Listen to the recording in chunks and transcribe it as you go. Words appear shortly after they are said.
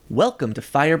Welcome to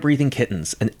Fire Breathing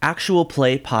Kittens, an actual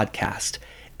play podcast.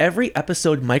 Every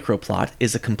episode microplot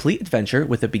is a complete adventure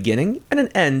with a beginning and an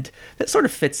end that sort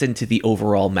of fits into the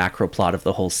overall macro plot of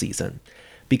the whole season.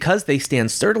 Because they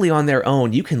stand sturdily on their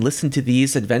own, you can listen to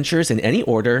these adventures in any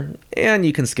order, and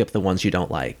you can skip the ones you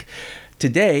don't like.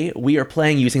 Today, we are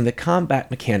playing using the combat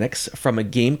mechanics from a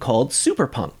game called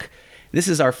SuperPunk. This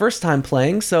is our first time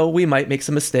playing, so we might make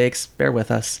some mistakes. Bear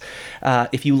with us.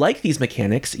 If you like these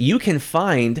mechanics, you can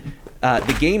find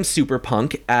the game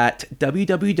SuperPunk at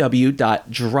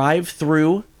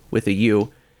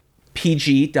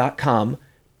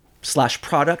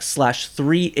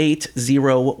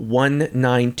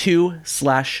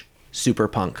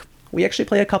We actually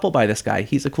play a couple by this guy.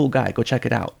 He's a cool guy. Go check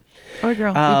it out. Or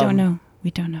girl.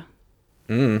 We don't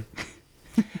know.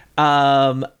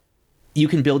 You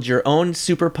can build your own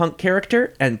SuperPunk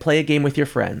character and play a game with your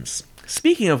friends.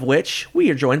 Speaking of which,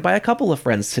 we are joined by a couple of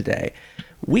friends today.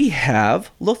 We have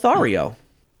Lothario.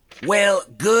 Well,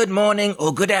 good morning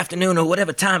or good afternoon or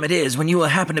whatever time it is when you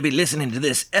happen to be listening to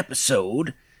this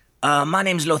episode. My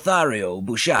name's Lothario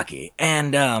Bushaki,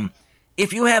 and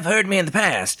if you have heard me in the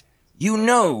past, you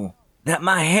know that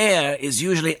my hair is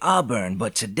usually auburn,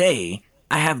 but today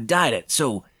I have dyed it,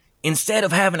 so instead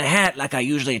of having a hat like I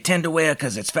usually tend to wear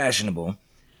because it's fashionable,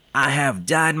 I have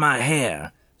dyed my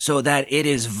hair so that it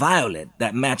is violet,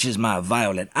 that matches my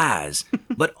violet eyes,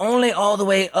 but only all the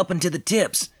way up into the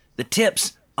tips. The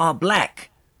tips are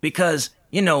black because,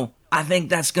 I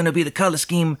think that's going to be the color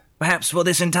scheme perhaps for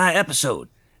this entire episode.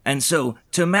 And so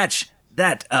to match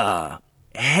that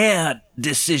hair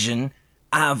decision,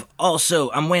 I'm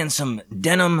wearing some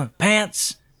denim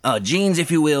pants, jeans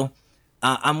if you will.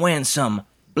 I'm wearing some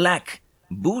black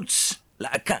boots,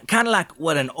 kind of like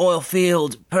what an oil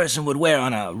field person would wear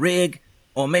on a rig,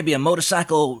 or maybe a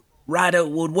motorcycle rider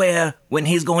would wear when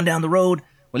he's going down the road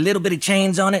with little bitty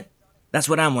chains on it. That's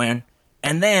what I'm wearing.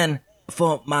 And then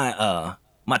for my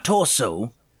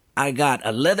torso, I got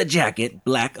a leather jacket,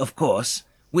 black of course,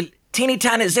 with teeny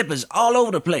tiny zippers all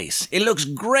over the place. It looks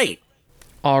great.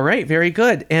 All right, very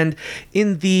good. And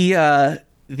in the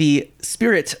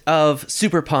spirit of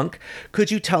SuperPunk,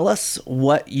 could you tell us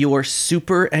what your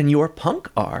super and your punk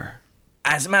are?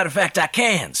 As a matter of fact, I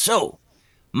can. So,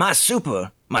 my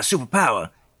superpower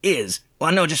is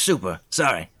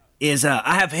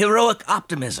I have heroic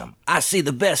optimism. I see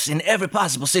the best in every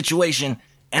possible situation,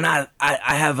 and I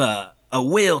have a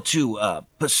will to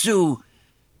pursue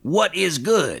what is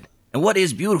good and what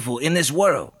is beautiful in this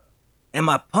world. And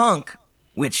my punk,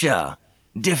 which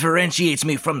differentiates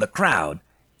me from the crowd,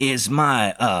 is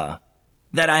my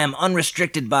that I am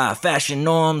unrestricted by fashion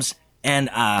norms, and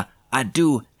I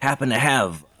do happen to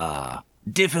have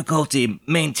difficulty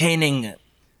maintaining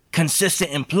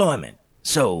consistent employment.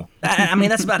 So, I mean,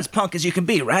 that's about as punk as you can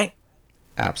be, right?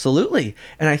 Absolutely.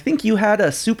 And I think you had a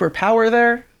superpower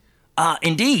there.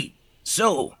 Indeed.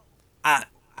 So,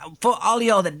 for all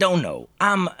y'all that don't know,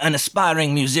 I'm an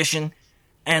aspiring musician,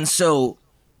 and so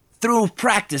through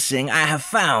practicing, I have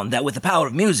found that with the power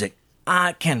of music,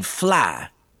 I can fly,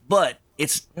 but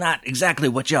it's not exactly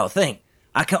what y'all think.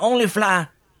 I can only fly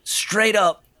straight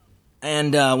up,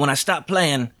 and when I stop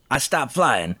playing, I stop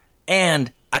flying,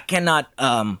 and I cannot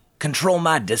control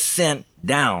my descent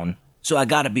down, so I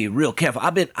gotta be real careful.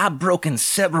 I've broken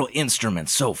several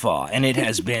instruments so far, and it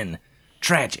has been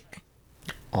tragic.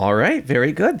 All right,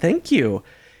 very good, thank you.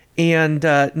 And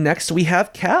next we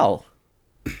have Cal.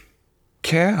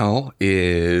 Cal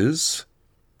is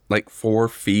like 4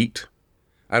 feet.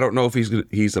 I don't know if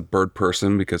he's a bird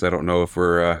person because I don't know if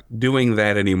we're doing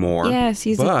that anymore. Yes,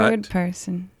 he's a bird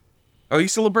person. Oh,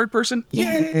 he's still a bird person?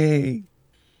 Yay!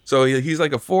 So he's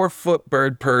like a 4-foot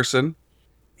bird person.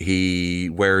 He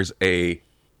wears a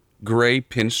gray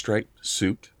pinstripe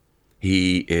suit.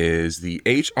 He is the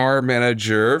HR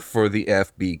manager for the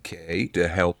FBK to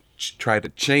help try to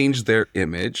change their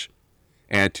image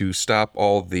and to stop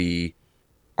all the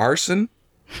arson.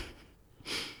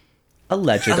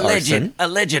 Alleged arson.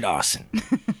 Alleged arson.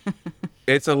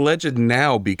 It's alleged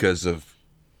now because of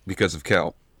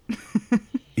Kel.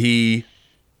 He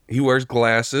wears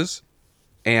glasses,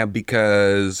 and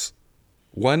because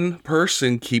one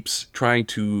person keeps trying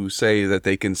to say that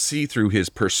they can see through his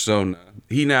persona,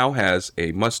 he now has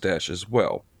a mustache as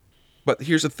well. But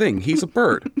here's the thing, he's a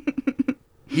bird.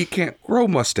 He can't grow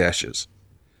mustaches.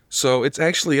 So it's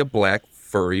actually a black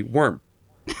furry worm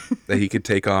that he can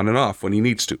take on and off when he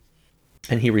needs to.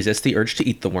 And he resists the urge to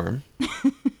eat the worm.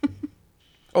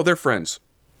 Oh, they're friends.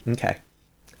 Okay.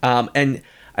 And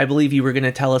I believe you were going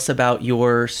to tell us about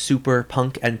your super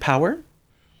punk and power?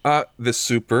 The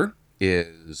super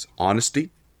is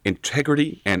honesty,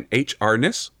 integrity, and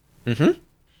HRness. Mm-hmm.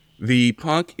 The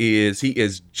punk he is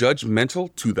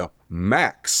judgmental to the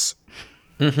max.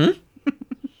 Mm-hmm.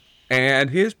 And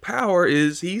his power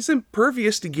is he's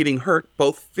impervious to getting hurt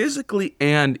both physically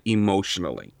and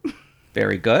emotionally.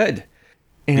 Very good.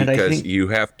 And because I think you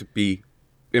have to be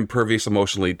impervious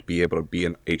emotionally to be able to be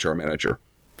an HR manager.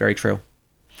 very true.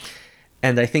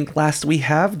 And I think last we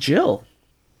have Jill.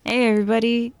 Hey,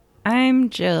 everybody. I'm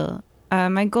Jill.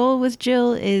 My goal with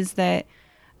Jill is that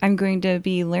I'm going to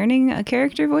be learning a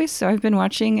character voice. So I've been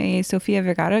watching a Sofia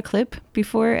Vergara clip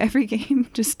before every game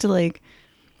just to like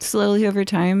slowly over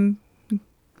time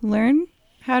learn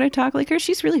how to talk like her.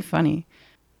 She's really funny.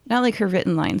 Not like her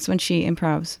written lines when she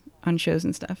improvs on shows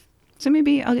and stuff. So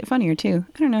maybe I'll get funnier too.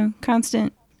 I don't know.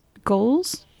 Constant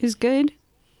goals is good.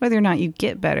 Whether or not you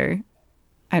get better,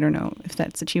 I don't know if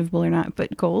that's achievable or not,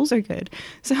 but goals are good.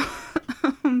 So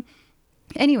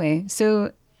anyway,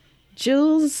 so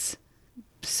Jill's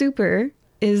super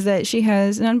is that she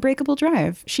has an unbreakable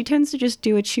drive. She tends to just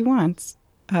do what she wants.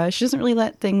 She doesn't really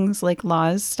let things like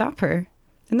laws stop her.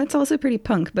 And that's also pretty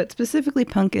punk, but specifically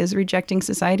punk is rejecting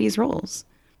society's roles.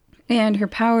 And her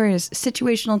power is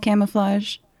situational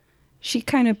camouflage. She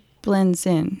kind of blends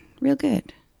in real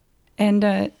good.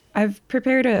 And I've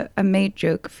prepared a maid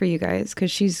joke for you guys because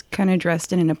she's kind of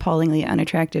dressed in an appallingly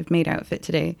unattractive maid outfit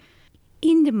today.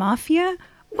 In the mafia,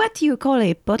 what do you call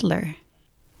a butler?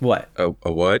 What? A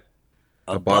what?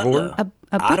 A bottler? A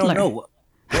butler. I don't know.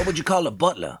 What would you call a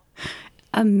butler?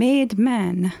 A maid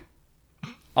man.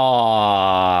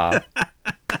 Aww.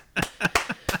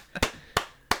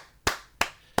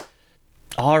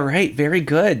 All right, very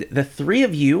good. The three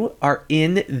of you are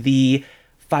in the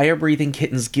Fire-Breathing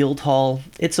Kittens Guild Hall.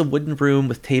 It's a wooden room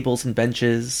with tables and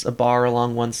benches, a bar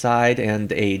along one side,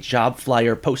 and a job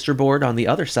flyer poster board on the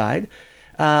other side.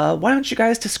 Why don't you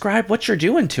guys describe what you're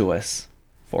doing to us?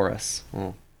 For us.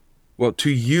 Oh. Well, to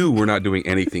you, we're not doing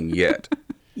anything yet.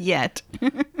 Yet.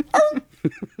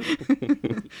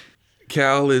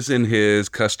 Cal is in his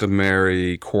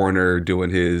customary corner doing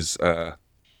his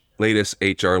latest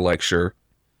HR lecture,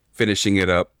 finishing it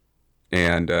up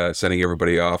and sending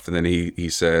everybody off. And then he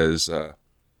says,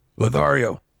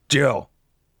 Lothario, Jill,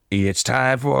 it's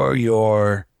time for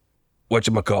your,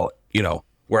 whatchamacallit, you know,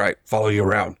 where I follow you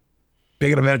around.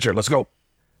 Big adventure, let's go.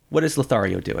 What is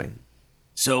Lothario doing?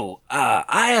 So,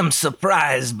 I am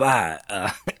surprised by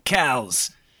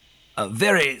Cal's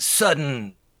very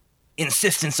sudden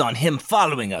insistence on him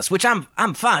following us, which I'm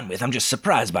fine with. I'm just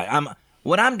surprised by it.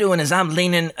 What I'm doing is I'm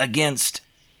leaning against,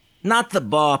 not the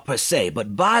bar per se,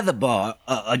 but by the bar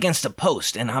against a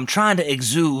post, and I'm trying to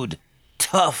exude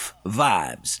tough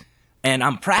vibes. And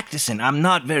I'm practicing. I'm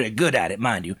not very good at it,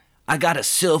 mind you. I got a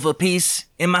silver piece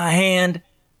in my hand,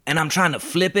 and I'm trying to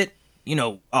flip it. You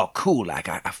know, oh, cool, like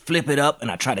I flip it up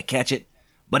and I try to catch it.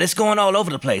 But it's going all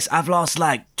over the place. I've lost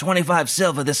like 25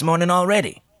 silver this morning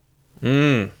already.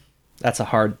 That's a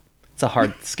hard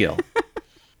skill.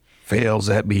 Fails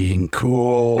at being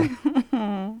cool.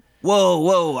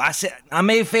 Whoa, I said I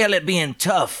may fail at being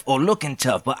tough or looking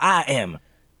tough, but I am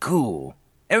cool.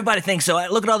 Everybody thinks so.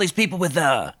 Look at all these people with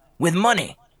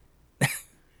money.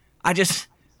 I just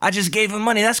gave them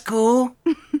money. That's cool.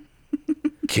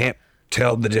 Can't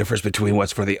tell the difference between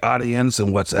what's for the audience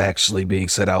and what's actually being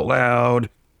said out loud.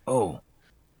 Oh.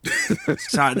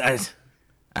 Sorry,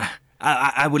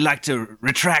 I would like to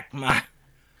retract my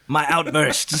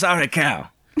outburst. Sorry, Cal.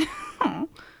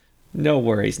 No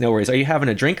worries. Are you having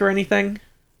a drink or anything?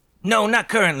 No, not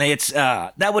currently. It's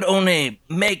that would only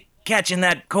make catching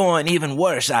that coin even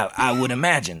worse, I would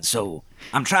imagine. So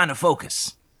I'm trying to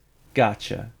focus.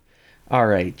 Gotcha. All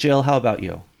right, Jill, how about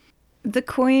you? The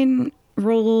coin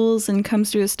rolls and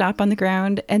comes to a stop on the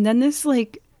ground, and then this,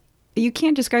 like, you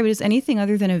can't describe it as anything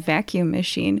other than a vacuum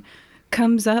machine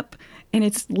comes up, and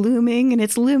it's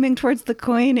looming towards the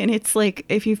coin, and it's like,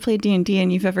 if you've played D&D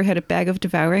and you've ever had a bag of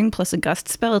devouring plus a gust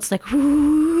spell, it's like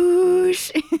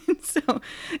whoosh. And so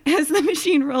as the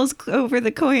machine rolls over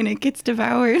the coin, it gets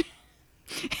devoured.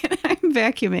 And I'm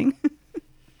vacuuming.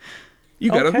 you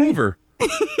got a Okay. Hoover.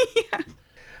 Yeah.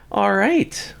 All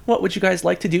right. What would you guys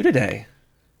like to do today?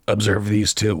 Observe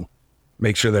these two.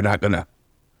 Make sure they're not gonna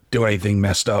do anything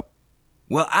messed up.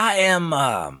 Well, I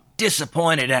am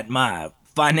disappointed at my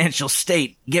financial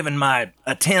state given my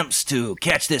attempts to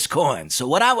catch this coin. So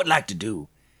what I would like to do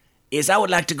is I would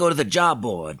like to go to the job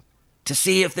board to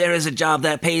see if there is a job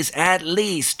that pays at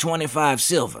least 25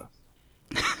 silver.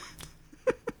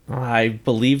 I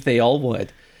believe they all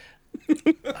would.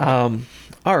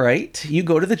 All right, you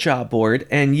go to the job board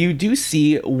and you do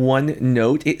see one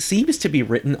note. It seems to be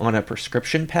written on a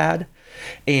prescription pad,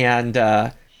 and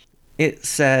it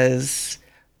says,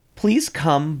 please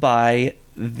come by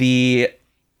the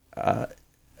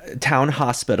town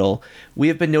hospital, we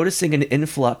have been noticing an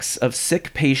influx of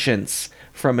sick patients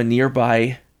from a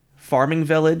nearby farming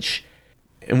village,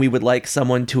 and we would like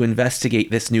someone to investigate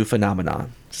this new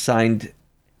phenomenon. Signed,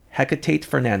 Hecate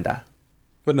Fernanda.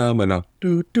 Phenomena.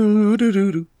 Do, do, do,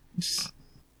 do, do.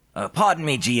 Pardon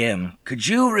me, GM. Could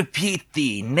you repeat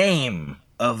the name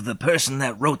of the person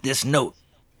that wrote this note?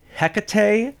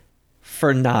 Hecate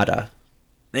Fernanda.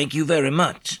 Thank you very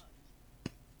much.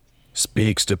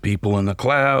 Speaks to people in the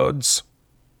clouds.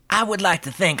 I would like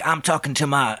to think I'm talking to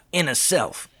my inner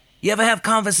self. You ever have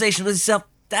conversations with yourself?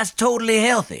 That's totally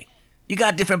healthy. You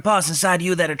got different parts inside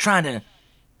you that are trying to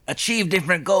achieve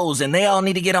different goals, and they all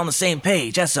need to get on the same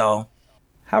page, that's all.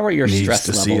 How are your Needs stress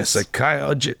to levels? see a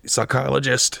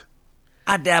psychologist.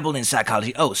 I dabbled in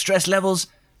psychology. Oh, stress levels?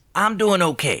 I'm doing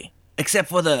okay. Except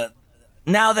for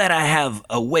now that I have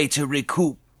a way to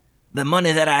recoup the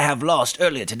money that I have lost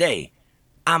earlier today,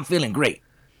 I'm feeling great.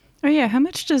 Oh yeah, how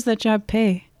much does that job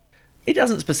pay? It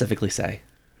doesn't specifically say.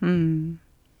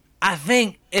 I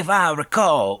think, if I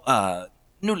recall,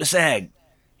 Nulasag,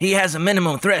 he has a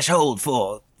minimum threshold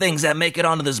for things that make it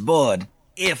onto this board,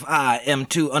 if I am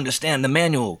to understand the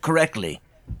manual correctly.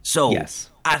 So, Yes.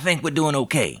 I think we're doing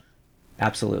okay.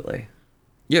 Absolutely.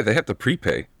 Yeah, they have to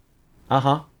prepay.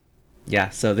 Uh-huh. Yeah,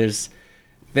 so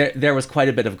there was quite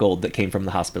a bit of gold that came from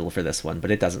the hospital for this one,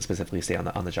 but it doesn't specifically say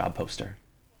on the job poster.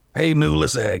 Hey,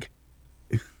 Nulasag.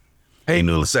 Hey,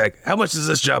 Nulasag, how much does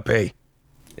this job pay?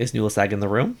 Is Nulasag in the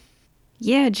room?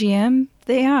 Yeah, GM,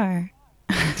 they are.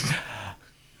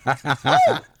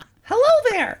 Hello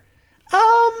there.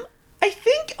 I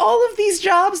think all of these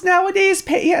jobs nowadays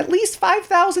pay at least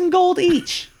 5,000 gold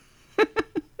each.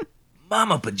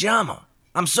 Mama Pajama,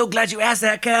 I'm so glad you asked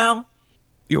that, Cal.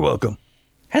 You're welcome.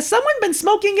 Has someone been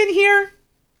smoking in here?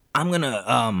 I'm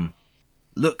gonna,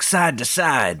 look side to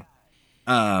side,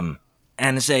 and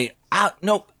say,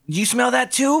 no, you smell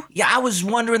that too? Yeah, I was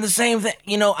wondering the same thing.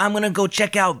 You know, I'm gonna go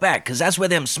check out back, because that's where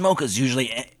them smokers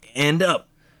usually end up.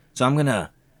 So I'm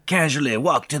gonna casually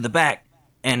walk to the back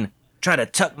and try to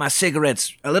tuck my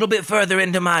cigarettes a little bit further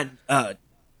into my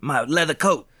leather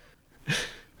coat.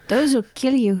 Those will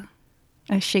kill you.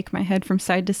 I shake my head from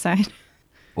side to side.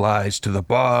 Lies to the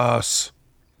boss.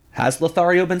 Has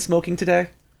Lothario been smoking today?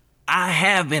 I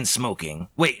have been smoking.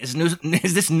 Wait, is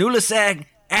this Nulasag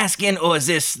asking, or is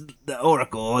this the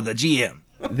Oracle or the GM?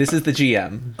 This is the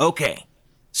GM. Okay.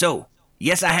 So,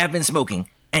 yes, I have been smoking.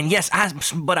 And yes,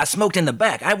 but I smoked in the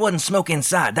back. I wasn't smoking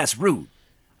inside. That's rude.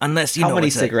 Unless, you know. How many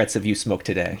cigarettes have you smoked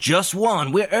today? Just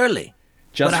one. We're early.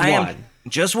 Just one.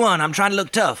 Just one. I'm trying to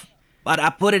look tough. But I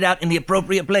put it out in the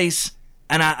appropriate place,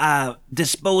 and I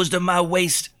disposed of my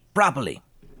waste properly.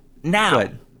 Now,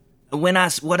 Good.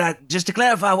 just to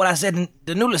clarify what I said in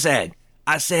the Nulasag,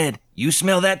 I said, you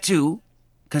smell that too,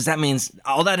 because that means,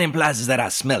 all that implies is that I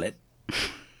smell it.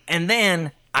 And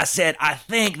then I said, I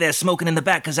think they're smoking in the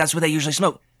back, because that's where they usually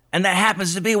smoke. And that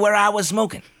happens to be where I was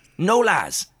smoking. No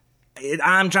lies.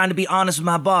 I'm trying to be honest with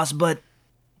my boss, but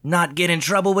not get in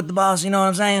trouble with the boss, you know what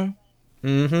I'm saying?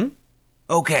 Mm-hmm.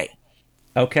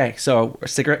 Okay, so our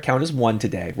cigarette count is 1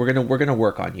 today. We're gonna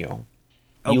work on you.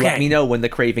 You Okay. let me know when the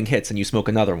craving hits and you smoke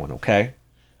another one, okay?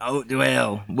 Oh,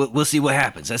 well, we'll see what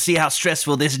happens. Let's see how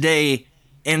stressful this day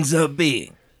ends up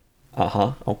being.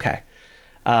 Uh-huh, okay.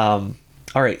 All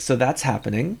right, so that's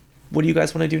happening. What do you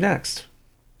guys want to do next?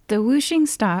 The whooshing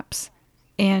stops,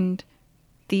 and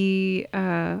the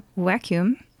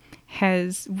vacuum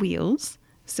has wheels.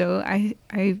 So I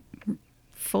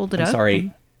fold it I'm up.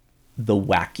 sorry, the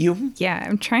vacuum? Yeah,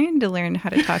 I'm trying to learn how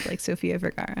to talk like Sofia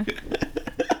Vergara.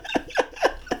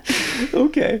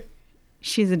 Okay.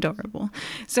 She's adorable.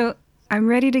 So I'm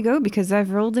ready to go because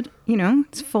I've rolled it. You know,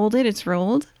 it's folded, it's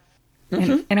rolled.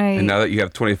 And And now that you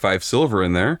have 25 silver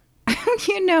in there,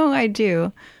 you know I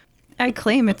do. I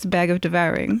claim it's a bag of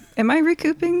devouring. Am I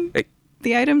recouping Hey,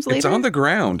 the items later? it's on the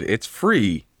ground. It's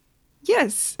free.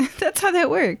 Yes, that's how that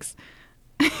works.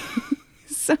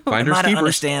 So Finders Am I to keepers.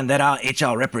 understand that our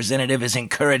HR representative is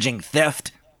encouraging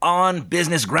theft on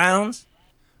business grounds?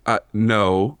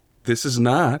 No, this is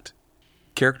not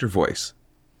character voice.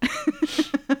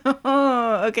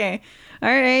 Oh, okay. All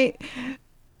right.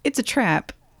 It's a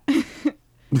trap.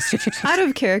 Out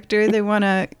of character, they want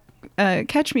to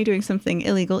catch me doing something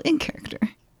illegal in character.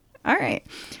 All right.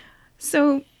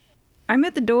 So I'm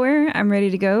at the door. I'm ready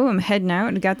to go. I'm heading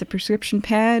out. I got the prescription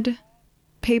pad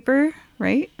paper,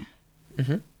 right?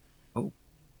 Mm-hmm. Oh.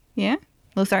 Yeah?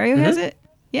 Lothario has it?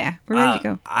 Yeah, we're ready to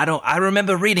go. I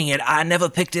remember reading it. I never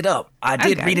picked it up. I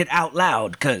did got read it. it out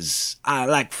loud because I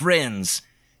like friends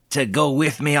to go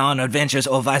with me on adventures,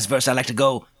 or vice versa. I like to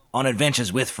go on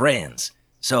adventures with friends.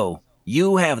 So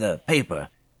you have the paper,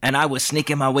 and I was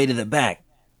sneaking my way to the back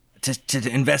to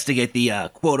investigate the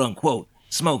quote-unquote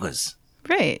smokers.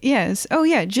 Right, yes. Oh,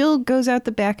 yeah, Jill goes out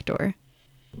the back door.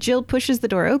 Jill pushes the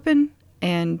door open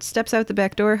and steps out the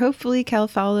back door. Hopefully Cal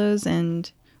follows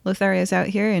and Lothario's out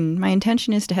here, and my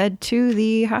intention is to head to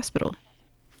the hospital.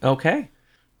 Okay.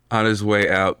 On his way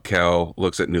out, Cal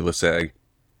looks at Nulasag.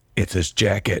 It's his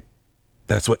jacket.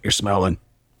 That's what you're smelling.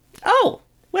 Oh,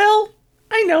 well,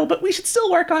 I know, but we should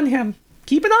still work on him.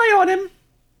 Keep an eye on him.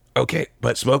 Okay,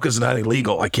 but smoking's not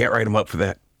illegal. I can't write him up for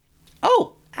that.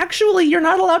 Oh, actually, you're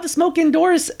not allowed to smoke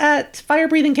indoors at Fire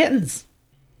Breathing Kittens.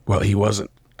 Well, he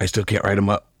wasn't. I still can't write him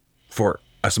up for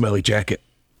a smelly jacket.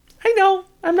 I know.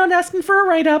 I'm not asking for a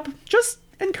write-up. Just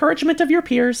encouragement of your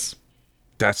peers.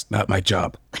 That's not my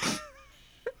job.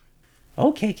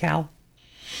 Okay, Cal.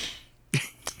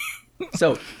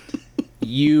 So,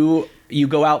 you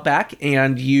go out back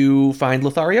and you find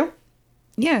Lothario?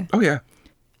 Yeah. Oh, yeah.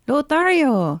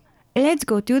 Lothario, let's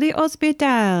go to the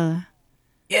hospital.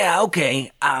 Yeah,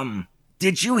 okay.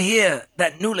 Did you hear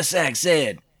that Nulasag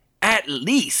said at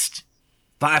least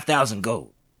 5,000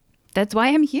 gold? That's why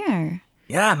I'm here.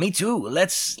 Yeah, me too.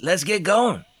 Let's get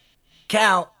going.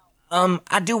 Cal,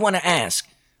 I do want to ask,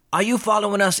 are you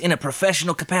following us in a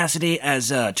professional capacity as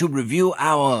to review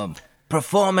our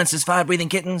performance as Fire Breathing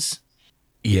Kittens?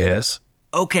 Yes.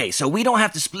 Okay, so we don't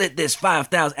have to split this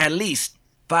 5,000, at least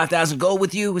 5,000 gold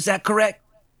with you, is that correct?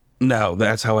 No,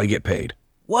 that's how I get paid.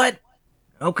 What?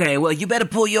 Okay, well, you better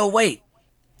pull your weight.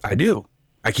 I do.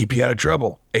 I keep you out of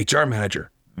trouble. HR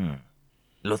manager.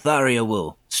 Lothario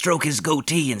will stroke his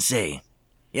goatee and say,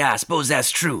 yeah, I suppose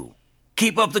that's true.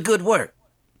 Keep up the good work.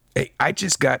 Hey, I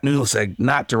just got Nulasag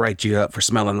not to write you up for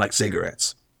smelling like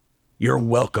cigarettes. You're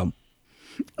welcome.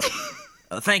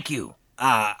 Thank you.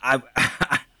 I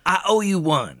owe you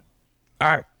one. All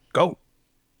right, go.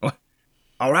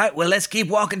 All right, well, let's keep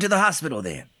walking to the hospital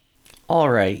then. All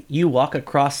right, you walk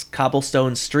across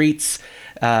cobblestone streets.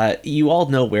 You all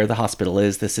know where the hospital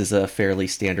is. This is a fairly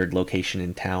standard location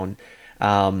in town.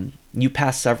 You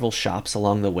pass several shops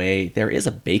along the way. There is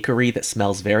a bakery that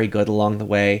smells very good along the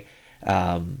way.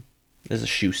 There's a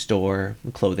shoe store,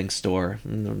 a clothing store. I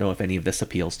don't know if any of this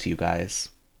appeals to you guys.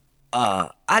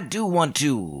 I do want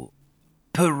to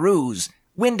peruse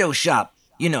window shop,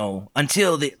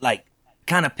 until they,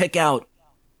 kind of pick out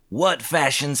what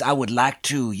fashions I would like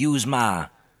to use my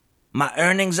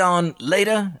earnings on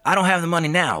later. I don't have the money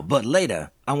now, but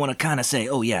later I want to kind of say,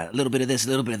 oh yeah, a little bit of this, a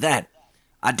little bit of that.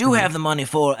 I do have the money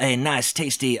for a nice,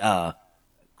 tasty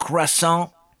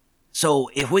croissant. So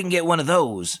if we can get one of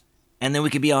those, and then we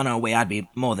could be on our way, I'd be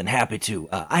more than happy to.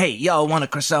 Hey, y'all want a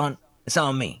croissant? It's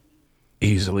on me.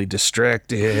 Easily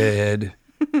distracted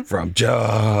from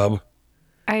job.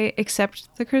 I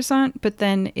accept the croissant, but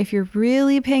then if you're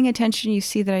really paying attention, you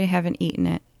see that I haven't eaten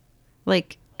it.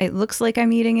 Like, it looks like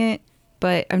I'm eating it,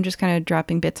 but I'm just kind of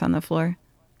dropping bits on the floor.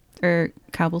 Or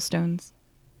cobblestones.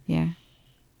 Yeah.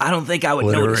 I don't think I would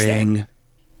notice that.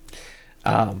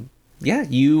 Yeah,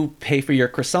 you pay for your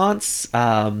croissants.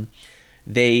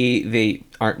 They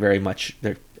aren't very much.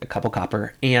 They're a couple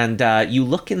copper. And you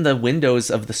look in the windows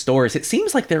of the stores. It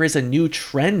seems like there is a new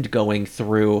trend going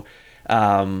through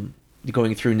Nicomoy.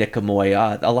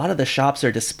 A lot of the shops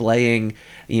are displaying,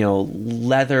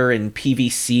 leather and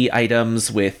PVC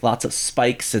items with lots of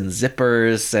spikes and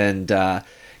zippers. And,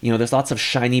 there's lots of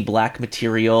shiny black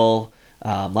material,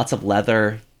 lots of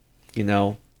leather,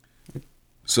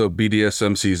 So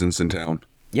BDSM season's in town.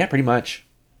 Yeah, pretty much.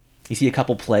 You see a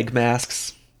couple plague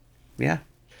masks. Yeah.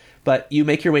 But you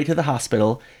make your way to the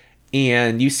hospital,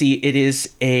 and you see it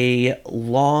is a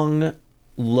long,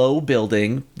 low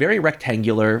building, very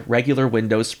rectangular, regular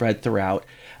windows spread throughout.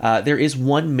 There is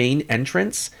one main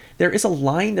entrance. There is a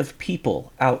line of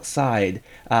people outside,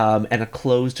 and a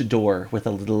closed door with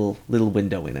a little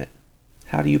window in it.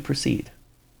 How do you proceed?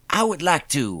 I would like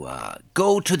to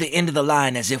go to the end of the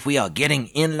line as if we are getting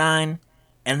in line,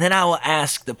 and then I will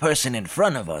ask the person in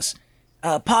front of us,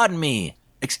 pardon me,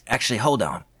 actually, hold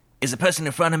on. Is the person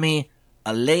in front of me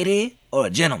a lady or a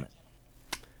gentleman?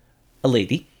 A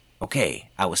lady.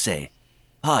 Okay, I will say,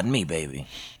 pardon me, baby.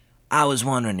 I was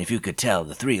wondering if you could tell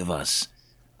the three of us,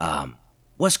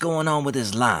 what's going on with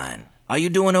this line? Are you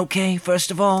doing okay, first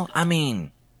of all? I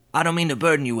don't mean to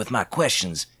burden you with my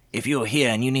questions if you're here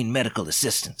and you need medical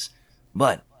assistance,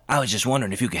 but I was just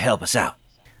wondering if you could help us out.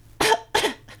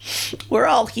 We're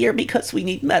all here because we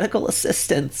need medical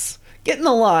assistance. Get in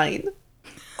the line.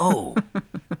 Oh,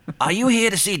 are you here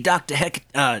to see Dr. Hecate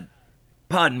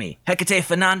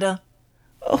Fernanda?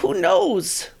 Oh, who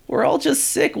knows? We're all just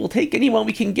sick. We'll take anyone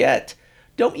we can get.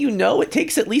 Don't you know it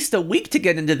takes at least a week to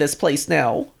get into this place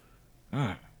now?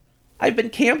 I've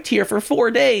been camped here for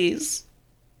 4 days.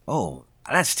 Oh,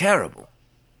 that's terrible.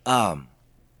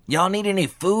 Y'all need any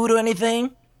food or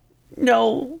anything?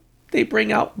 No, they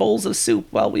bring out bowls of soup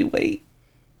while we wait.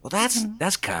 Well,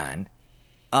 that's kind.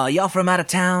 Y'all from out of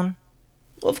town?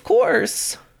 Of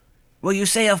course. Well, you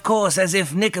say of course as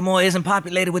if Nicomoy isn't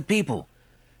populated with people.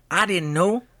 I didn't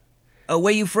know.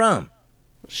 Where you from?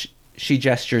 She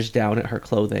gestures down at her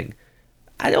clothing.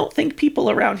 I don't think people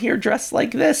around here dress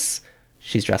like this.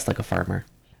 She's dressed like a farmer.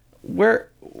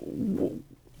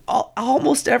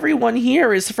 Almost everyone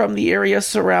here is from the area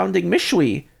surrounding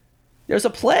Mishwi. There's a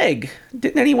plague.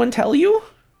 Didn't anyone tell you?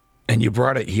 And you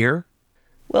brought it here?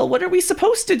 Well, what are we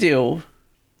supposed to do?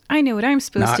 I know what I'm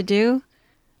supposed to do.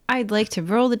 I'd like to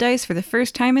roll the dice for the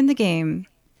first time in the game.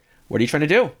 What are you trying to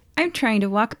do? I'm trying to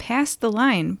walk past the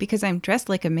line because I'm dressed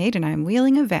like a maid and I'm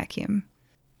wheeling a vacuum.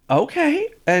 Okay,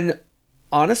 and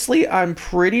honestly, I'm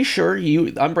pretty sure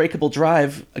Unbreakable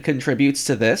Drive contributes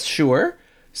to this, sure.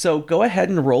 So go ahead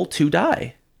and roll 2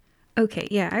 die. Okay,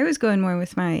 yeah, I was going more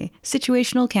with my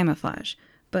situational camouflage,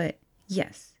 but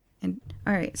yes. And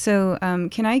all right, so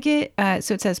can I get,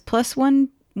 so it says plus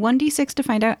 1d6 to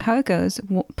find out how it goes,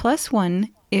 plus 1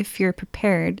 if you're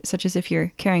prepared, such as if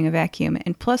you're carrying a vacuum,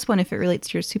 and plus 1 if it relates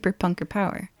to your SuperPunk or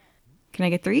power. Can I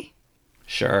get 3?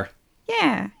 Sure.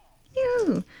 Yeah.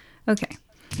 Yoo. Okay.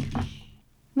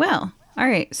 Well, all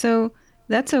right, so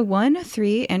that's a 1, a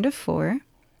 3, and a 4,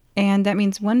 and that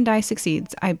means 1 die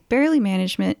succeeds. I barely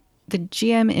manage it. The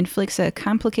GM inflicts a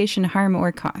complication, harm,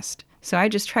 or cost. So I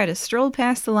just try to stroll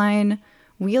past the line,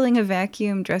 wheeling a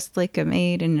vacuum, dressed like a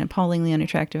maid in an appallingly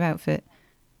unattractive outfit.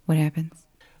 What happens?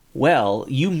 Well,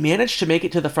 you managed to make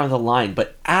it to the front of the line,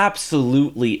 but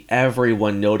absolutely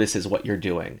everyone notices what you're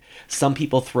doing. Some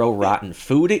people throw rotten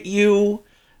food at you.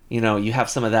 You know, you have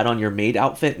some of that on your maid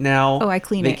outfit now. Oh, I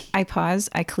clean it. I pause.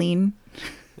 I clean.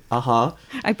 Uh-huh.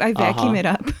 I vacuum it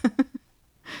up.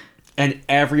 And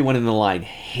everyone in the line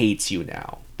hates you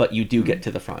now, but you do get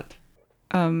to the front.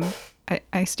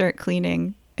 I start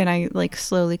cleaning, and I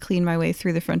slowly clean my way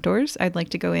through the front doors. I'd like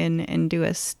to go in and do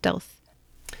a stealth.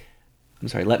 I'm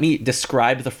sorry, let me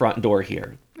describe the front door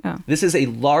here. Oh. This is a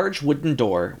large wooden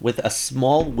door with a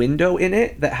small window in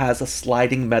it that has a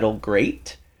sliding metal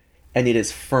grate, and it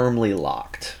is firmly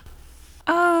locked.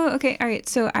 Oh, okay. All right.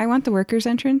 So I want the workers'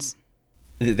 entrance.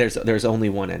 There's only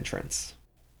one entrance.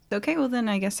 Okay, well then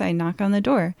I guess I knock on the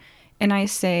door, and I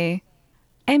say,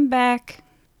 "I'm back."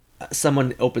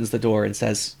 Someone opens the door and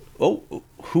says, "Oh,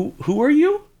 who are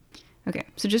you?" Okay,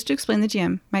 so just to explain the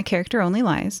GM, my character only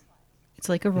lies. It's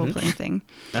like a role-playing thing.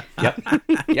 Yep,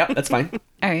 that's fine.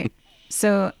 All right.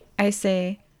 So I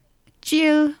say,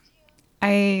 Jill.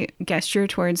 I gesture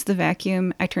towards the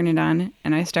vacuum. I turn it on,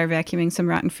 and I start vacuuming some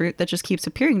rotten fruit that just keeps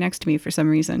appearing next to me for some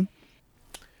reason.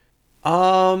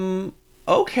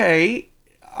 Okay.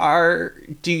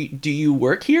 Do you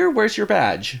work here? Where's your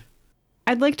badge?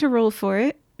 I'd like to roll for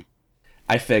it.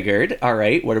 I figured. All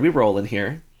right. What are we rolling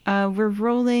here? We're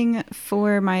rolling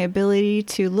for my ability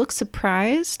to look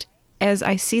surprised as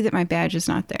I see that my badge is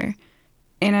not there.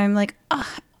 And I'm like,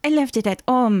 I left it at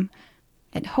home.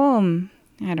 At home.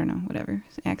 I don't know, whatever.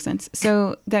 Accents.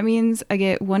 So that means I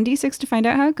get 1d6 to find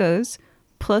out how it goes,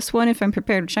 plus 1 if I'm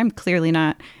prepared, which I'm clearly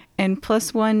not, and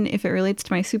plus 1 if it relates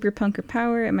to my SuperPunk or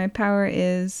power, and my power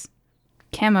is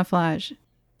camouflage.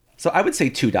 So I would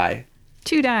say 2 die.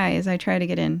 2 die as I try to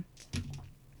get in.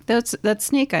 That's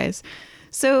snake eyes.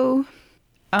 So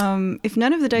if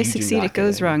none of the dice succeed, it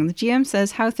goes wrong. The GM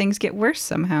says how things get worse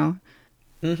somehow.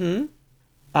 Mm-hmm.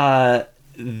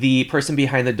 The person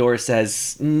behind the door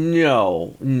says,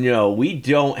 no, we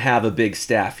don't have a big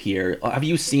staff here. Have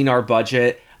you seen our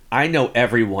budget? I know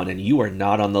everyone, and you are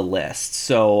not on the list.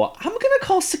 So I'm going to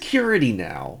call security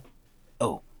now.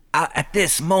 Oh, at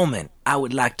this moment, I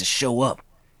would like to show up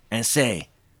and say,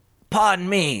 pardon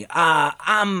me,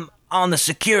 I'm on the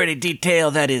security detail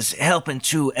that is helping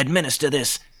to administer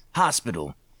this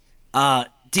hospital.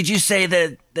 Did you say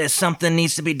that there's something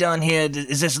needs to be done here?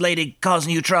 Is this lady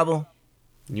causing you trouble?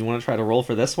 You want to try to roll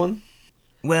for this one?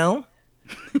 Well,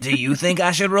 do you think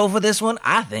I should roll for this one?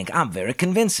 I think I'm very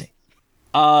convincing.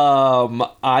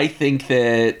 I think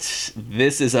that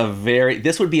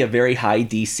this would be a very high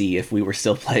DC if we were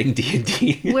still playing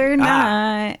D&D. We're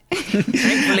not.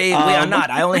 Thankfully, we are not.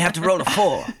 I only have to roll a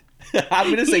 4. I'm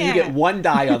going to say you get 1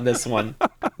 die on this one.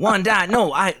 1 die?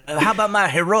 No, how about my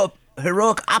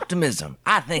heroic optimism?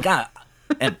 I think I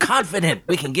am confident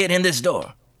we can get in this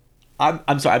door.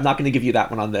 I'm sorry, I'm not going to give you that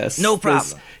one on this. No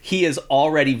problem. He is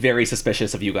already very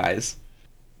suspicious of you guys.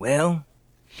 Well,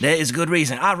 there is good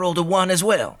reason. I rolled a 1 as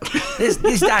well.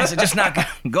 These dice are just not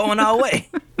going our way.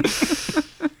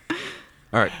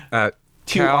 All right.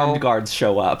 two Cal- armed guards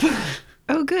show up.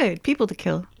 Oh, good. People to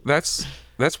kill. That's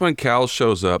when Cal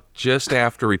shows up just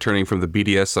after returning from the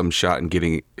BDSM shop and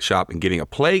getting a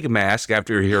plague mask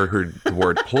after he heard the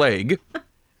word plague.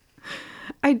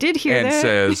 I did hear and that.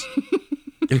 says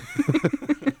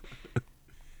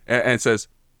and says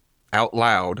out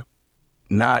loud,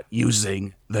 Not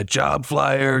using the job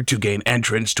flyer to gain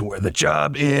entrance to where the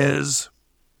job is.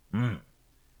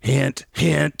 Hint,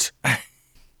 hint.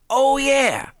 Oh,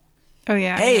 yeah. Oh,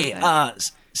 yeah. I Hey, know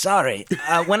that. sorry.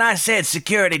 When I said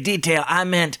security detail, I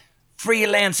meant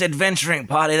freelance adventuring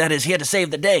party that is here to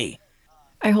save the day.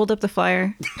 I hold up the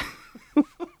flyer.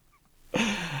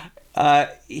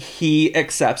 He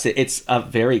accepts it. It's a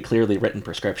very clearly written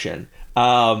prescription.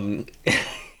 And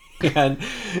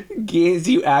gives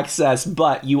you access,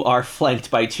 but you are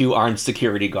flanked by two armed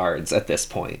security guards at this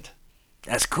point.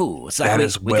 That's cool. It's like That we-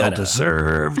 is we well got a-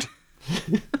 deserved.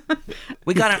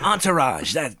 We got an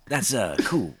entourage. That's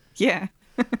cool. Yeah.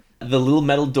 The little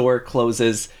metal door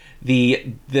closes.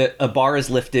 A bar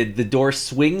is lifted. The door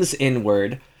swings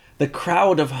inward. The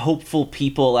crowd of hopeful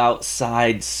people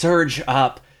outside surge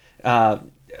up,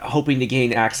 hoping to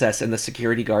gain access, and the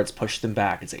security guards push them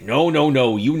back and say, no,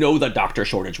 you know the doctor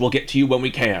shortage. We'll get to you when we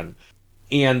can.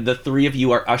 And the three of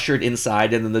you are ushered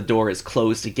inside, and then the door is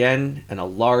closed again, and a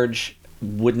large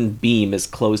wooden beam is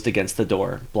closed against the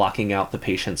door, blocking out the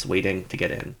patients waiting to get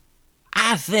in.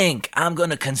 I think I'm going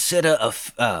to consider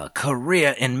a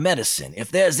career in medicine.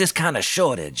 If there's this kind of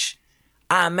shortage,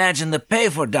 I imagine the pay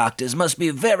for doctors must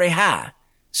be very high.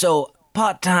 So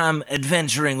part-time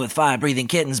adventuring with fire-breathing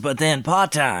kittens, but then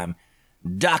part-time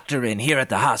doctoring here at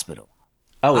the hospital.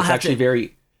 Oh, I'll have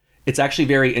it's actually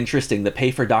very interesting. The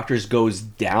pay for doctors goes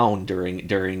down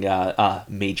during a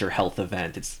major health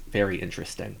event. It's very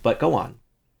interesting. But go on.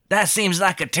 That seems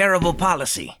like a terrible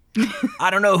policy. I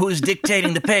don't know who's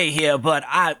dictating the pay here, but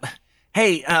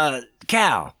Hey,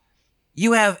 Cal,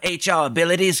 you have HR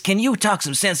abilities. Can you talk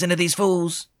some sense into these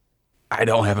fools? I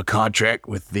don't have a contract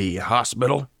with the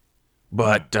hospital,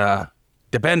 but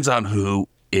depends on who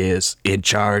is in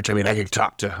charge. I mean, I could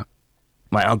talk to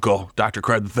my uncle, Dr.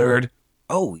 Crud III.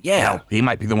 Oh, yeah. Hell, he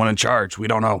might be the one in charge. We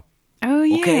don't know. Oh,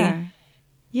 yeah. Okay.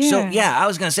 Yeah. So, yeah, I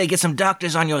was going to say get some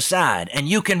doctors on your side, and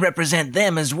you can represent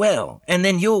them as well. And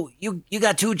then you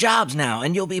got two jobs now,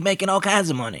 and you'll be making all kinds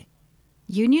of money.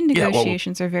 Union Yeah, well-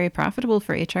 negotiations are very profitable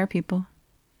for HR people.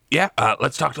 Yeah,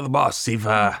 let's talk to the boss. See if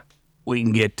we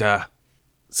can get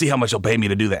see how much he'll pay me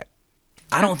to do that.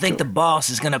 I don't think the boss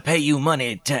is going to pay you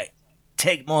money to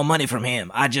take more money from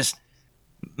him. I just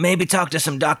maybe talk to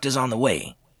some doctors on the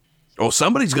way. Oh,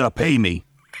 somebody's gonna pay me.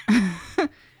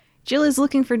 Jill is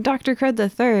looking for Dr. Crud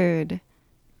III.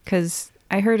 Because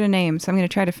I heard a name, so I'm going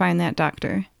to try to find that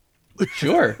doctor.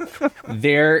 Sure.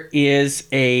 There is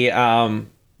a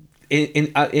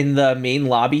in the main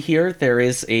lobby here. There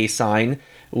is a sign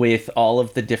with all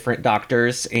of the different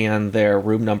doctors and their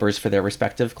room numbers for their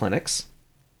respective clinics.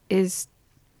 Is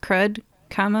Crud,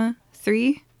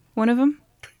 3 one of them?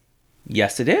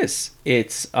 Yes, it is.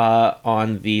 It's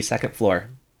on the second floor,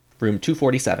 room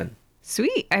 247.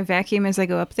 Sweet. I vacuum as I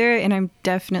go up there, and I'm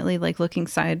definitely like looking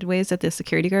sideways at the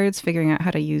security guards, figuring out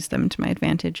how to use them to my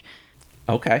advantage.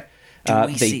 Okay. Do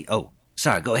we see? Oh,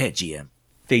 sorry. Go ahead, GM.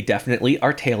 They definitely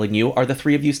are tailing you. Are the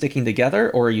three of you sticking together,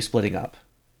 or are you splitting up?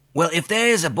 Well, if there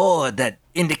is a board that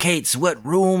indicates what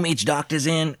room each doctor's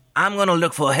in, I'm going to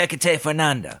look for Hecate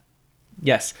Fernanda.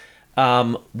 Yes.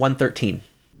 113.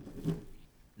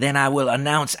 Then I will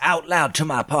announce out loud to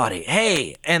my party,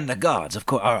 hey, and the guards, of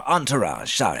course, or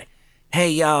entourage, sorry. Hey,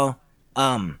 y'all,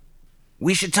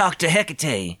 we should talk to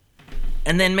Hecate,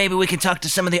 and then maybe we can talk to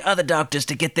some of the other doctors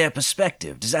to get their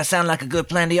perspective. Does that sound like a good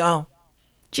plan to y'all?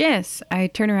 Jess, I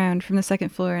turn around from the second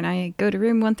floor and I go to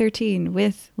room 113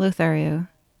 with Lothario.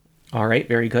 All right,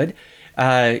 very good.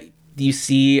 You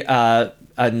see a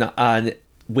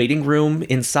waiting room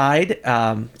inside.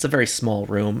 It's a very small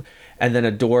room. And then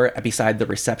a door beside the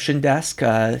reception desk.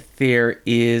 There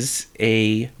is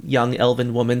a young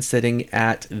elven woman sitting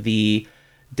at the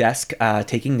desk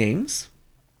taking names.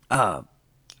 I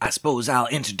suppose I'll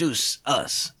introduce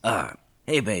us.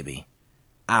 Hey, baby.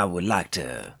 I would like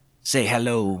to say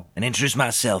hello and introduce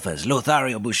myself as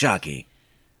Lothario Bushaki.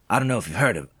 I don't know if you've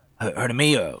heard of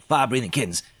me or Fire-Breathing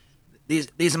Kittens.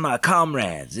 These are my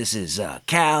comrades. This is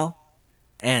Cal,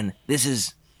 and this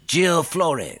is Jill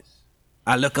Flores.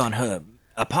 I look on her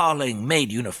appalling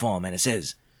maid uniform, and it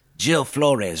says Jill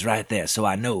Flores right there, so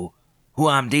I know who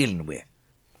I'm dealing with.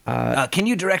 Can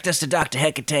you direct us to Dr.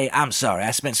 Hecate? I'm sorry,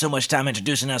 I spent so much time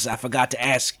introducing us, I forgot to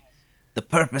ask the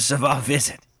purpose of our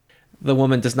visit. The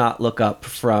woman does not look up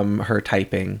from her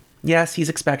typing. Yes, he's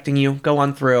expecting you. Go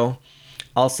on through.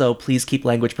 Also, please keep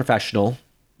language professional.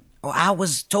 Oh, I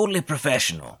was totally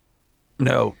professional.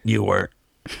 No, you weren't.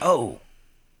 Oh,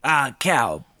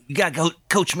 Cal, you gotta go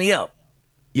coach me up.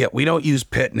 Yeah, we don't use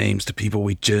pet names to people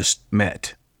we just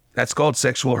met. That's called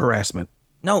sexual harassment.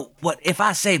 No, what if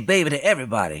I say baby to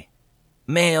everybody?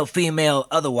 Male, female,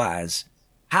 otherwise.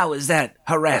 How is that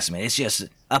harassment? It's just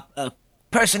a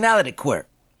personality quirk.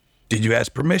 Did you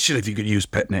ask permission if you could use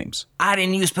pet names? I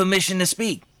didn't use permission to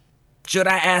speak. Should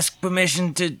I ask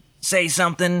permission to say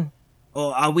something?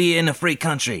 Or are we in a free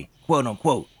country, quote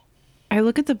unquote? I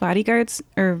look at the bodyguards,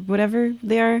 or whatever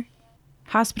they are,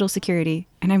 hospital security,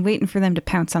 and I'm waiting for them to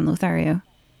pounce on Lothario.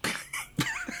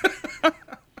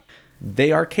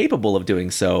 They are capable of doing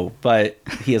so, but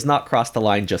he has not crossed the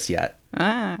line just yet.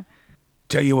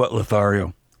 Tell you what,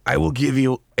 Lothario, I will give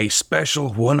you a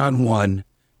special one-on-one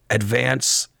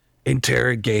advanced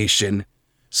interrogation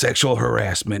sexual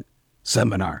harassment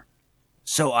seminar.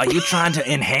 So are you trying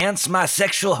to enhance my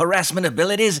sexual harassment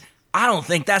abilities? I don't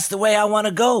think that's the way I want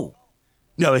to go.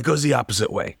 No, it goes the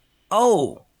opposite way.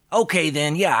 Oh, okay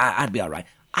then. Yeah, I'd be all right.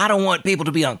 I don't want people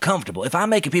to be uncomfortable. If I'm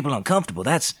making people uncomfortable,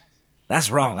 that's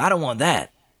wrong. I don't want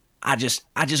that. I just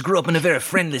grew up in a very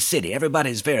friendly city.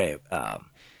 Everybody's very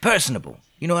personable.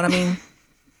 You know what I mean?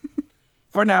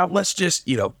 For now, let's just,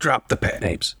 drop the pet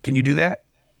names. Can you do that?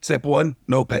 Step 1,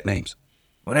 no pet names.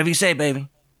 Whatever you say, baby.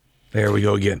 There we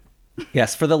go again.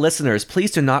 Yes, for the listeners,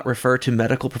 please do not refer to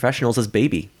medical professionals as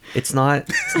baby. It's not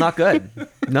good.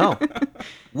 No.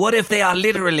 What if they are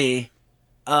literally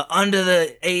under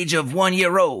the age of 1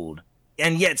 year old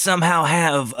and yet somehow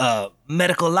have a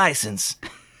medical license?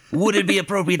 Would it be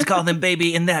appropriate to call them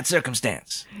baby in that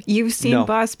circumstance? You've seen No.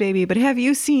 Boss Baby, but have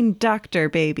you seen Doctor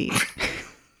Baby?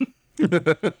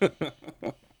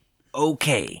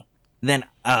 Okay. Then,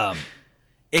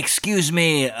 excuse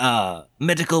me,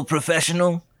 medical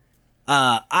professional.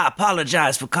 I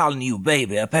apologize for calling you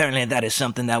baby. Apparently that is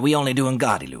something that we only do in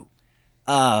Gardilu.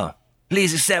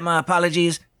 Please accept my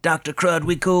apologies. Dr. Crud,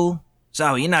 we cool?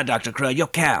 Sorry, you're not Dr. Crud, you're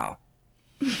Cal.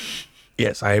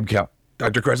 Yes, I am Cal.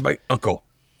 Dr. Crud's my uncle.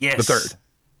 Yes. The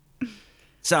third.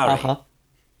 Sorry. Uh-huh.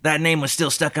 That name was still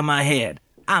stuck in my head.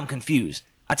 I'm confused.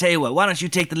 I tell you what, why don't you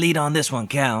take the lead on this one,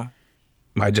 Cal?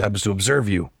 My job is to observe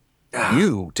you.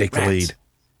 You take the rats. lead.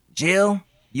 Jill,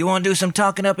 you want to do some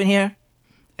talking up in here?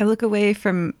 I look away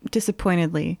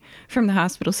disappointedly from the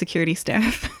hospital security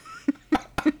staff.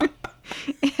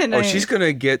 And She's going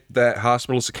to get that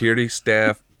hospital security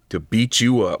staff to beat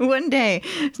you up. one day,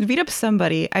 beat up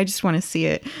somebody. I just want to see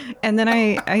it. And then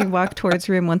I walk towards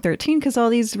room 113 because all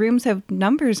these rooms have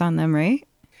numbers on them, right?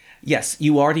 Yes,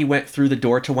 you already went through the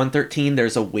door to 113.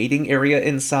 There's a waiting area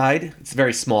inside. It's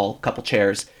very small, couple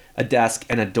chairs, a desk,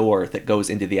 and a door that goes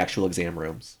into the actual exam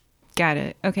rooms. Got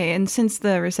it. Okay, and since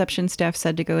the reception staff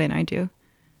said to go in, I do.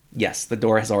 Yes, the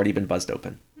door has already been buzzed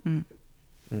open.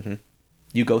 Mm-hmm.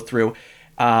 You go through,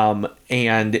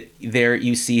 and there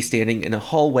you see standing in a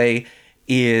hallway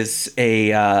is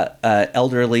a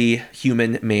elderly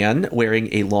human man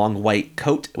wearing a long white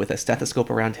coat with a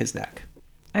stethoscope around his neck.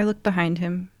 I look behind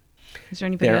him. Is there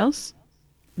anybody There. else?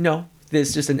 No,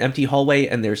 there's just an empty hallway,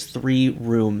 and there's 3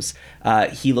 rooms.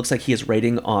 He looks like he is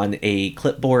writing on a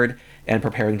clipboard and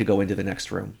preparing to go into the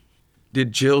next room.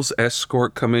 Did Jill's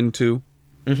escort come in too?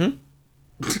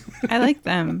 I like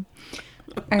them.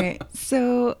 All right,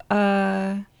 so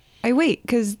I wait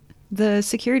because the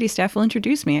security staff will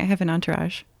introduce me. I have an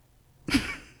entourage.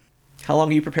 How long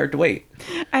are you prepared to wait?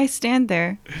 I stand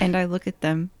there and I look at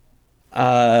them.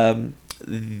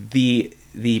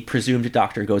 The presumed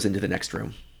doctor goes into the next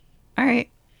room. All right.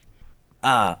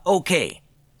 Okay.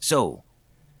 So,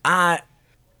 I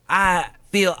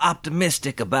feel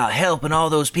optimistic about helping all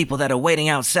those people that are waiting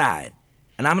outside.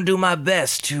 And I'm gonna do my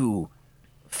best to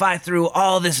fight through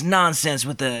all this nonsense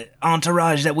with the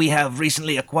entourage that we have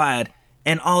recently acquired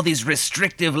and all these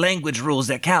restrictive language rules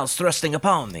that Cal's thrusting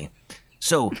upon me.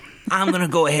 So, I'm gonna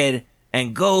go ahead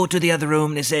and go to the other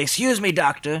room and say, "Excuse me,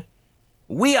 doctor.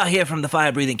 We are here from the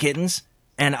Fire-Breathing Kittens,"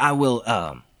 and I will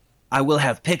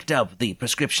have picked up the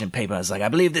prescription paper. I was like, "I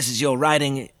believe this is your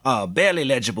writing, barely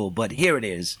legible, but here it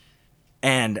is.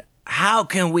 And how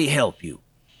can we help you?"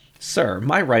 Sir,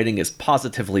 my writing is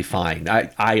positively fine,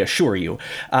 I assure you.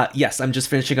 Yes, I'm just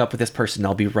finishing up with this person.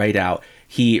 I'll be right out.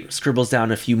 He scribbles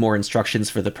down a few more instructions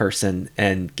for the person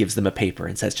and gives them a paper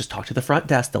and says, "Just talk to the front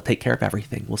desk. They'll take care of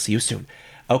everything. We'll see you soon."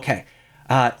 Okay.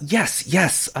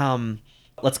 Yes.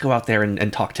 Let's go out there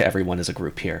and talk to everyone as a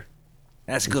group here.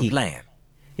 That's a good plan.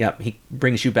 Yep, he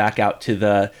brings you back out to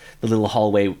the little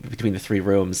hallway between the 3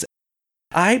 rooms.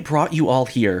 I brought you all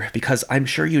here because I'm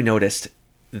sure you noticed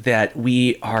that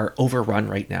we are overrun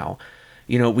right now.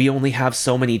 we only have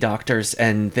so many doctors,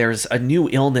 and there's a new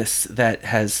illness that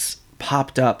has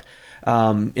popped up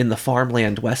in the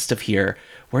farmland west of here.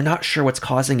 We're not sure what's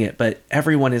causing it, but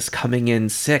everyone is coming in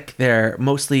sick. They're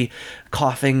mostly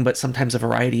coughing, but sometimes a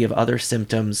variety of other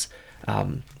symptoms.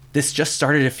 This just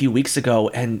started a few weeks ago,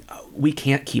 and we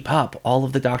can't keep up. All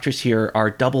of the doctors here are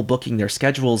double booking their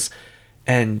schedules,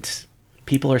 and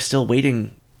people are still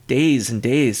waiting days and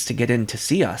days to get in to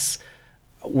see us.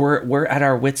 We're at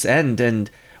our wits' end, and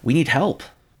we need help.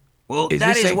 Well,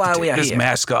 that is why we are this here.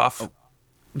 mask off?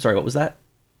 I'm sorry, what was that?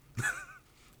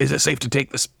 Is it safe to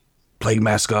take this plague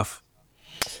mask off?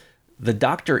 The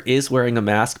doctor is wearing a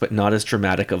mask, but not as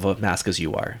dramatic of a mask as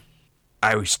you are.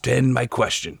 I rescind my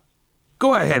question.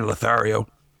 Go ahead, Lothario.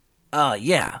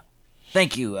 Yeah.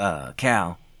 Thank you,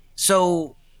 Cal.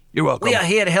 So, You're welcome. we are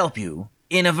here to help you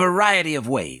in a variety of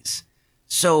ways.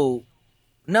 So,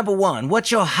 number one,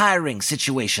 what's your hiring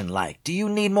situation like? Do you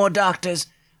need more doctors?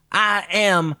 I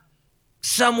am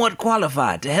somewhat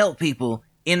qualified to help people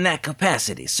in that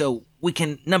capacity. So we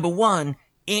can, number one,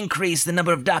 increase the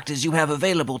number of doctors you have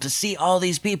available to see all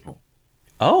these people.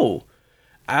 Oh,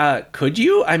 could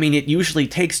you? I mean, it usually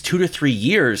takes 2 to 3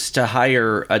 years to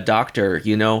hire a doctor,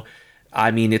 I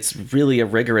mean, it's really a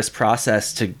rigorous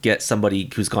process to get somebody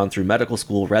who's gone through medical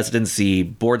school, residency,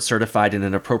 board certified in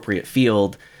an appropriate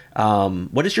field.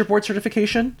 What is your board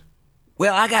certification?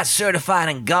 Well, I got certified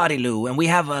in Gaudilu, and we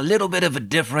have a little bit of a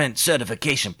different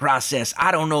certification process.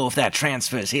 I don't know if that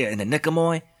transfers here in the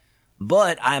Nicomoy,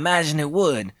 but I imagine it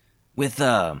would, with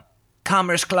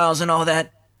Commerce Clause and all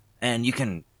that, and you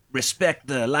can respect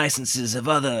the licenses of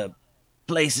other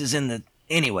places in the...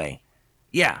 Anyway,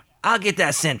 yeah, I'll get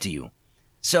that sent to you.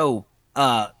 So,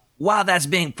 while that's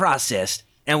being processed,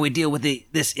 and we deal with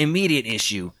this immediate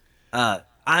issue, I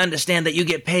understand that you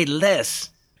get paid less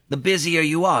the busier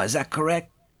you are. Is that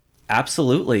correct?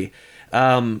 Absolutely.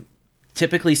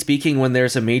 Typically speaking, when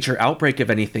there's a major outbreak of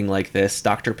anything like this,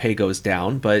 doctor pay goes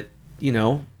down, but,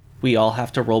 we all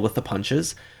have to roll with the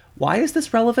punches. Why is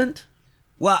this relevant?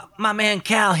 Well, my man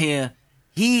Cal here,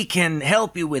 he can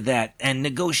help you with that and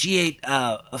negotiate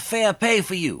a fair pay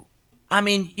for you. I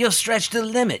mean, you're stretched to the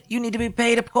limit. You need to be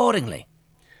paid accordingly.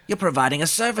 You're providing a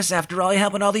service after all. You're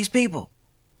helping all these people.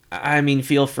 I mean,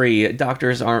 feel free.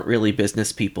 Doctors aren't really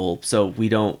business people, so we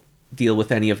don't deal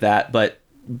with any of that, but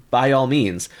by all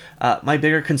means. My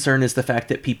bigger concern is the fact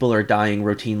that people are dying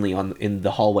routinely in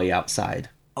the hallway outside.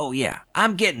 Oh, yeah,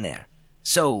 I'm getting there.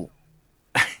 So,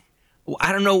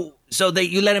 I don't know, so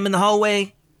you let him in the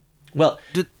hallway? Well,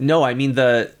 no, I mean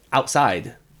the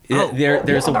outside. Oh.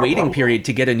 There's a waiting period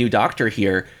to get a new doctor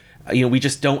here. We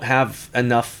just don't have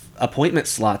enough appointment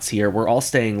slots here. We're all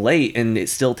staying late, and it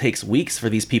still takes weeks for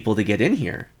these people to get in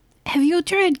here. Have you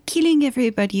tried killing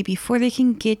everybody before they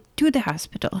can get to the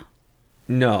hospital?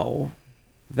 No.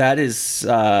 That is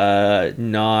not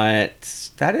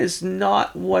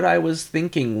what I was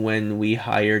thinking when we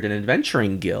hired an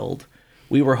adventuring guild.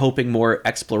 We were hoping more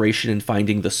exploration in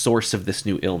finding the source of this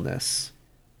new illness.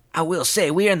 I will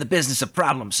say, we are in the business of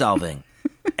problem solving.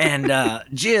 And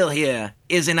Jill here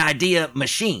is an idea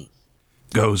machine.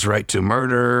 Goes right to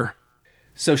murder.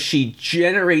 So she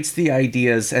generates the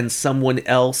ideas and someone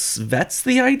else vets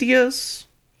the ideas?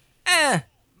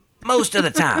 Most of the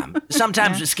time.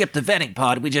 Sometimes we skip the vetting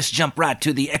part. We just jump right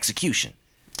to the execution.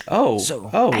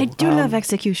 I do love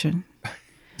execution.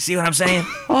 See what I'm saying?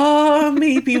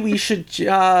 Maybe we should,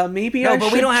 maybe No, I but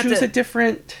should we don't have choose to- a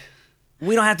different...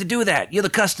 We don't have to do that. You're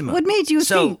the customer. What made you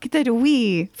So- think that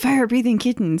we, fire-breathing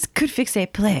kittens, could fix a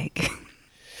plague?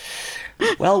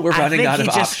 Well, we're I running think out of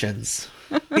he just- options.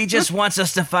 He just wants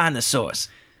us to find the source.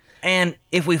 And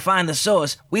if we find the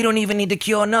source, we don't even need to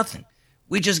cure nothing.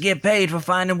 We just get paid for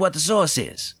finding what the source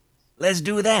is. Let's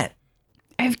do that.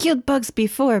 I've killed bugs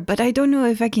before, but I don't know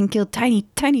if I can kill tiny,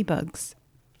 tiny bugs.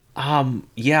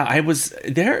 Yeah, I was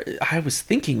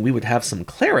thinking we would have some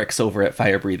clerics over at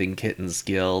Fire Breathing Kittens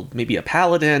Guild. Maybe a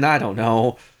paladin, I don't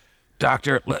know.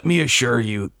 Doctor, let me assure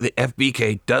you, the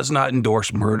FBK does not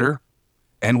endorse murder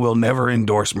and will never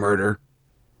endorse murder.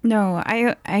 No,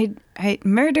 I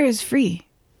murder is free.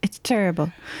 It's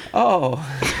terrible. Oh.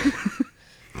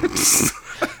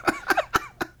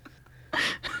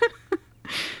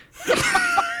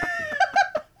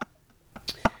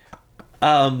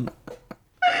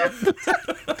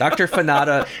 Dr.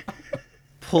 Fanata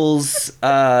pulls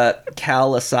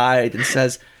Cal aside and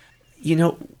says,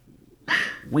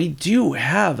 we do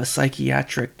have a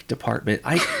psychiatric department.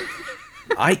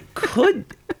 I could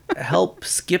help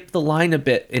skip the line a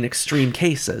bit in extreme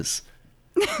cases.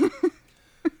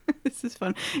 This is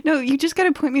fun. No, you just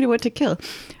gotta point me to what to kill.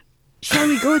 Shall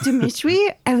we go to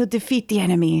Mishri? I will defeat the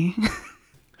enemy.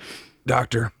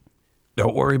 Doctor,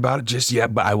 don't worry about it just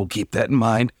yet, but I will keep that in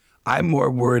mind. I'm more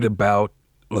worried about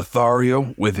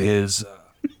Lothario with his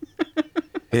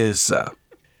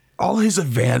all his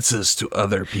advances to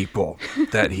other people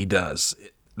that he does.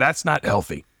 That's not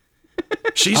healthy.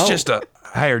 She's just a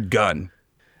hired gun.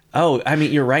 Oh, I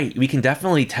mean, you're right. We can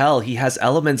definitely tell he has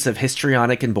elements of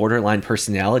histrionic and borderline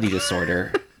personality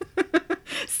disorder.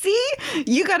 See?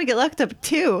 You got to get locked up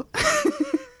too.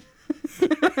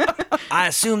 I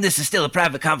assume this is still a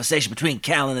private conversation between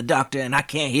Cal and the doctor, and I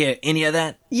can't hear any of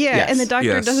that? Yeah, Yes. and the doctor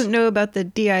Yes. doesn't know about the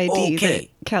DID Okay.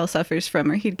 that Cal suffers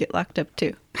from, or he'd get locked up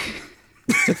too.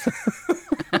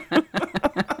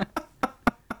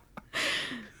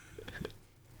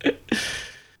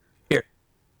 Here,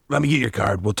 let me get your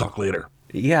card. We'll talk later.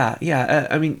 Yeah.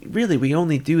 I mean, really, we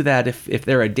only do that if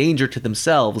they're a danger to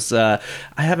themselves. I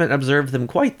haven't observed them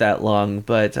quite that long,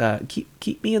 but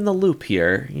keep me in the loop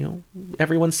here. You know,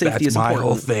 everyone's safety That's is my important.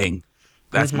 whole thing.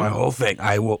 That's my whole thing.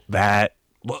 I will.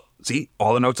 Look, see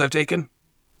all the notes I've taken.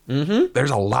 Mm-hmm.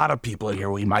 There's a lot of people in here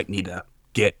we might need to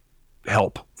get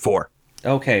help for.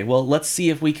 Okay, well, let's see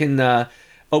if we can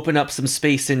open up some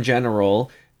space in general.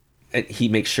 And he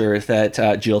makes sure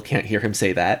that Jill can't hear him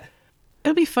say that.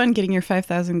 It'll be fun getting your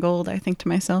 5,000 gold, I think to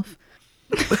myself.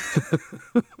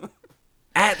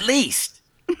 At least.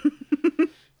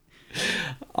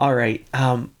 All right.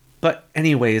 But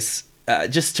anyways,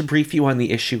 just to brief you on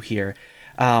the issue here,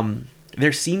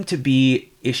 there seem to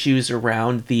be issues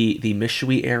around the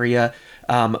Mishui area.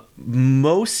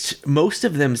 Most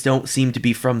of them don't seem to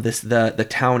be from the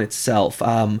town itself.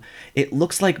 It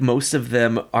looks like most of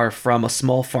them are from a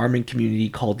small farming community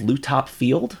called Lutop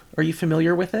Field. Are you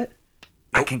familiar with it?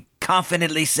 I can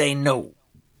confidently say no.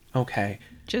 Okay.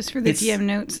 Just for the It's- DM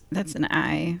notes, that's an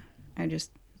I. I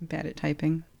just bad at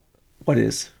typing. What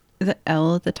is? The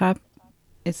L at the top,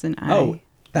 it's an I. Oh,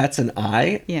 that's an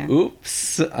I? Yeah.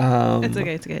 Oops. It's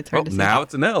okay. It's hard Oh, to say. now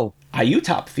it's an L.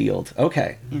 Iutop Field.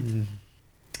 Okay.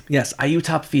 Yes,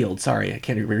 Iutop Field. Sorry, I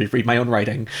can't even read my own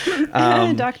writing.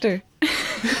 Doctor.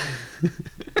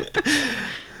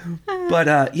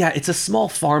 But yeah, it's a small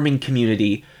farming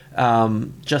community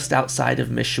just outside of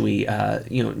Mishui.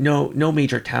 No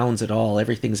major towns at all.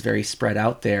 Everything's very spread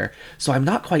out there. So I'm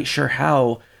not quite sure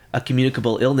how a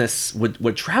communicable illness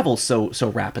would travel so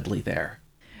rapidly there.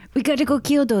 We gotta go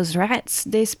kill those rats.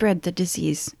 They spread the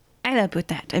disease. I'll help with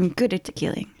that. I'm good at the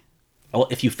killing. Well,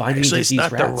 if you find any Actually, it's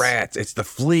diseased not rats, the rats. It's the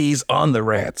fleas on the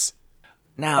rats.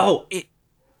 Now, Oh,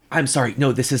 I'm sorry.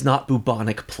 No, this is not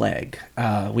bubonic plague.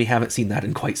 We haven't seen that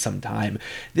in quite some time.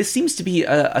 This seems to be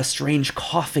a strange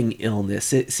coughing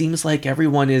illness. It seems like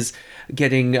everyone is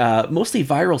getting mostly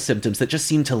viral symptoms that just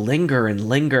seem to linger and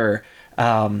linger.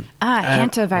 I'm not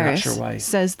Hantavirus, sure why.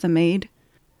 says the maid.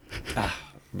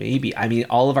 Maybe. I mean,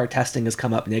 all of our testing has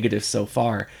come up negative so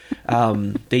far.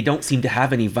 They don't seem to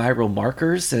have any viral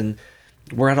markers, and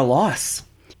we're at a loss.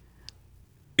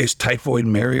 Is Typhoid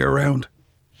Mary around?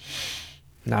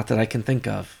 Not that I can think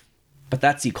of. But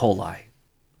that's E. coli.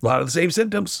 A lot of the same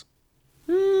symptoms.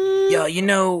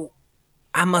 Yo,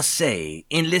 I must say,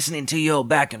 in listening to your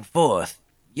back and forth,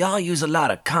 y'all use a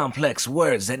lot of complex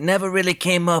words that never really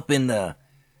came up in the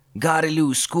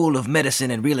Garilu School of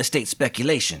Medicine and Real Estate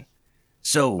Speculation.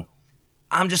 So,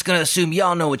 I'm just gonna assume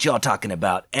y'all know what y'all talking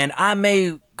about, and I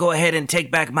may go ahead and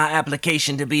take back my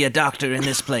application to be a doctor in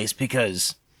this place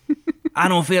because I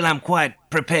don't feel I'm quite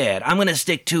prepared. I'm gonna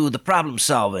stick to the problem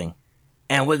solving,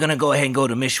 and we're gonna go ahead and go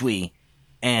to Mishui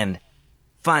and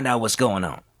find out what's going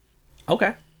on.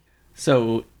 Okay.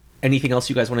 So, anything else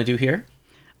you guys want to do here?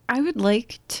 I would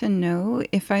like to know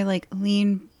if I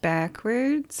lean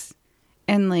backwards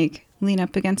and lean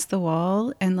up against the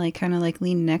wall and kind of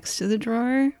lean next to the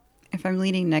drawer. If I'm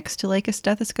leaning next to a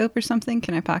stethoscope or something,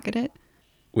 can I pocket it?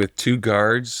 With two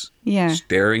guards Yeah.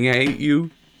 staring at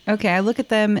you. Okay, I look at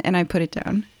them and I put it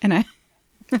down. And I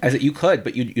You could,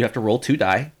 but you have to roll 2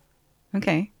 die.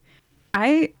 okay.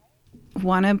 I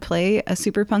want to play a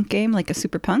SuperPunk game like a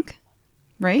SuperPunk,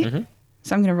 right? Mm-hmm.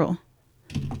 So I'm going to roll.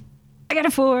 I got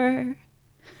a 4.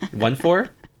 1 4.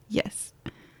 Yes.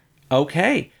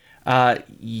 Okay. Let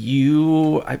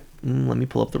me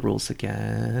pull up the rules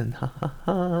again.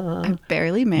 I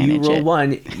barely You manage roll it.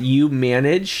 1. You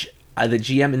manage. The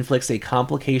GM inflicts a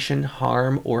complication,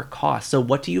 harm, or cost. So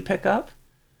what do you pick up?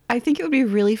 I think it would be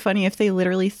really funny if they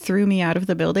literally threw me out of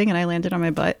the building and I landed on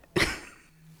my butt.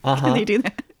 Can they do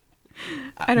that?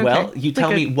 I don't Well, care. you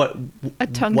tell me what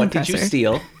tongue what did you compressor.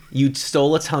 steal? You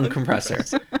stole a tongue compressor.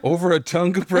 Over a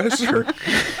tongue compressor.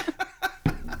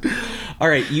 All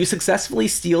right, you successfully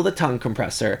steal the tongue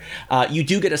compressor. You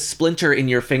do get a splinter in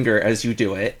your finger as you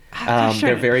do it.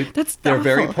 They're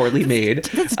very poorly made.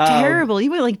 That's terrible.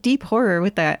 You went like deep horror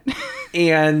with that.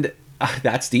 And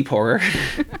that's deep horror.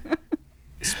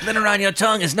 Splinter on your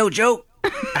tongue is no joke.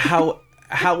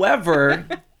 However,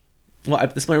 well,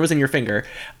 the splinter was in your finger.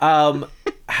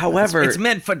 However, it's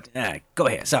meant for. Go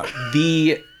ahead. Sorry.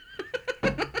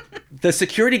 The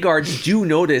security guards do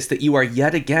notice that you are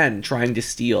yet again trying to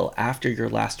steal after your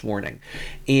last warning.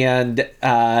 And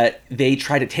they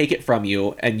try to take it from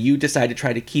you, and you decide to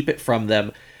try to keep it from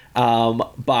them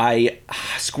by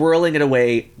squirreling it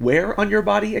away. Where on your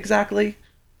body exactly?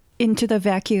 Into the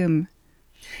vacuum.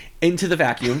 Into the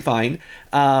vacuum, fine.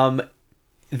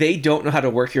 They don't know how to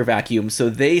work your vacuum, so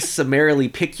they summarily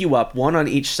pick you up, one on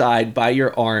each side, by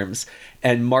your arms,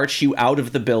 and march you out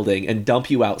of the building and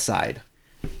dump you outside.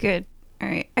 Good. All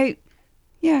right.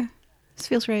 Yeah, this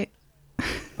feels right.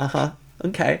 Uh-huh.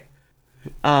 Okay.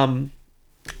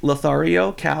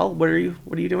 Lothario, Cal, what are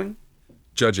you doing?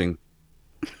 Judging.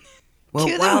 Well,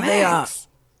 To the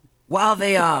while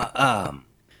they are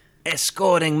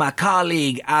escorting my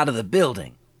colleague out of the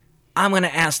building, I'm going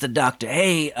to ask the doctor,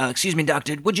 hey, excuse me,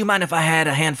 doctor, would you mind if I had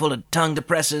a handful of tongue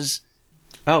depressors?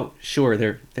 Oh, sure.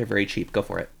 They're very cheap. Go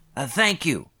for it. Thank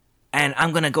you. And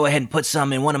I'm going to go ahead and put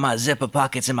some in one of my zipper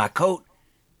pockets in my coat,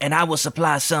 and I will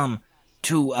supply some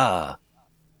to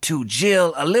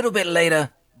Jill a little bit later,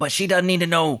 but she doesn't need to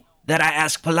know that I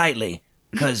asked politely,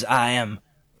 because I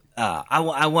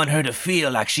want her to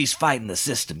feel like she's fighting the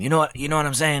system. You know what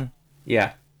I'm saying?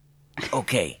 Yeah.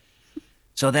 Okay.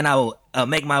 So then I will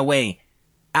make my way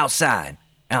outside,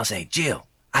 and I'll say, Jill,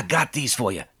 I got these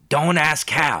for you. Don't ask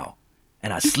how.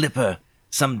 And I slip her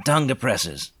some tongue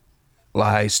depressors.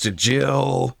 Lies to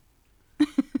Jill.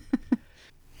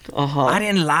 Uh-huh. I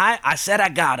didn't lie. I said I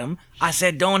got them. I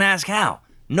said don't ask how.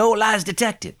 No lies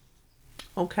detected.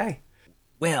 Okay.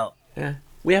 Well,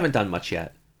 We haven't done much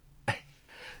yet.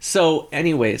 So,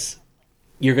 anyways,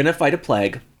 you're going to fight a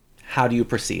plague. How do you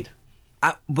proceed?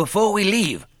 before we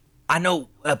leave, I know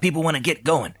people want to get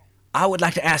going. I would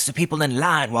like to ask the people in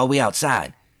line while we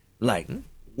outside. Like,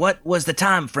 what was the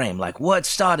time frame? Like, what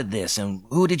started this? And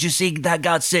who did you see that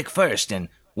got sick first? And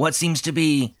what seems to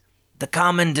be the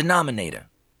common denominator?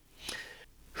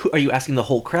 Are you asking the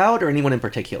whole crowd or anyone in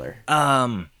particular?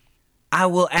 I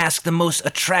will ask the most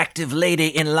attractive lady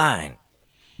in line.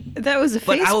 That was a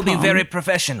face But I will be palm. very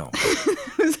professional.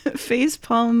 It was a face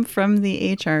palm from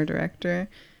the HR director.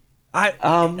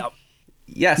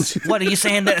 Yes. What, are you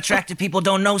saying that attractive people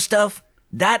don't know stuff?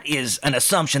 That is an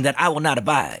assumption that I will not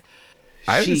abide.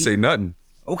 I didn't say nothing.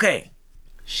 Okay.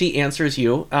 She answers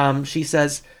you. She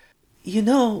says, "You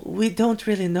know, we don't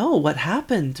really know what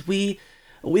happened. We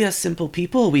are simple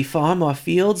people. We farm our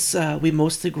fields. We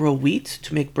mostly grow wheat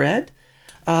to make bread.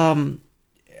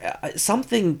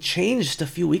 Something changed a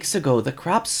few weeks ago. The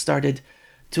crops started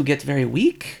to get very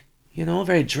weak,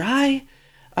 very dry.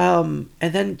 And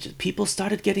then people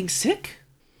started getting sick."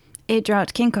 A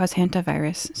drought can cause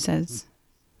hantavirus, says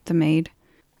the maid.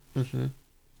 Mm-hmm.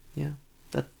 Yeah.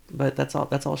 But that's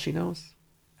all she knows.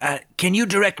 Can you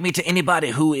direct me to anybody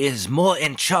who is more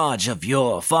in charge of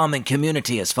your farming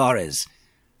community as far as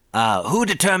who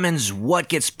determines what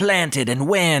gets planted and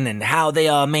when and how they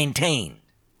are maintained?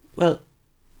 Well,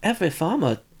 every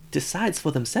farmer decides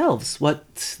for themselves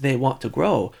what they want to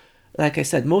grow. Like I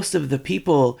said, most of the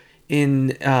people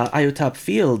in Iotop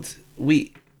Field,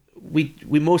 we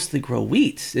mostly grow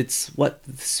wheat. It's what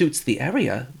suits the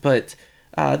area, but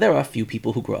there are a few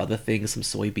people who grow other things, some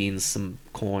soybeans, some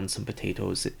corn, some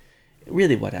potatoes,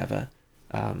 really whatever.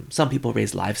 Some people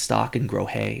raise livestock and grow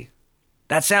hay.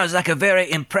 That sounds like a very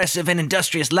impressive and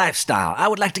industrious lifestyle. I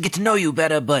would like to get to know you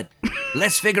better, but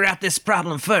let's figure out this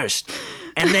problem first,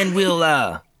 and then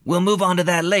we'll move on to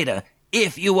that later,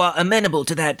 if you are amenable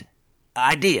to that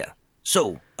idea.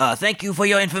 So, thank you for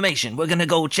your information. We're gonna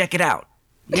go check it out.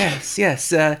 Yes.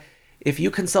 If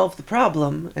you can solve the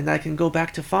problem, and I can go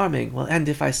back to farming, well, and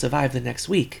if I survive the next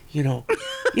week,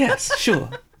 yes, sure.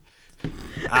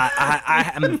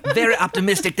 I am very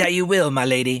optimistic that you will, my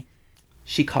lady.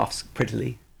 She coughs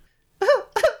prettily.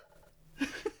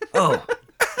 Oh.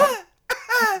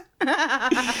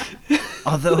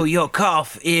 Although your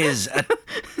cough is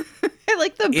I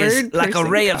like the bird like a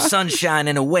person ray of cough. sunshine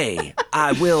in a way,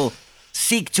 I will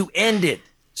seek to end it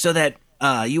so that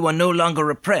you are no longer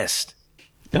repressed.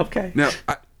 Okay. Now,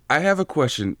 I have a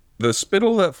question. The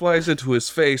spittle that flies into his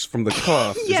face from the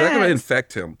cough, is that going to Yes.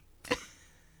 infect him?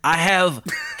 I have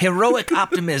heroic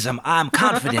optimism. I'm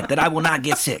confident that I will not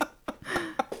get sick.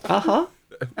 Uh-huh.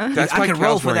 That's I why can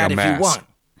roll Cal's for wearing that a if you mask. want.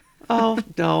 Oh,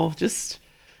 no, just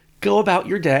go about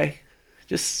your day.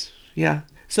 Just yeah.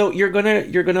 So you're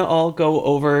gonna all go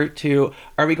over to.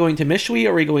 Are we going to Mishwi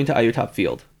or are we going to Ayutthaya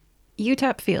Field?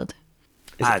 Utop Field.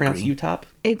 Is it pronounced Utop?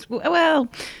 It's, well,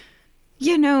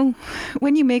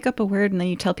 when you make up a word and then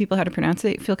you tell people how to pronounce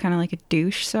it, you feel kind of like a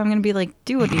douche. So I'm going to be like,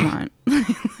 do what you want.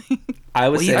 I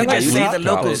was You saying can just say Ayutthaya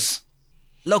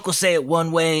the locals say it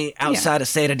one way, outsiders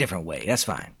say it a different way. That's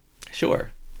fine.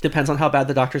 Sure. Depends on how bad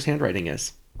the doctor's handwriting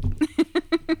is.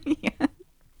 Yeah.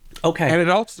 Okay. And it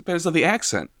also depends on the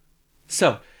accent.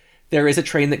 So there is a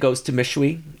train that goes to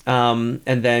Mishwi,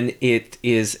 and then it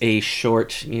is a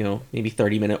short, maybe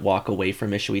 30-minute walk away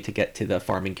from Mishwi to get to the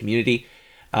farming community.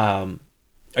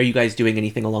 Are you guys doing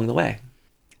anything along the way?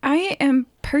 I am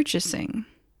purchasing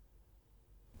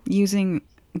using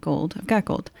gold. I've got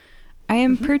gold. I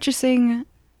am purchasing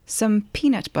some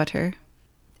peanut butter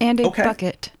and a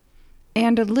bucket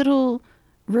and a little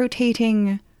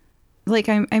rotating, like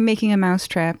I'm making a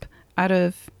mousetrap out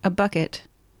of a bucket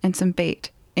and some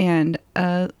bait and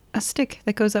a stick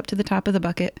that goes up to the top of the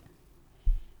bucket.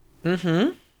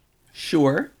 Mm-hmm.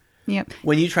 Sure. Yep.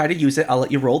 When you try to use it, I'll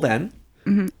let you roll then.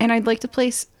 Mm-hmm. And I'd like to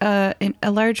place a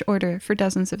large order for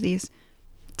dozens of these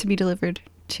to be delivered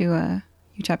to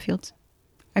Utop Fields.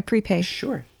 I prepay.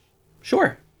 Sure.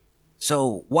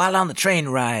 So while on the train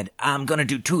ride, I'm gonna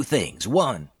do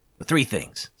three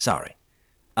things. Sorry.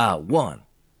 One,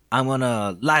 I'm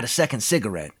gonna light a second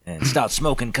cigarette and start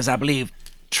smoking because I believe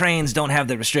trains don't have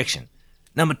the restriction.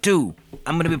 Number two,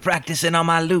 I'm gonna be practicing on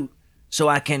my lute so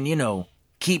I can,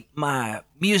 keep my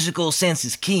musical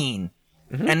senses keen.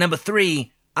 Mm-hmm. And number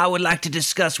three, I would like to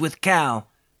discuss with Cal,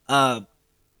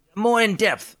 more in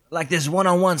depth, like this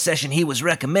one-on-one session he was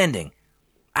recommending,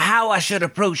 how I should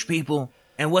approach people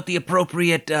and what the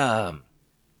appropriate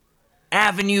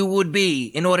avenue would be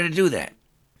in order to do that.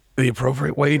 The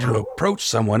appropriate way to approach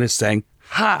someone is saying,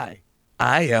 "Hi,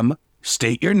 I am,"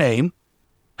 state your name.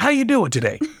 "How you doing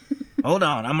today?" Hold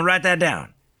on, I'm gonna write that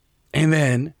down. And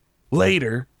then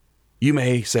later, you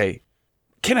may say,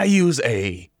 "Can I use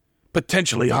a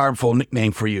potentially harmful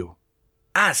nickname for you?"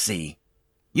 I see.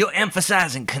 You're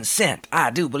emphasizing consent. I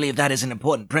do believe that is an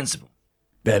important principle.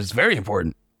 That is very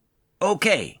important.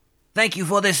 Okay. Thank you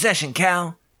for this session,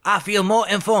 Cal. I feel more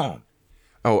informed.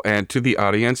 Oh, and to the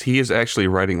audience, he is actually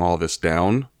writing all this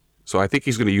down. So I think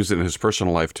he's going to use it in his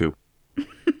personal life, too.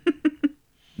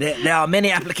 There are many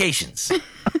applications.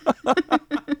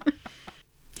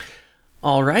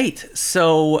 All right.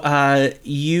 So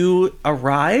you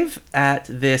arrive at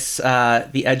this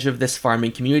the edge of this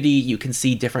farming community. You can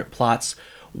see different plots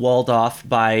walled off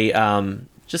by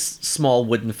just small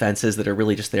wooden fences that are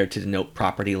really just there to denote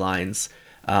property lines.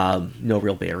 No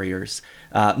real barriers.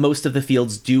 Most of the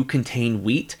fields do contain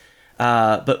wheat,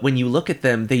 but when you look at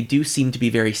them, they do seem to be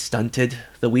very stunted.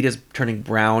 The wheat is turning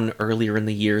brown earlier in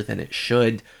the year than it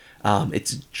should.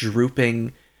 It's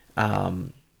drooping.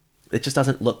 It just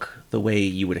doesn't look the way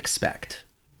you would expect,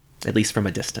 at least from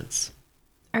a distance.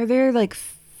 Are there like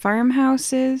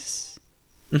farmhouses?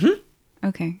 Mm-hmm.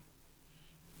 Okay.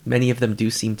 Many of them do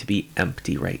seem to be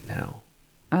empty right now.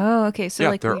 Oh, okay.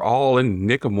 So yeah, they're all in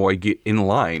Nicomoy in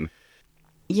line.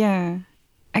 Yeah.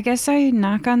 I guess I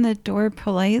knock on the door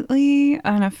politely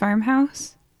on a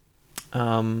farmhouse.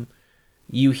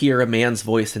 You hear a man's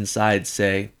voice inside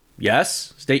say,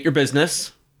 "Yes, state your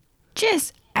business."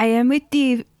 Yes, I am with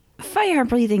the Fire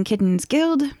Breathing Kittens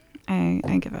Guild.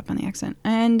 I give up on the accent.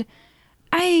 And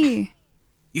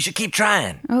You should keep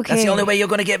trying. Okay. That's the only way you're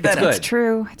going to get better. It's It's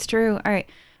true. It's true. All right.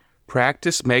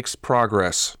 Practice makes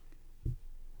progress.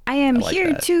 I am like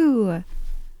here that. to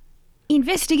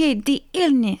investigate the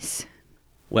illness.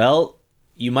 Well,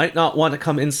 you might not want to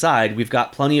come inside. We've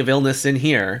got plenty of illness in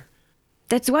here.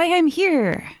 That's why I'm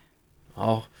here.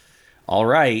 Oh, all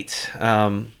right.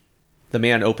 The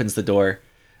man opens the door.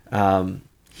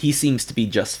 He seems to be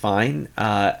just fine.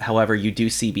 However, you do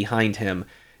see behind him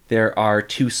there are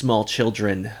two small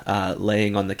children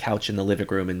laying on the couch in the living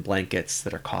room in blankets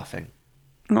that are coughing.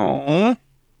 Aww.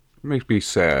 Makes me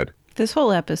sad. This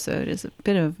whole episode is a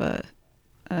bit of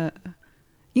a...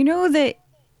 you know that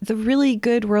the really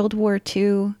good World War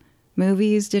II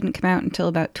movies didn't come out until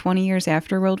about 20 years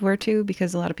after World War II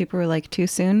because a lot of people were like too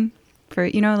soon for,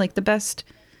 like the best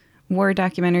war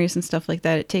documentaries and stuff like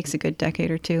that. It takes a good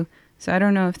decade or two. So I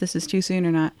don't know if this is too soon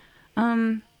or not.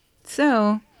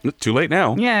 Too late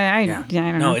now. Yeah, I don't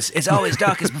No, know. it's always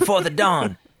darkest before the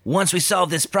dawn. Once we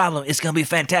solve this problem, it's going to be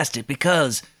fantastic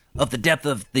because of the depth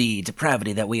of the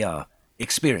depravity that we are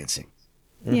experiencing.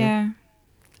 Mm-hmm. Yeah.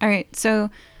 All right,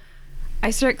 so I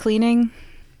start cleaning.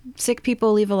 Sick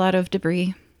people leave a lot of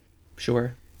debris.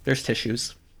 Sure. There's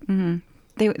tissues. They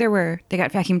got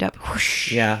vacuumed up.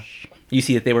 Whoosh. Yeah. You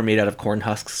see that they were made out of corn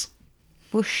husks.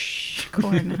 Whoosh,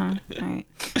 corn, huh? All right.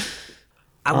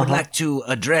 I would like to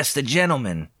address the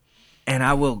gentleman, and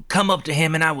I will come up to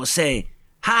him and I will say,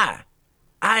 "Hi,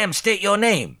 I am state your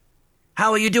name.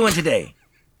 How are you doing today?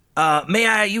 May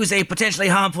I use a potentially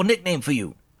harmful nickname for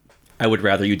you?" I would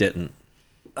rather you didn't.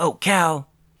 "Oh, Cal,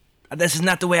 this is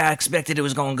not the way I expected it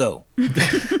was going to go."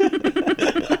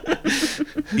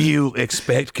 You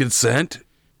expect consent?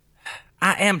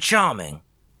 "I am charming,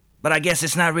 but I guess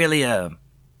it's not really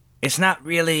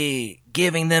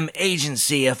giving them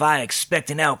agency if I expect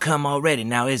an outcome already,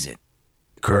 now is it?"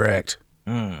 Correct.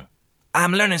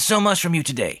 "I'm learning so much from you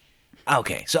today."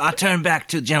 Okay, so I turn back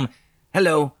to the gentleman.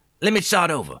 "Hello, let me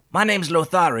start over. My name's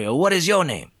Lothario. What is your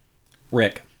name?"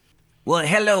 Rick. "Well,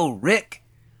 hello, Rick.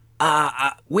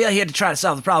 We are here to try to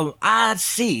solve the problem. I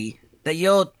see that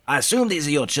I assume these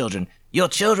are your children. Your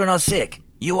children are sick.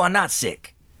 You are not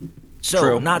sick. So,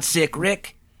 True. not sick,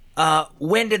 Rick.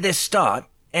 When did this start?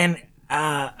 And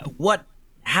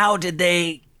how did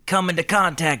they come into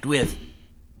contact with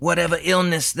whatever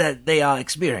illness that they are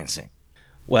experiencing?"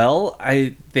 Well,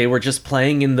 they were just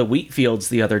playing in the wheat fields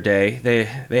the other day.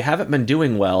 They haven't been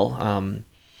doing well.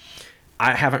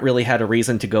 I haven't really had a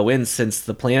reason to go in since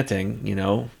the planting,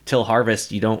 till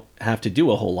harvest. You don't have to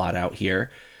do a whole lot out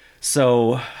here.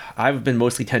 So I've been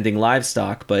mostly tending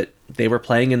livestock, but they were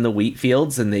playing in the wheat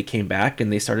fields and they came back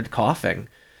and they started coughing.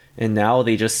 And now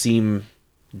they just seem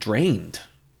drained.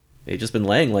 They've just been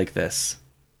laying like this.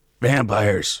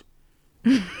 Vampires.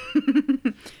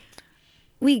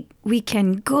 We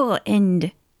can go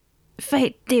and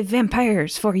fight the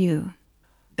vampires for you.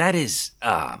 That is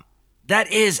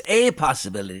a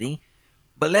possibility,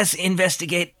 but let's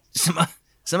investigate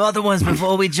some other ones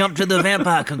before we jump to the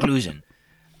vampire conclusion.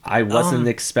 I wasn't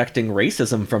expecting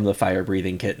racism from the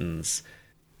fire-breathing kittens.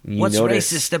 What's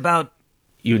racist about?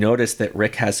 You notice that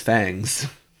Rick has fangs.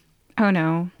 Oh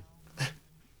no.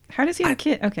 How does he have a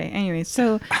kid? Okay, anyway,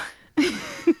 so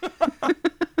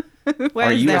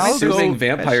Are you that? assuming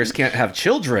vampires can't have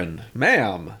children?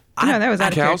 Ma'am. No, that was out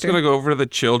of Cal's character. going to go over to the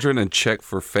children and check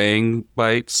for fang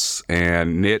bites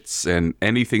and nits and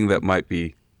anything that might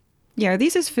be. Yeah, are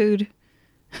these his food?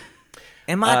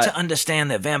 Am I to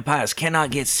understand that vampires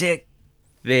cannot get sick?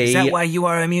 Is They that why you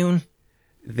are immune?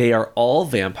 they are all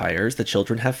vampires. The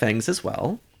children have fangs as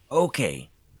well. Okay.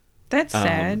 That's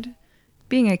sad.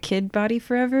 Being a kid body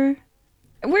forever.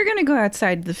 We're gonna go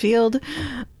outside the field.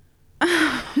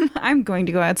 I'm going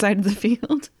to go outside the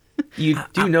field. You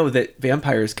do know that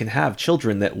vampires can have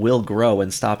children that will grow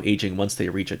and stop aging once they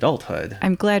reach adulthood.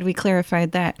 I'm glad we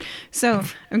clarified that. So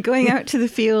I'm going out to the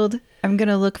field. I'm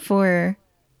gonna look for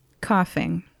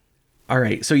coughing. All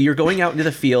right, so you're going out into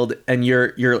the field and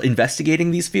you're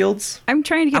investigating these fields? I'm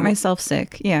trying to get myself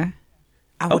sick. Yeah.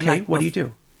 I would Okay, like, what do you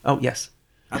do? Oh, yes.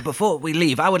 Before we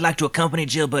leave, I would like to accompany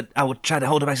Jill, but I would try to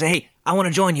hold her back and say, "Hey, I want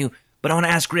to join you, but I want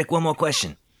to ask Rick one more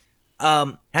question.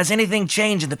 Has anything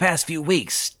changed in the past few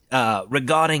weeks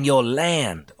regarding your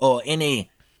land or any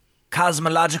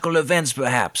cosmological events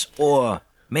perhaps, or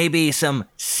maybe some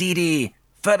seedy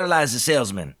fertilizer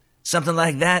salesman, something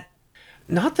like that?"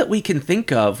 Not that we can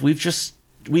think of.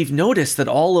 We've noticed that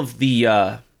all of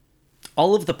the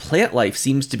plant life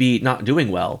seems to be not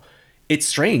doing well. It's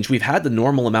strange. We've had the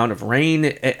normal amount of rain.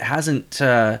 It hasn't.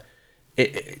 I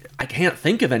can't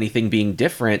think of anything being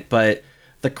different, but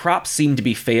the crops seem to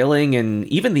be failing, and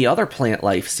even the other plant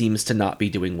life seems to not be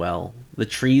doing well. The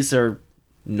trees are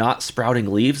not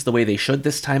sprouting leaves the way they should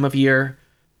this time of year.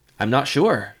 I'm not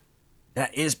sure.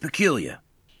 That is peculiar.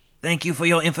 Thank you for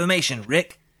your information,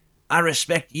 Rick. I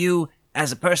respect you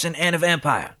as a person and a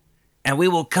vampire, and we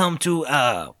will come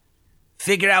to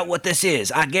figure out what this is.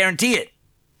 I guarantee it.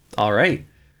 All right.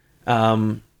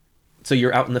 So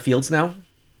you're out in the fields now?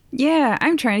 Yeah,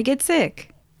 I'm trying to get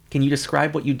sick. Can you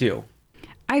describe what you do?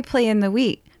 I play in the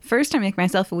wheat. First, I make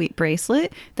myself a wheat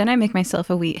bracelet. Then I make myself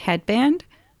a wheat headband.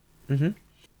 Roll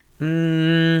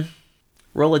a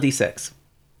d6.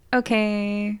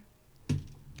 Okay.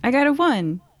 I got a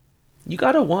 1. You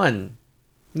got a 1.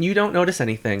 You don't notice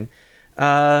anything.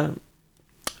 All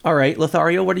right,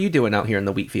 Lothario, what are you doing out here in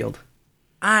the wheat field?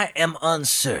 I am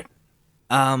uncertain.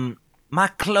 My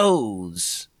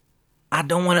clothes, I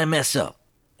don't want to mess up.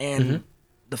 And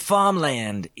the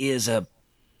farmland is a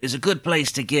good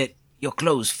place to get your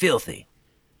clothes filthy.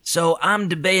 So I'm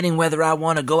debating whether I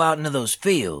want to go out into those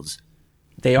fields.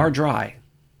 They are dry.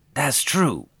 That's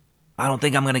true. I don't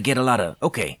think I'm going to get a lot of...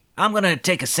 Okay, I'm going to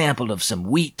take a sample of some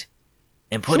wheat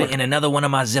and put it in another one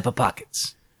of my zipper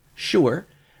pockets. Sure.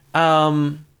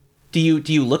 Do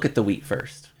you look at the wheat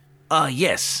first?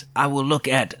 Yes. I will look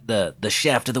at the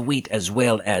shaft of the wheat as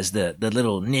well as the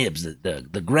little nibs,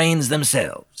 the grains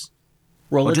themselves.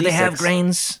 Roll Or a do they D6. have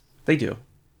grains? They do.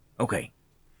 Okay.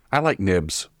 I like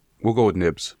nibs. We'll go with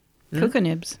nibs. Cocoa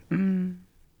nibs.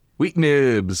 Wheat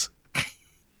nibs.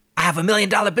 I have $1 million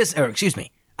business, or excuse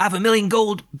me, I have $1 million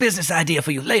gold business idea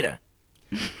for you later.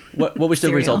 What was the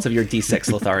Cereal. results of your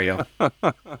D6, Lothario?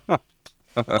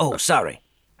 Oh, sorry.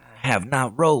 I have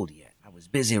not rolled yet. I was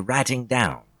busy writing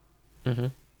down.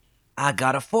 I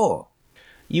got a 4.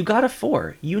 You got a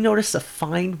 4. You notice a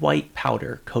fine white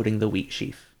powder coating the wheat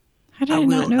sheaf. How did I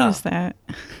not notice that?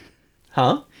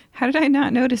 Huh? How did I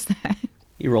not notice that?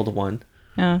 You rolled a 1.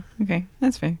 Oh, okay.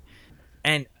 That's fair.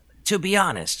 And to be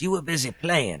honest, you were busy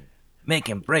playing,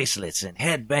 making bracelets and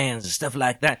headbands and stuff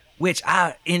like that, which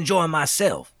I enjoy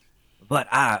myself. But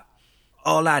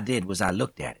all I did was I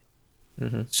looked at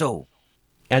it. So,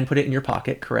 And put it in your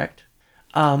pocket, correct?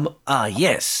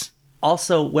 yes.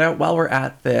 Also, while we're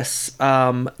at this,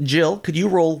 Jill, could you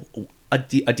roll a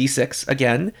D6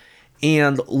 again?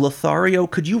 And Lothario,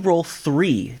 could you roll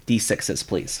 3 D6s,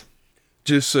 please?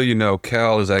 Just so you know,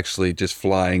 Cal is actually just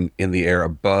flying in the air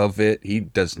above it.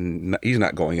 He's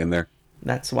not going in there.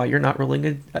 That's why you're not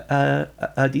rolling a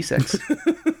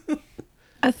D6.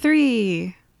 A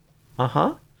 3.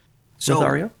 Uh-huh. So,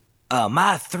 Lothario?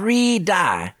 my 3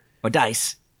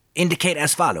 dice indicate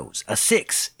as follows: a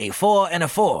 6, a 4, and a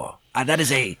 4. That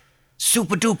is a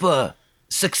super duper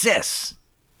success.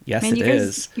 Yes, Man, it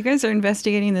is. you guys are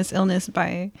investigating this illness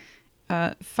by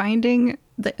finding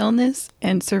the illness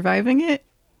and surviving it.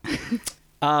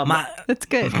 That's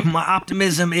good. My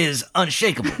optimism is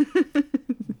unshakable.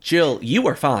 Jill, you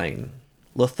are fine.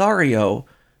 Lothario,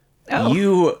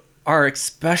 you are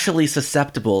especially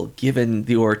susceptible given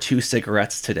your 2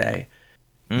 cigarettes today.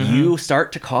 You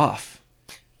start to cough.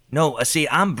 No, see,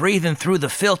 I'm breathing through the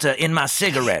filter in my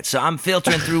cigarette, so I'm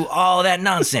filtering through all that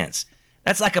nonsense.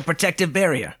 That's like a protective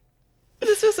barrier.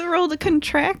 This was a roll to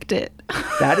contract it.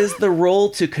 That is the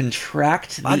roll to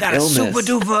contract the I got illness. a super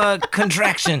duper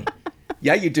contraction.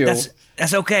 Yeah, you do.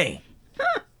 That's okay.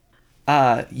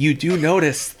 You do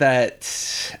notice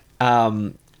that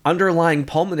underlying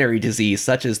pulmonary disease,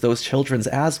 such as those children's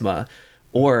asthma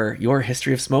or your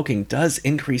history of smoking, does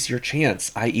increase your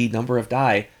chance, i.e. number of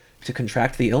die, to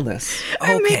contract the illness.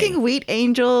 I'm Okay. making wheat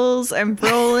angels. I'm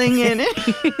rolling in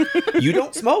it. You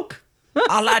don't smoke.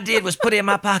 All I did was put it in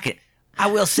my pocket. I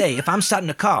will say, if I'm starting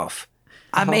to cough,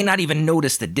 I may not even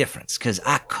notice the difference because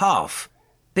I cough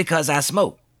because I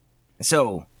smoke.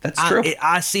 So That's true.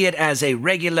 I see it as a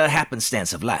regular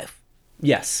happenstance of life.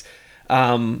 Yes.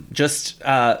 Just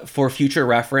for future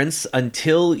reference,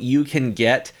 until you can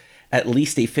get at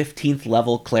least a 15th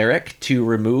level cleric to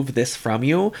remove this from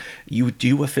you, you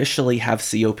do officially have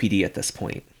COPD at this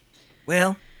point.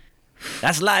 Well,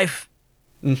 that's life.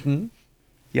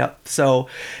 Yep. So,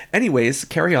 anyways,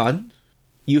 carry on.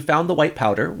 You found the white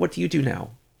powder. What do you do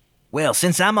now? Well,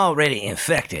 since I'm already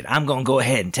infected, I'm going to go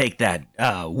ahead and take that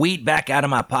wheat back out of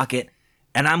my pocket,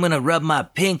 and I'm going to rub my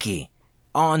pinky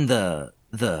on the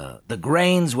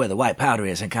grains where the white powder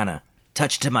is and kind of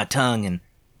touch it to my tongue and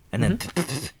then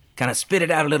kind of spit it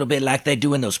out a little bit like they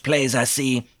do in those plays I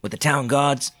see with the town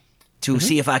guards to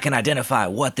see if I can identify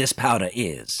what this powder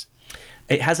is.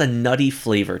 It has a nutty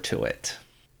flavor to it.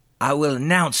 I will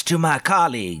announce to my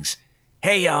colleagues,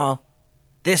 hey y'all,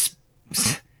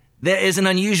 there is an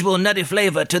unusual nutty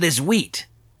flavor to this wheat.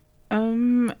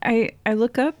 I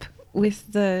look up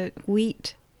with the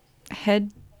wheat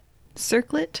head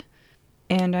circlet,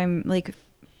 and I'm like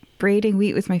braiding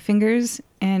wheat with my fingers,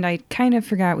 and I kind of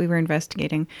forgot we were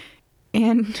investigating,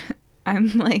 and I'm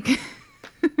like,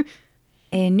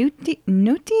 a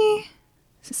nutty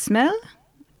smell,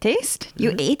 taste.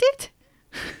 You ate it?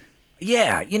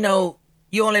 Yeah, you know,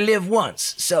 you only live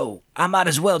once, so I might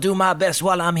as well do my best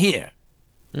while I'm here.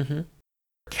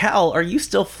 Cal, are you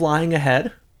still flying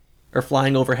ahead? Or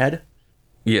flying overhead?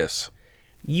 Yes.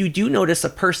 You do notice a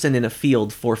person in a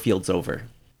field 4 fields over.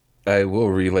 I will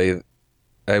relay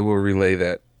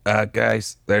that.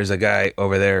 Guys, there's a guy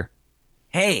over there.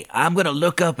 Hey, I'm gonna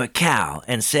look up at Cal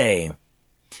and say,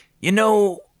 you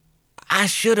know, I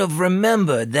should have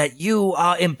remembered that you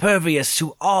are impervious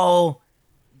to all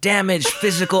damage,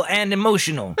 physical and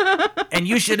emotional, and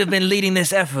you should have been leading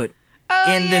this effort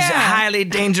in this highly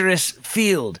dangerous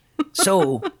field.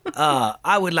 So,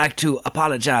 I would like to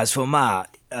apologize for my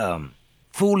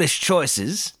foolish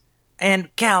choices.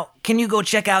 And Cal, can you go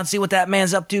check out and see what that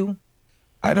man's up to?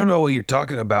 I don't know what you're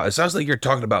talking about. It sounds like you're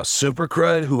talking about Super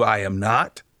Crud, who I am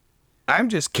not. I'm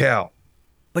just Cal.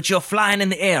 But you're flying in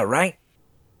the air, right?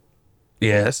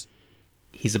 Yes.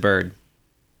 He's a bird.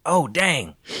 Oh,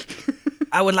 dang.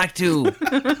 I would like to,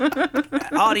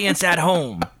 audience at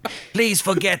home, please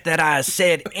forget that I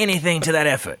said anything to that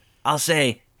effort. I'll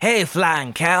say, Hey,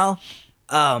 Flying Cal.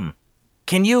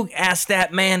 Can you ask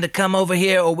that man to come over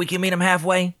here or we can meet him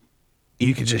halfway?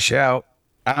 You can just shout,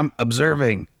 I'm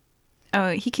observing. Oh,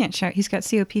 he can't shout. He's got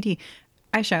COPD.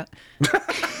 I shout.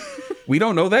 We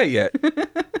don't know that yet.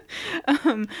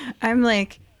 I'm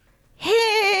like,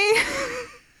 hey,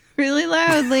 really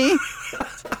loudly.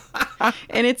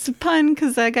 And it's a pun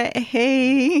because I got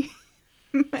hey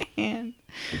in my hand.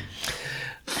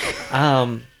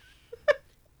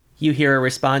 You hear her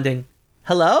responding,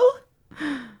 hello?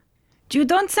 You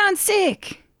don't sound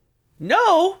sick.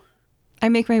 No. I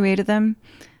make my way to them.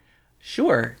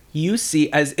 Sure. You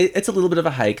see, as it's a little bit of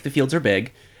a hike. The fields are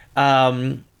big.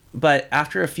 But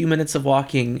after a few minutes of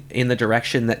walking in the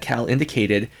direction that Cal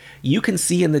indicated, you can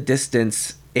see in the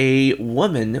distance a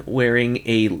woman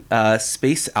wearing a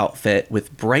space outfit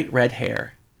with bright red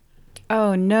hair.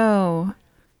 Oh, no.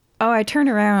 Oh, I turn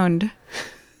around.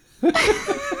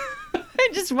 I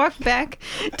just walk back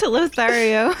to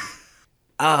Lothario.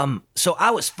 So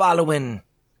I was following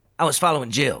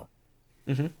Jill.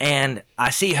 Mm-hmm. And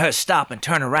I see her stop and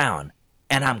turn around,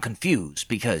 and I'm confused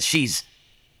because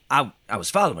I was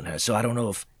following her, so I don't know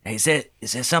if, is there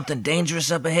something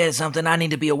dangerous up ahead, something I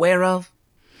need to be aware of?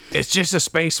 It's just a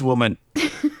space woman.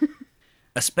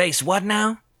 A space what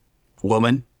now?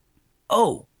 Woman.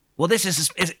 Oh, well,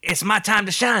 it's my time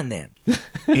to shine then.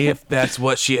 If that's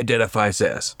what she identifies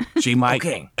as. She might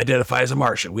Okay. identify as a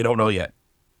Martian. We don't know yet.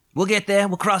 We'll get there.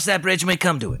 We'll cross that bridge when we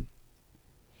come to it.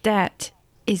 That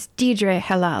is Deidre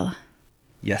Halal.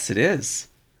 Yes, it is.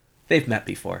 They've met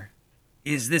before.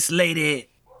 Is this lady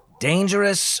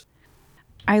dangerous?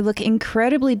 I look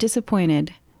incredibly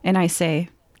disappointed, and I say,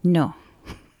 no.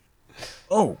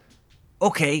 Oh,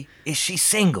 okay. Is she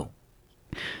single?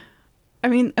 I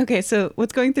mean, okay, so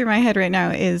what's going through my head right now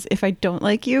is if I don't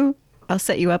like you, I'll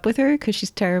set you up with her because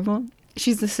she's terrible.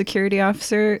 She's the security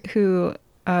officer who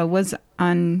was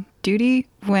on duty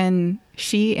when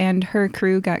she and her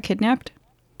crew got kidnapped,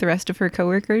 the rest of her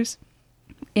coworkers,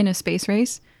 in a space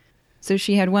race. So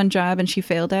she had one job and she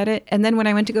failed at it. And then when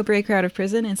I went to go break her out of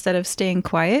prison, instead of staying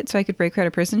quiet so I could break her out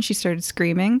of prison, she started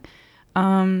screaming.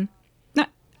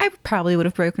 I probably would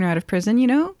have broken her out of prison, you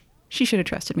know? She should have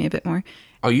trusted me a bit more.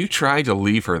 Oh, you tried to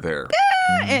leave her there.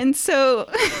 And so,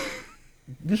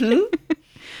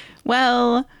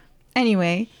 well,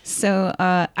 anyway, so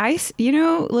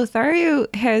Lothario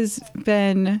has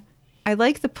been, I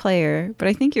like the player, but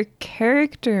I think your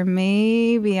character,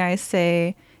 maybe I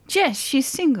say, Jess, she's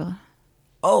single.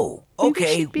 Oh,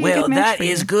 okay. she'd be a Well, good match that for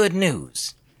is you. good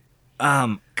news.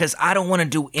 'Cause I don't want to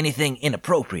do anything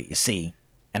inappropriate, you see,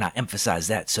 and I emphasize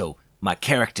that so my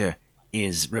character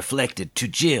is reflected to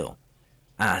Jill.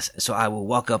 So I will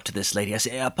walk up to this lady. I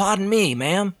say, pardon me,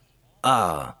 ma'am.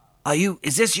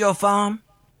 Is this your farm?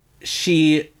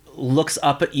 She looks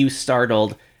up at you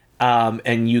startled,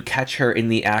 and you catch her in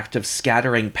the act of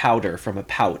scattering powder from a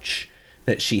pouch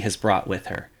that she has brought with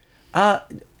her.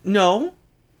 No.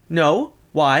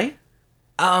 Why?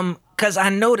 'Cause I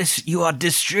notice you are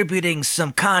distributing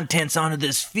some contents onto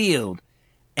this field,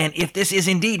 and if this is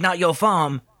indeed not your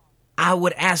farm, I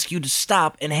would ask you to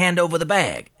stop and hand over the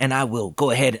bag, and I will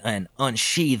go ahead and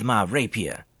unsheath my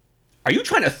rapier. Are you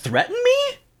trying to threaten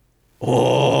me?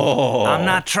 Oh. I'm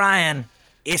not trying.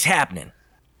 It's happening.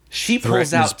 She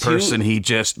pulls Threatens out person he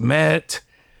just met.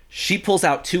 She pulls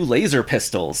out 2 laser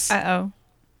pistols. Uh-oh.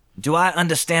 Do I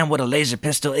understand what a laser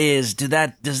pistol is?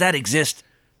 Does that exist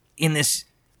in this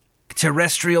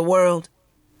terrestrial world?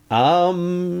 I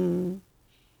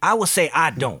will say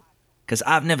I don't, because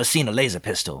I've never seen a laser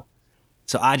pistol.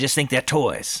 So I just think they're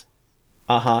toys.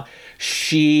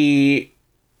 She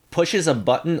pushes a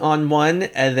button on one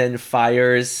and then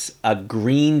fires a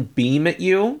green beam at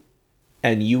you,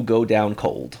 and you go down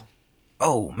cold.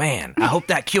 Oh, man. I hope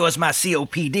that cures my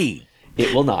COPD.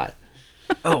 It will not.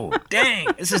 Oh, dang.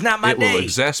 This is not my It day. will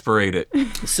exasperate it.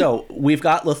 So we've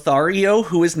got Lothario,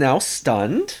 who is now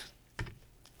stunned.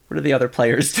 What are the other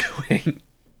players doing?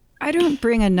 I don't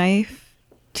bring a knife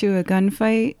to a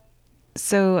gunfight,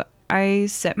 so I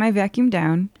set my vacuum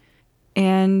down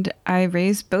and I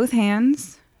raise both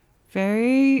hands.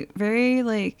 Very, very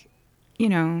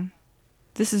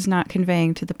this is not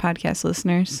conveying to the podcast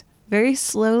listeners. Very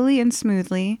slowly and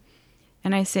smoothly.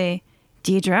 And I say,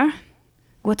 Deidre,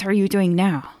 what are you doing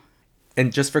now?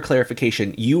 And just for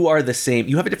clarification, you are the same.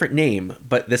 You have a different name,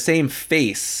 but the same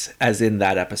face as in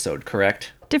that episode,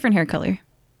 correct? Different hair color.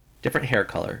 Different hair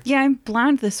color. Yeah, I'm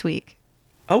blonde this week.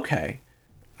 Okay.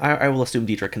 I will assume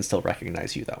Deidre can still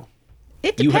recognize you, though.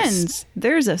 It You have depends.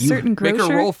 There's a certain grocer.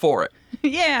 Make a roll for it.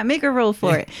 Yeah, make a roll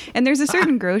for it. And there's a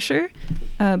certain grocer,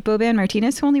 Boban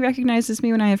Martinez, who only recognizes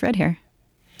me when I have red hair.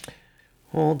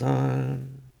 Hold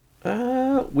on.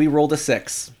 We rolled a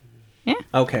 6. Yeah.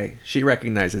 Okay, she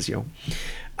recognizes you.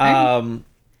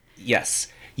 Yes.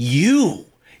 You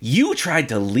tried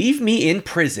to leave me in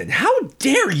prison. How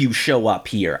dare you show up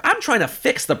here? I'm trying to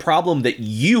fix the problem that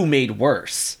you made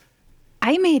worse.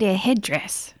 I made a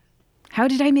headdress. How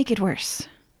did I make it worse?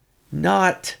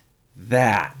 Not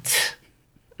that.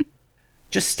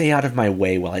 Just stay out of my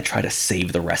way while I try to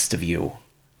save the rest of you.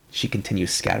 She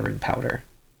continues scattering powder.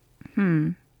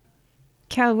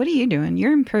 Cal, what are you doing?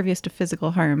 You're impervious to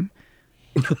physical harm.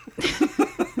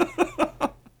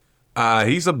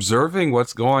 He's observing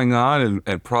what's going on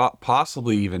and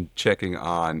possibly even checking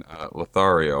on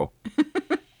Lothario.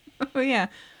 Oh, yeah.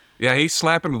 Yeah, he's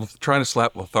trying to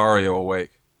slap Lothario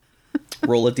awake.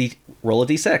 Roll a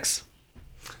d6.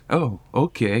 Oh,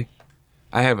 okay.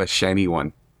 I have a shiny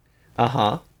one.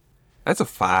 Uh-huh. That's a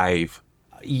 5.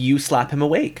 You slap him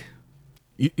awake.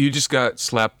 You just got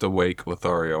slapped awake,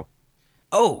 Lothario.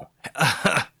 Oh,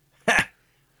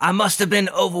 I must have been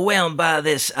overwhelmed by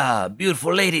this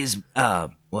beautiful lady's,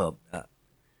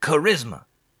 charisma.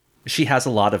 She has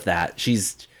a lot of that.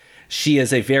 She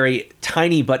is a very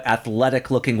tiny but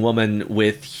athletic-looking woman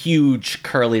with huge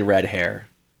curly red hair.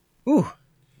 Ooh,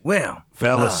 well.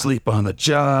 Fell asleep on the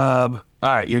job.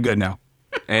 All right, you're good now.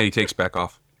 And he takes back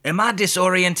off. Am I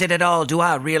disoriented at all? Do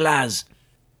I realize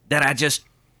that I just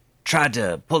tried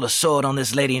to pull a sword on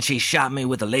this lady and she shot me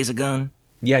with a laser gun?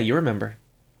 Yeah, you remember.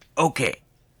 Okay.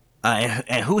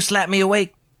 And who slapped me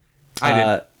awake? I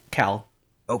did. Cal.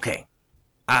 Okay.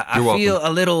 I You're feel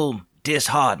welcome. a little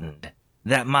disheartened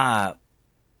that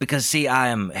because see, I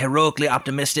am heroically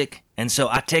optimistic, and so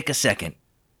I take a second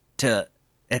to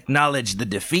acknowledge the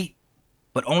defeat,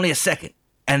 but only a second,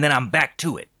 and then I'm back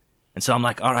to it. And so I'm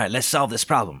like, all right, let's solve this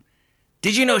problem.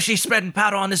 Did you know she's spreading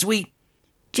powder on this wheat?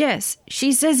 Jess,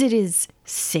 she says it is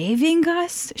saving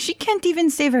us? She can't even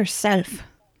save herself.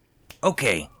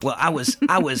 Okay, well, I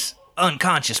was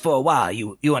unconscious for a while,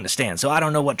 you understand, so I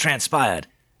don't know what transpired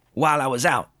while I was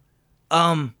out.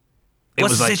 It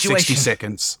What's was the like situation? 60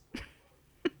 seconds.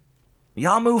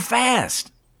 Y'all move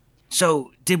fast.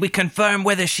 So, did we confirm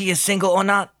whether she is single or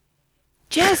not?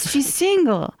 Jess, she's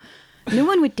single. No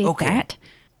one would date Okay. that.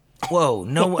 Whoa,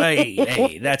 no way.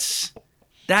 Hey,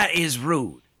 that is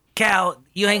rude. Cal,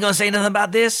 you ain't gonna say nothing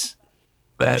about this?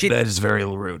 That is very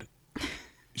rude.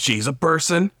 She's a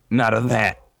person, not a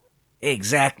that.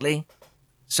 Exactly.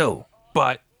 So,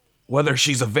 But whether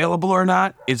she's available or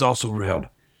not is also rude.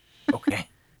 okay.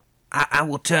 I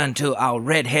will turn to our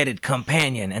red-headed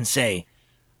companion and say,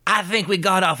 I think we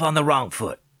got off on the wrong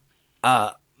foot.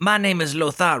 My name is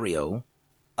Lothario.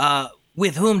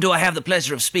 With whom do I have the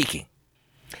pleasure of speaking?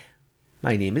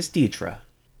 My name is Deidre.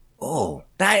 Oh,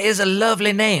 that is a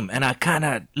lovely name. And I kind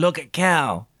of look at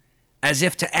Cal as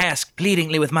if to ask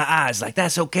pleadingly with my eyes, like,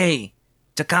 that's okay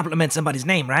to compliment somebody's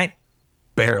name, right?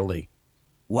 Barely.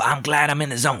 Well, I'm glad I'm in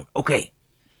the zone. Okay.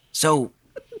 So,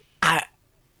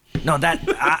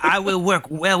 I will work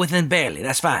well within barely.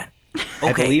 That's fine. Okay.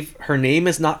 I believe her name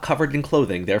is not covered in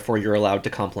clothing, therefore you're allowed to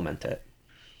compliment it.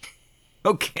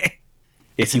 Okay.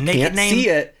 If a you naked can't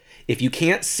name? if you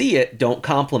can't see it, don't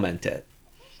compliment it.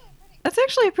 That's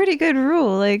actually a pretty good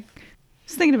rule. Like,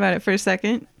 just thinking about it for a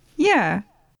second. Yeah.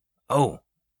 Oh,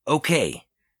 okay.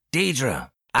 Deidre,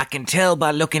 I can tell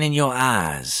by looking in your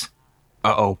eyes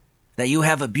Uh-oh. that you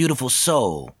have a beautiful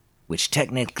soul, which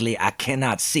technically I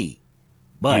cannot see.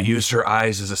 But You used her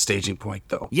eyes as a staging point,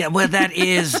 though. yeah, well, that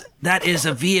is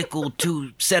a vehicle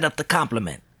to set up the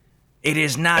compliment. It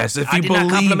is not. As if I you did not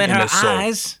believe compliment in her a soul.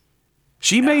 eyes.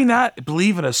 She may not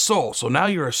believe in a soul, so now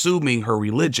you're assuming her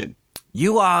religion.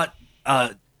 You are.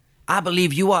 I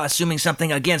believe you are assuming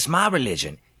something against my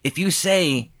religion. If you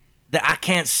say that I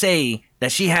can't say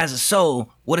that she has a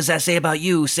soul, what does that say about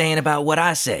you saying about what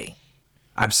I say?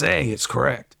 I'm saying it's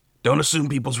correct. Don't assume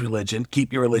people's religion.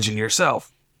 Keep your religion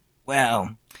yourself.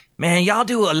 Well, man, y'all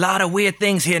do a lot of weird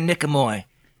things here, Nikomoy.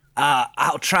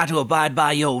 I'll try to abide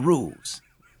by your rules.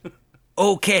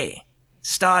 Okay,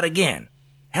 start again.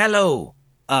 Hello,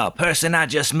 person I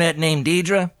just met named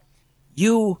Deidre.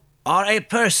 You are a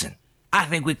person. I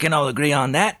think we can all agree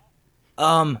on that.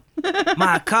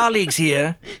 My colleagues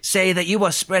here say that you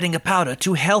are spreading a powder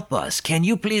to help us. Can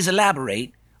you please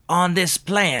elaborate on this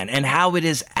plan and how it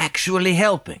is actually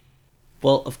helping?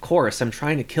 Well, of course, I'm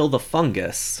trying to kill the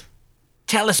fungus.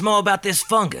 Tell us more about this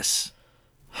fungus.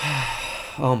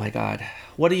 Oh my god.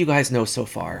 What do you guys know so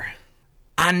far?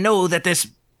 I know that this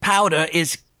powder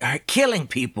is killing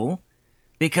people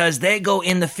because they go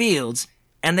in the fields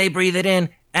and they breathe it in.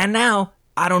 And now,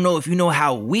 I don't know if you know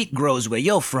how wheat grows where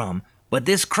you're from, but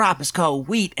this crop is called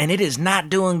wheat and it is not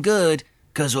doing good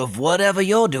because of whatever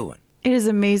you're doing. It is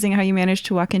amazing how you managed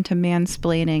to walk into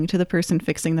mansplaining to the person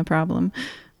fixing the problem.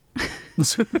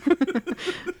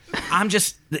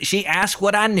 She asked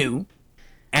what I knew,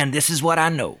 and this is what I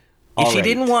know. If All she right.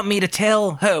 didn't want me to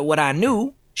tell her what I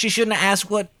knew, she shouldn't have asked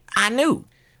what I knew.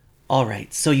 All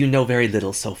right, so you know very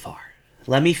little so far.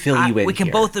 Let me fill you in We can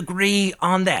here. both agree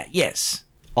on that, yes.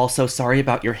 Also, sorry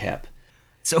about your hip.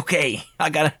 It's okay.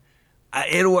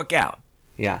 It'll work out.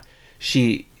 Yeah,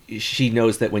 she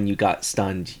knows that when you got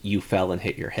stunned, you fell and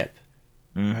hit your hip.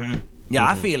 Yeah,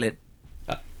 I feel it.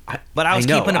 But I was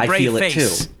know, keeping a I brave feel it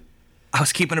face. too. I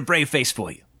was keeping a brave face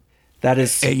for you. That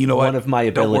is Hey, you know one what? of my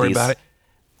abilities. Don't worry about it.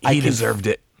 I He can- deserved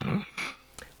it.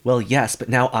 Well, yes, but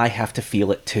now I have to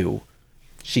feel it too.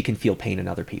 She can feel pain in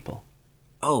other people.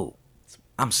 Oh,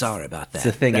 I'm sorry about that. It's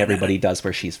the thing everybody does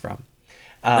where she's from.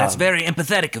 That's very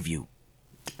empathetic of you.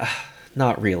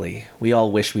 Not really. We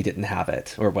all wish we didn't have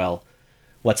it. Or, well,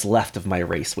 what's left of my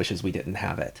race wishes we didn't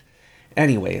have it.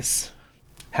 Anyways,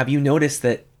 have you noticed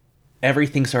that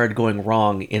everything started going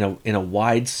wrong in a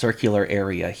wide circular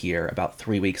area here about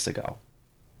 3 weeks ago?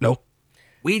 No.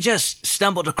 We just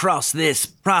stumbled across this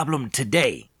problem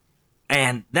today,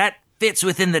 and that fits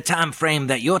within the time frame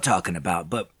that you're talking about,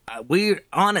 but we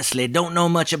honestly don't know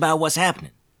much about what's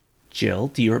happening. Jill,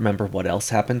 do you remember what else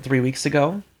happened 3 weeks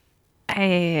ago?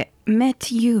 I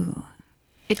met you.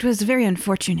 It was very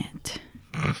unfortunate.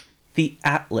 The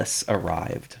Atlas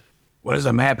arrived. What does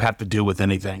a map have to do with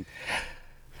anything?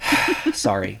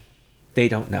 Sorry, they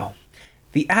don't know.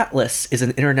 The Atlas is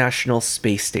an international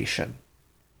space station.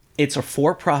 It's a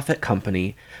for-profit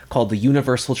company called the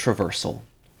Universal Traversal,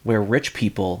 where rich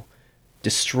people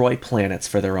destroy planets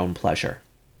for their own pleasure.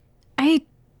 I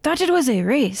thought it was a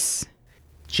race.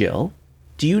 Jill,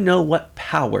 do you know what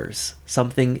powers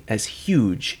something as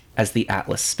huge as the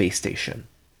Atlas space station?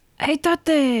 I thought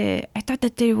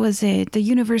that there was the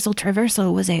Universal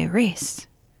Traversal was a race.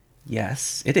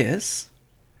 Yes, it is.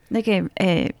 Like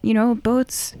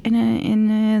boats in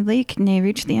a lake and they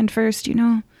reach the end first,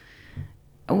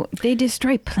 Oh, they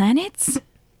destroy planets?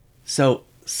 So,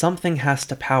 something has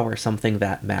to power something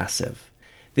that massive.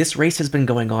 This race has been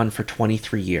going on for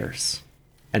 23 years,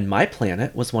 and my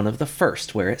planet was one of the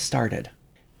first where it started.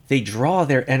 They draw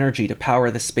their energy to power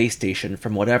the space station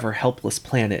from whatever helpless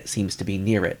planet seems to be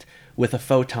near it, with a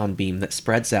photon beam that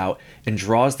spreads out and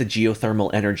draws the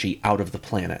geothermal energy out of the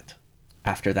planet.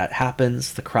 After that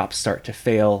happens, the crops start to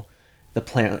fail, the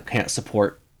planet can't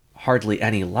support hardly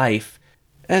any life,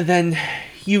 and then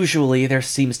usually there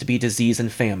seems to be disease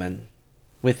and famine.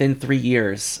 Within 3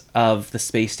 years of the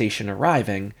space station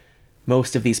arriving,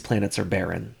 most of these planets are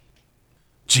barren.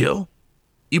 Jill,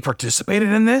 you participated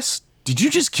in this? Did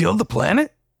you just kill the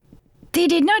planet? They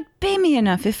did not pay me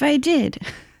enough if I did.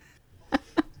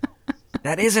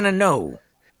 That isn't a no.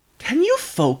 Can you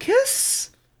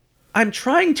focus? I'm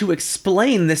trying to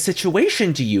explain this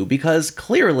situation to you because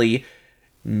clearly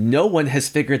no one has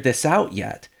figured this out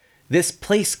yet. This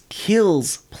place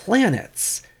kills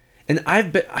planets. And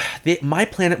my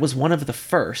planet was one of the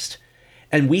first,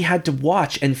 and we had to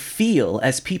watch and feel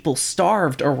as people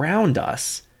starved around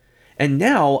us. And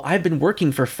now I've been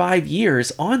working for 5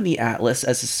 years on the Atlas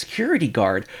as a security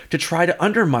guard to try to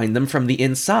undermine them from the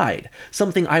inside,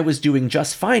 something I was doing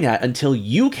just fine at until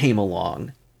you came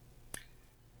along.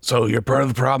 So you're part of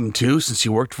the problem too, since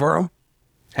you worked for him?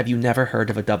 Have you never heard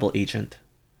of a double agent?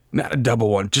 Not a double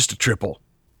one, just a triple.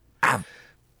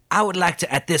 I would like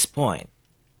to, at this point,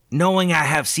 knowing I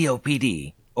have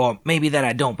COPD, or maybe that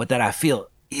I don't, but that I feel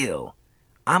ill,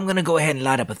 I'm going to go ahead and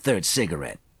light up a third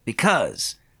cigarette,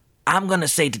 because I'm going to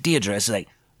say to Deirdre, it's like,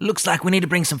 looks like we need to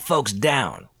bring some folks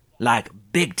down, like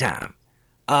big time.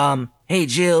 Hey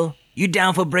Jill, you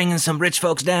down for bringing some rich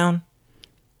folks down?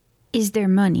 Is there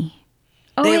money?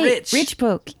 Oh, They're wait, rich.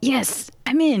 folk. Yes,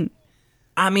 I'm in.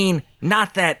 I mean,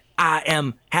 not that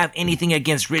I have anything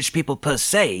against rich people per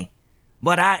se,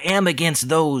 but I am against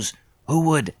those who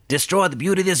would destroy the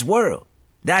beauty of this world.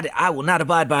 That I will not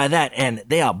abide by that, and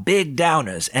they are big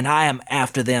downers, and I am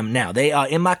after them now. They are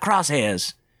in my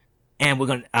crosshairs, and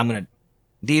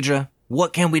Deidre,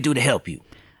 what can we do to help you?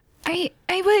 I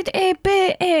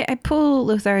pull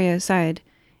Lothario aside,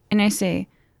 and I say,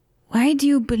 why do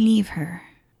you believe her?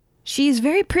 She is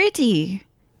very pretty,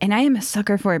 and I am a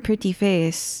sucker for a pretty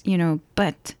face,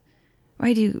 but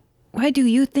why do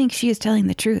you think she is telling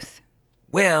the truth?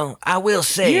 Well, I will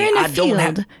say You're in a I don't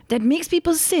have... field that makes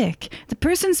people sick. The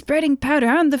person spreading powder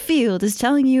on the field is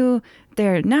telling you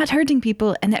they're not hurting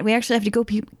people and that we actually have to go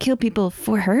kill people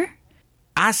for her?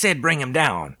 I said bring him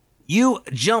down. You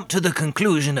jumped to the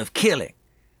conclusion of killing.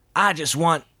 I just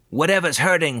want whatever's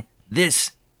hurting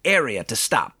this area to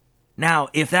stop. Now,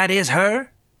 if that is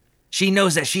her, She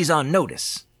knows that she's on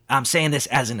notice. I'm saying this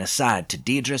as an aside to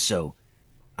Deidre, so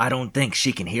I don't think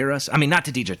she can hear us. I mean, not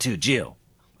to Deidre, to Jill.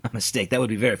 A mistake. That would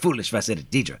be very foolish if I said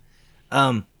it to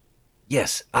Deidre.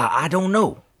 Yes, I don't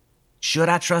know. Should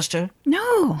I trust her?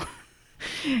 No.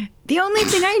 The only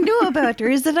thing I know about her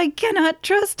is that I cannot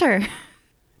trust her.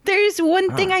 There's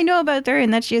one thing I know about her,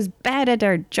 and that she is bad at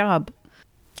her job.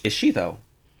 Is she, though?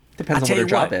 Depends I on tell what her you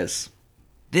job what. is.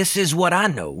 This is what I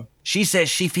know. She says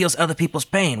she feels other people's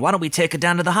pain. Why don't we take her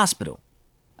down to the hospital?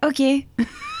 Okay.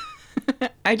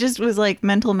 I just was like,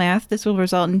 mental math, this will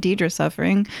result in Deidre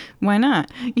suffering. Why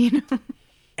not? You know?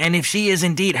 And if she is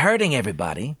indeed hurting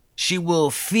everybody, she will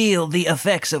feel the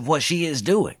effects of what she is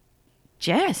doing.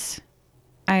 Jess.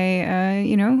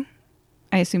 I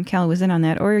assume Cal was in on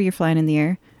that, or you're flying in the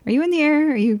air. Are you in the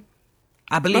air? Are you?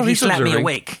 I believe Oh, he he's slapped me observing.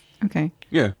 awake. Okay.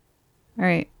 Yeah. All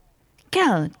right.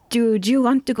 Cal, do you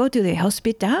want to go to the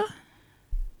hospital?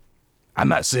 I'm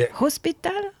not sick.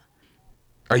 Hospital?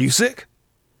 Are you sick?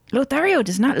 Lothario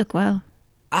does not look well.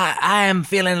 I am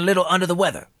feeling a little under the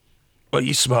weather. Well,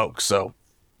 you smoke, so.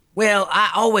 Well,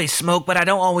 I always smoke, but I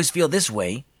don't always feel this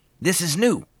way. This is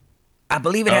new. I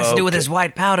believe it has to do with Okay. this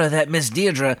white powder that Miss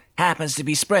Deirdre happens to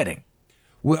be spreading.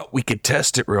 Well, we could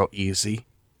test it real easy.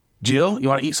 Jill, you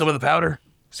want to eat some of the powder?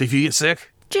 See if you get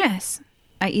sick? Jess.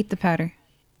 I eat the powder.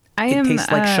 It tastes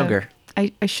like sugar.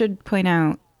 I should point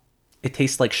out. It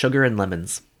tastes like sugar and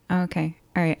lemons. Okay.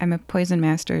 All right. I'm a poison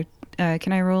master.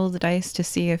 Can I roll the dice to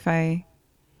see if I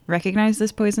recognize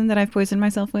this poison that I've poisoned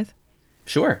myself with?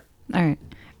 Sure. All right.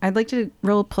 I'd like to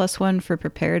roll +1 for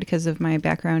prepared because of my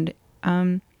background.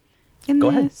 In Go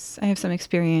ahead. this, I have some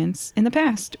experience in the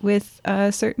past with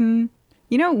certain,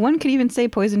 one could even say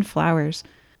poisoned flowers.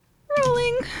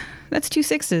 Rolling. That's 2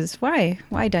 6s. Why?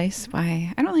 Why dice?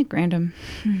 Why? I don't like random.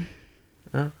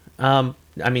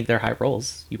 I mean, they're high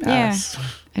rolls. You pass. Yeah.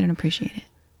 I don't appreciate it.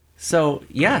 So,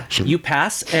 yeah, you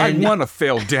pass, I and want to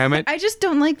fail, damn it. I just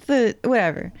don't like the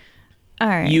whatever. All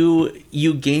right.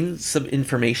 you gain some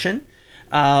information.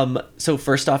 So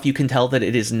first off, you can tell that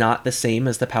it is not the same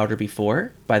as the powder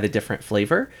before by the different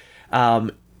flavor.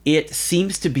 It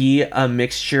seems to be a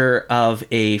mixture of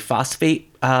a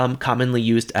phosphate commonly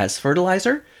used as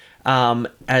fertilizer,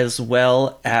 as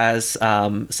well as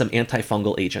some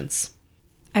antifungal agents.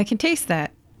 I can taste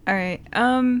that. All right.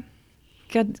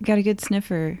 Got a good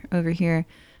sniffer over here.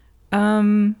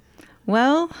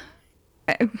 Well,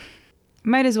 I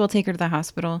might as well take her to the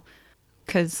hospital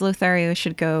because Lothario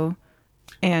should go.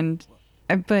 And,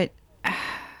 but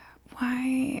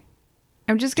why?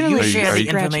 I'm just Do gonna you like share the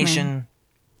scratch my- information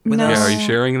with No. us? Yeah, are you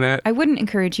sharing that? I wouldn't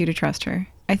encourage you to trust her.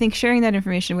 I think sharing that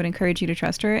information would encourage you to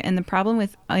trust her. And the problem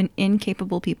with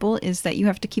incapable people is that you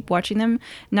have to keep watching them,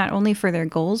 not only for their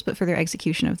goals, but for their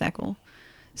execution of that goal.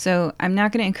 So I'm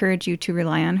not going to encourage you to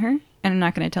rely on her. And I'm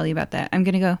not going to tell you about that. I'm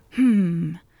going to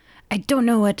go, I don't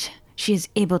know what she is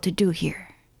able to do here.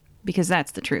 Because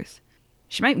that's the truth.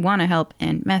 She might want to help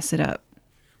and mess it up.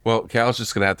 Well, Cal's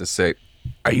just going to have to say,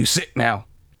 Are you sick now?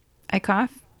 I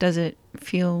cough. Does it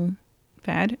feel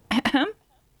bad?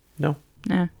 No.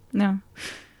 No.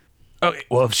 Okay,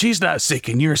 well, if she's not sick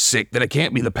and you're sick, then it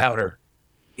can't be the powder.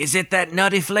 Is it that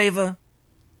nutty flavor?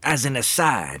 As an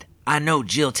aside, I know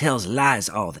Jill tells lies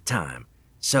all the time.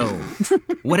 So,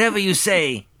 whatever you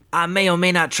say, I may or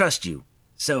may not trust you.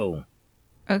 So,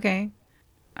 Okay.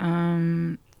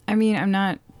 I mean, I'm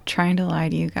not trying to lie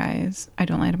to you guys. I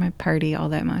don't lie to my party all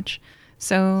that much.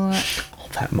 So, All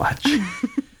that much.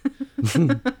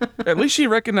 at least she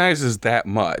recognizes that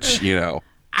much,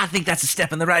 I think that's a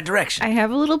step in the right direction. I have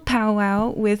a little powwow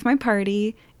with my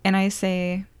party, and I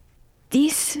say,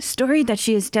 this story that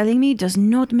she is telling me does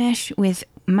not mesh with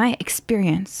my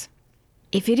experience.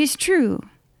 If it is true,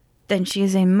 then she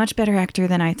is a much better actor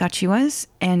than I thought she was,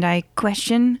 and I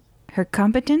question her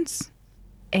competence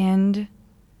and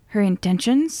her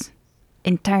intentions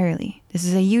entirely. This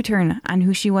is a U-turn on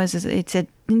who she was. It's an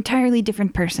entirely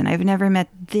different person. I've never met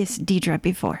this Deidre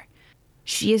before.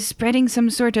 She is spreading some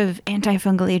sort of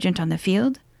antifungal agent on the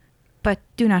field, but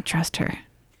do not trust her.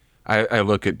 I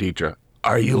look at Deidre.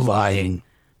 Are you lying?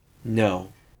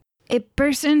 No. A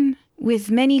person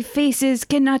with many faces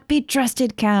cannot be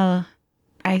trusted, Cal.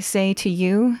 I say to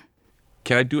you,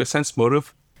 Can I do a sense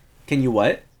motive? Can you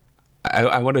what?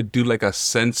 I want to do like a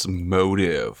sense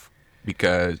motive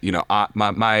because,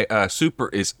 my super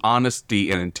is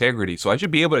honesty and integrity. So I should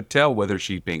be able to tell whether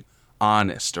she's being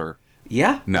honest or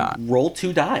Yeah. Not. Roll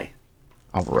 2 die.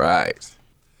 all right.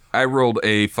 I rolled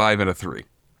a 5 and a 3.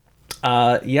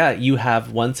 Yeah, you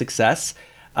have 1 success.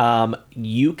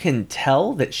 You can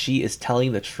tell that she is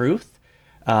telling the truth,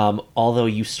 although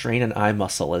you strain an eye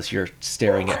muscle as you're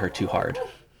staring at her too hard.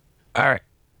 All right.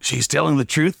 she's telling the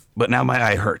truth, but now my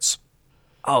eye hurts.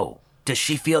 Oh, does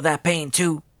she feel that pain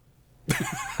too?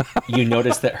 You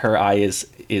notice that her eye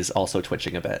is also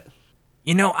twitching a bit.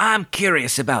 You know, I'm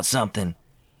curious about something.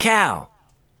 Cal,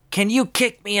 can you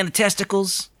kick me in the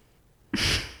testicles?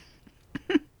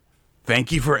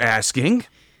 Thank you for asking.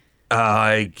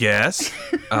 I guess.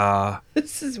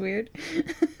 This is weird.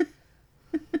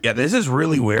 Yeah, this is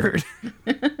really weird.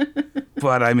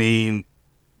 But I mean,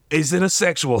 is it a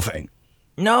sexual thing?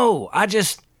 No,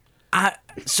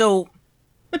 so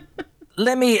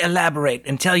let me elaborate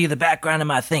and tell you the background of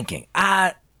my thinking.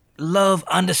 I love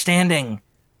understanding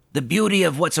the beauty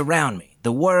of what's around me,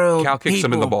 the world. Cal kicks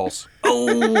him in the balls.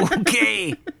 Oh,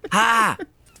 okay. Ha.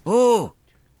 Oh,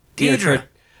 Deidre.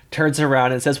 Turns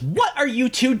around and says, "What are you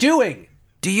two doing?"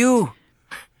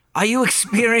 Are you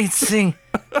experiencing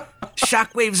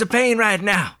shockwaves of pain right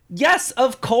now? Yes,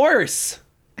 of course.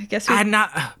 I guess we I'm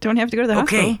not. don't have to go to the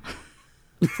hospital. Okay.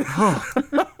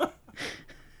 Oh.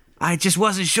 I just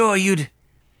wasn't sure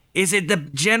is it the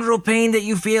general pain that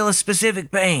you feel, a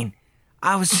specific pain?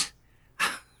 I was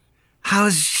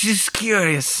just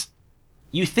curious.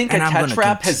 You think And a I'm gonna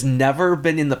tetrap has never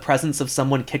been in the presence of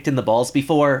someone kicked in the balls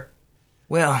before?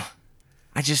 Well,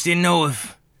 I just didn't know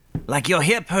if, like, your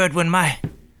hip hurt when my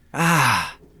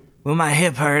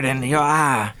hip hurt and your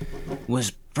eye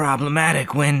was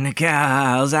problematic when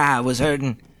Cal's eye was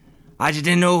hurting. I just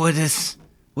didn't know what this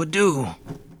would do.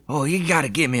 Oh, you gotta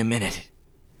give me a minute.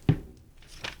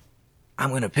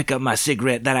 I'm gonna pick up my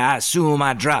cigarette that I assume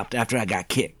I dropped after I got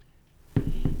kicked.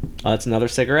 That's another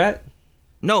cigarette?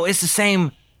 No, it's the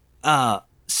same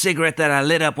cigarette that I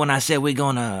lit up when I said we're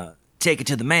gonna take it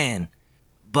to the man.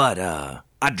 But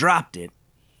I dropped it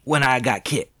when I got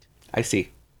kicked. I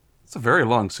see. It's a very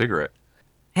long cigarette.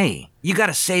 Hey, you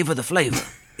gotta savor the flavor.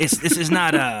 This is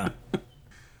not a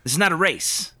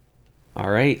race. All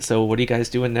right, so what are you guys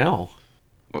doing now?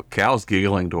 Well, Cal's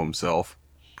giggling to himself.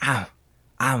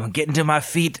 I'm getting to my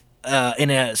feet in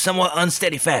a somewhat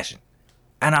unsteady fashion,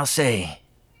 and I'll say,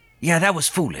 yeah, that was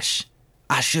foolish.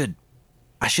 I should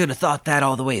have thought that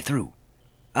all the way through.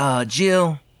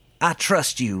 Jill, I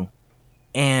trust you,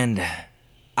 and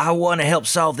I want to help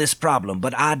solve this problem,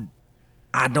 but I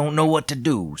don't know what to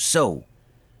do, so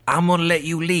I'm gonna let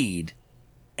you lead,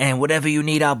 and whatever you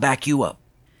need, I'll back you up.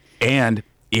 And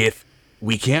if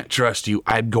we can't trust you,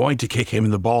 I'm going to kick him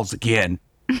in the balls again.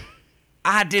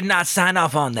 I did not sign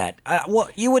off on that.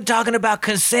 What, you were talking about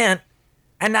consent,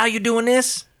 and now you're doing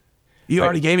this? You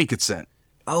already gave me consent.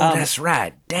 Oh, that's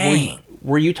right. Dang.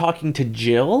 Were you talking to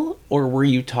Jill or were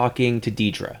you talking to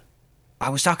Deidre? I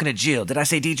was talking to Jill. Did I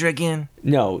say Deidre again?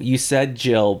 No, you said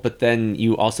Jill, but then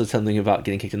you also said something about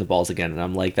getting kicked in the balls again, and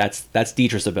I'm like, that's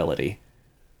Deidre's ability.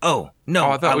 Oh, no.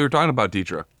 Oh, I thought we were talking about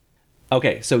Deidre.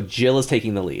 Okay, so Jill is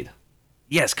taking the lead.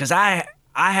 Yes, because I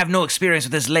have no experience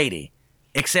with this lady,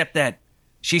 except that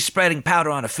she's spreading powder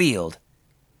on a field,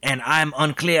 and I'm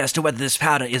unclear as to whether this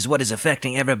powder is what is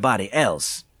affecting everybody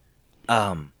else.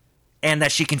 And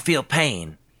that she can feel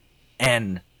pain,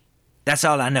 and that's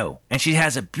all I know. And she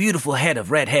has a beautiful head of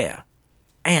red hair,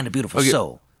 and a beautiful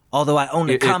soul, although I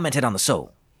only commented on the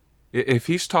soul. If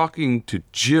he's talking to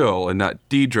Jill and not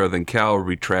Deidre, then Cal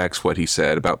retracts what he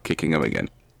said about kicking him again.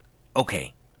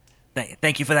 Okay.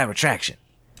 Thank you for that retraction.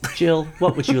 Jill,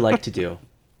 what would you like to do?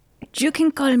 You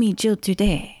can call me Jill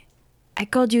today. I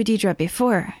called you Deidre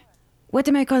before. What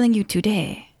am I calling you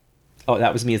today? Oh,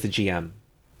 that was me as the GM.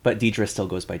 But Deidre still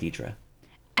goes by Deidre.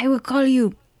 I will call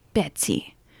you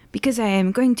Betsy, because I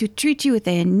am going to treat you with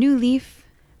a new leaf.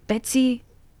 Betsy,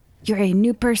 you're a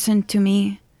new person to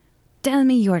me. Tell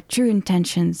me your true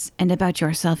intentions and about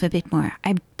yourself a bit more.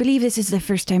 I believe this is the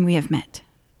first time we have met.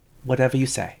 Whatever you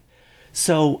say.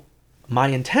 So, my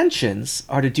intentions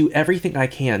are to do everything I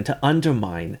can to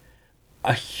undermine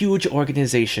a huge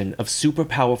organization of super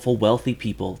powerful, wealthy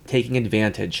people taking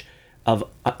advantage of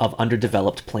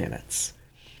underdeveloped planets.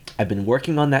 I've been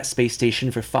working on that space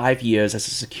station for 5 years as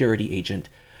a security agent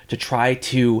to try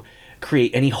to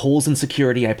create any holes in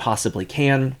security I possibly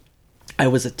can. I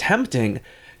was attempting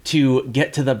to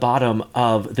get to the bottom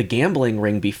of the gambling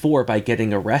ring before by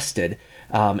getting arrested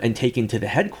and taken to the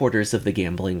headquarters of the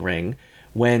gambling ring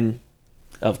when,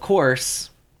 of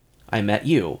course, I met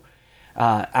you.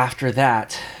 After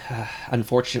that,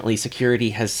 unfortunately,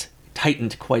 security has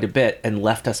tightened quite a bit and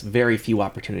left us very few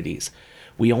opportunities.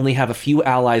 We only have a few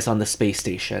allies on the space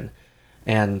station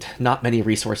and not many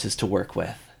resources to work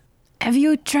with. Have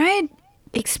you tried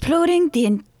exploding the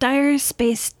entire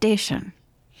space station?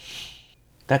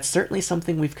 That's certainly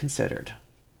something we've considered.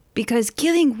 Because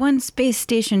killing one space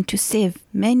station to save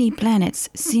many planets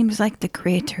seems like the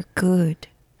greater good.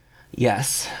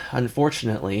 Yes,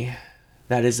 unfortunately,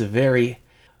 That is a very...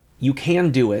 You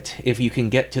can do it if you can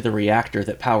get to the reactor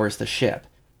that powers the ship.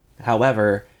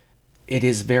 However, it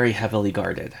is very heavily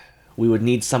guarded. We would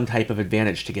need some type of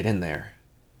advantage to get in there.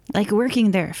 Like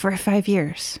working there for 5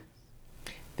 years.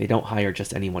 They don't hire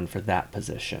just anyone for that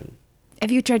position.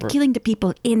 Have you tried killing the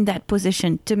people in that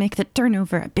position to make the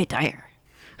turnover a bit higher?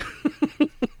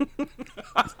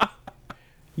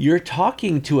 You're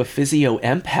talking to a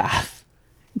physio-empath.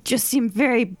 Just seem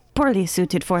very poorly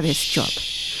suited for this job.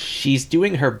 She's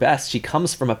doing her best. She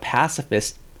comes from a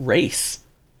pacifist race.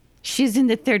 She's in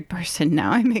the third person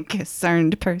now. I'm a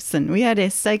concerned person. We had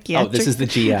a psychiatric... Oh, this is the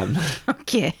GM.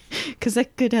 Okay, because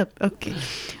that could help. Okay.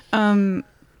 Well,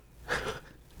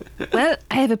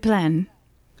 I have a plan.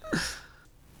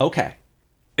 Okay.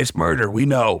 It's murder, we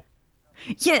know.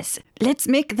 Yes, let's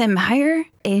make them hire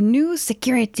a new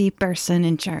security person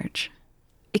in charge.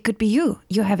 It could be you.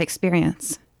 You have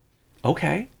experience.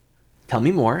 Okay. Tell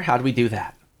me more. How do we do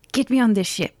that? Get me on this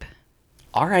ship.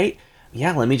 All right.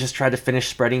 Yeah, let me just try to finish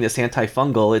spreading this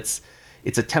antifungal. It's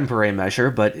a temporary measure,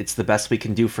 but it's the best we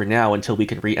can do for now until we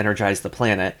can re-energize the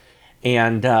planet.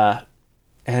 And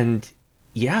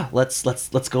yeah,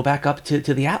 let's go back up to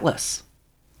the Atlas.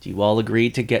 Do you all agree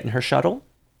to get in her shuttle?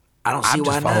 I don't see I'm why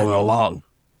just not. following along.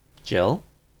 Jill?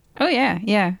 Oh,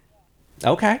 yeah.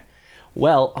 Okay.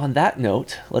 Well, on that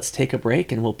note, let's take a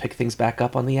break and we'll pick things back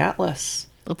up on the Atlas.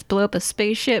 Let's blow up a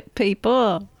spaceship,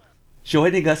 people.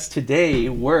 Joining us today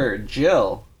were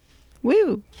Jill.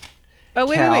 Woo. Oh,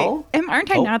 wait. Cal?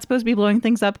 Aren't I not supposed to be blowing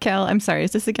things up, Cal? I'm sorry.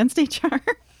 Is this against HR?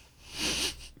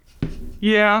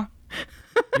 Yeah.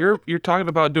 You're talking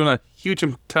about doing a huge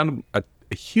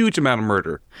amount of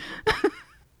murder.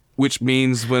 Which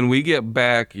means when we get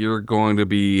back, you're going to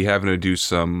be having to do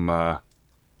some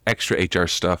extra HR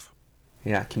stuff.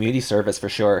 Yeah, community service for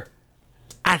sure.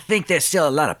 I think there's still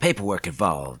a lot of paperwork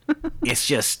involved. It's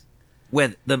just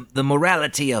where the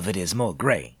morality of it is more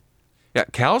gray. Yeah,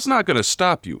 Cal's not going to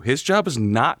stop you. His job is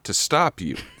not to stop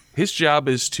you. His job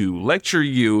is to lecture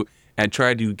you and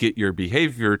try to get your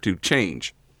behavior to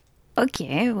change.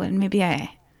 Okay, well, maybe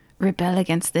I rebel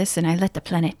against this and I let the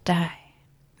planet die.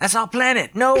 That's our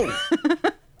planet. No.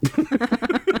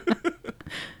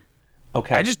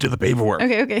 Okay. I just do the paperwork.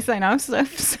 Okay, sign off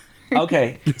stuff.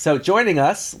 Okay, so joining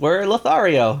us were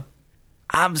Lothario,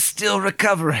 I'm still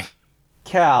recovering.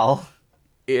 Cal,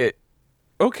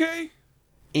 Okay.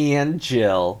 and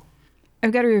Jill.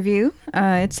 I've got a review.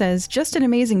 It says, just an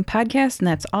amazing podcast, and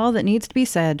that's all that needs to be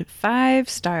said. 5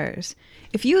 stars.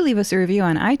 If you leave us a review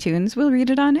on iTunes, we'll read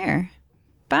it on air.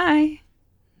 Bye.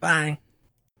 Bye.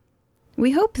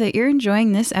 We hope that you're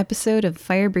enjoying this episode of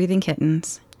Fire Breathing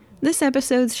Kittens. This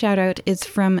episode's shout out is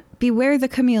from Beware the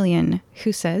Chameleon,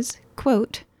 who says,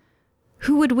 quote,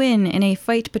 "Who would win in a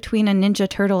fight between a Ninja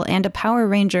Turtle and a Power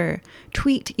Ranger?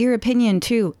 Tweet your opinion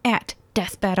to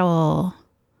 @DeathBattle."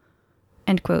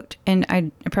 End quote. And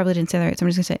I probably didn't say that right, so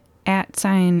I'm just going to say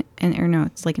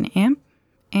it's like an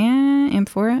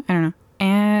amphora? I don't know.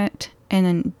 And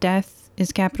then death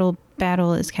is capital,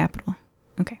 battle is capital.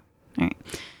 Okay. All right.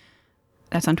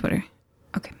 That's on Twitter.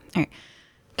 Okay. All right.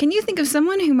 Can you think of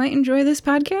someone who might enjoy this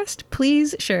podcast?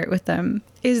 Please share it with them.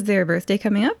 Is their birthday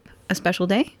coming up? A special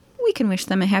day? We can wish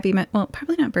them a happy... well,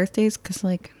 probably not birthdays, because,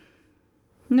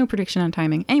 no prediction on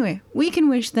timing. Anyway, we can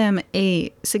wish them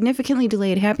a significantly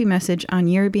delayed happy message on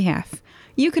your behalf.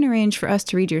 You can arrange for us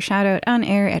to read your shout-out on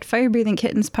air at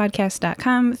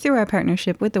firebreathingkittenspodcast.com through our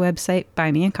partnership with the website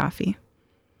Buy Me a Coffee.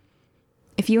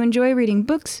 If you enjoy reading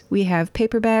books, we have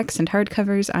paperbacks and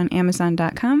hardcovers on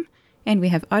Amazon.com, and we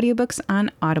have audiobooks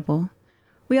on Audible.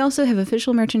 We also have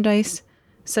official merchandise,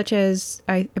 such as,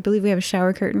 I believe we have a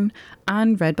shower curtain,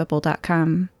 on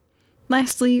redbubble.com.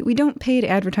 Lastly, we don't pay to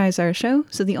advertise our show,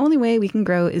 so the only way we can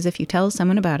grow is if you tell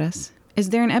someone about us. Is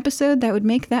there an episode that would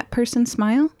make that person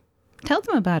smile? Tell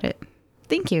them about it.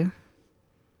 Thank you.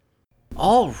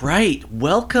 All right,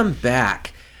 welcome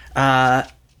back.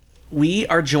 We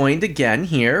are joined again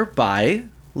here by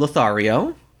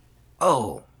Lothario.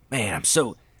 Oh, man,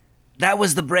 that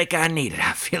was the break I needed.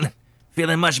 I'm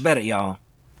feeling much better, y'all.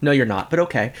 No, you're not, but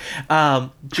okay.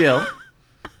 Jill.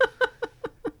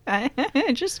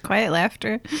 Just quiet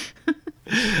laughter.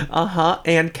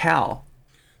 And Cal.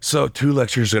 So 2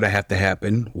 lectures are going to have to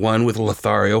happen. One with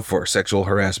Lothario for sexual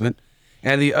harassment,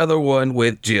 and the other one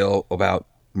with Jill about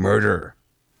murder.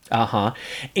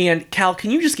 And Cal,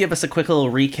 can you just give us a quick little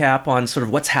recap on sort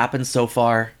of what's happened so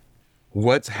far?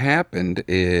 What's happened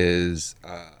is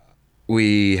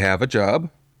we have a job.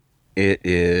 It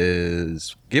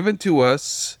is given to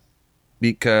us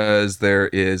because there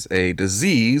is a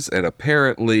disease, and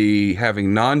apparently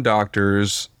having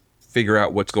non-doctors figure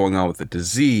out what's going on with the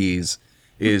disease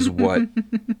is what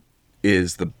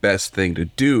is the best thing to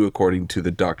do according to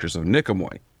the doctors of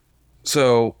Nicomoy.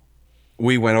 So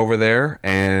we went over there,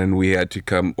 and we had to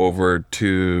come over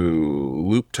to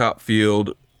Loop Top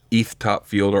Field, ETH Top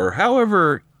Field, or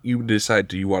however you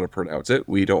decide you want to pronounce it.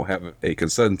 We don't have a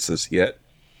consensus yet.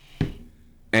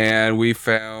 And we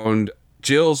found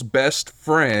Jill's best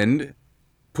friend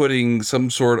putting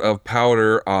some sort of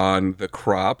powder on the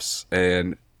crops,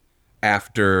 and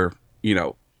after,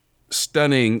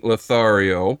 stunning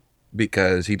Lothario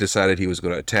because he decided he was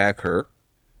going to attack her,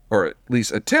 or at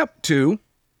least attempt to,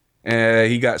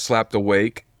 he got slapped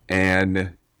awake,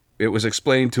 and it was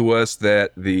explained to us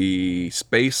that the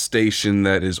space station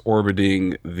that is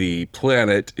orbiting the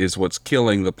planet is what's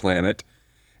killing the planet,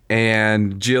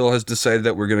 and Jill has decided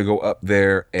that we're going to go up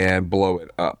there and blow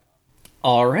it up.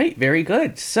 All right, very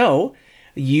good. So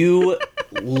you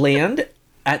land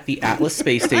at the Atlas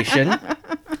space station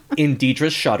in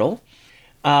Deidre's shuttle.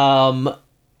 The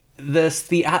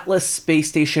Atlas space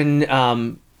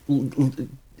station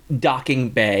docking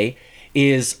bay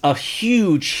is a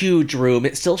huge room.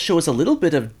 It still shows a little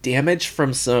bit of damage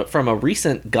from a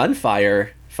recent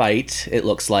gunfire fight, it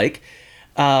looks like.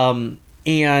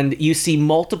 And you see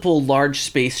multiple large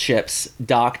spaceships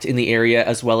docked in the area,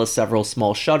 as well as several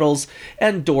small shuttles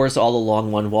and doors all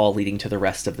along one wall leading to the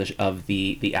rest of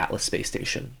the Atlas space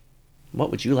station.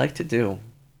 What would you like to do?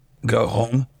 Go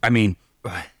home?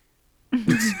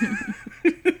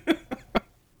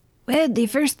 Well, the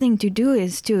first thing to do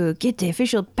is to get the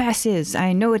official passes.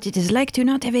 I know what it is like to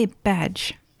not have a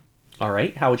badge. All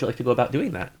right, how would you like to go about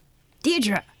doing that?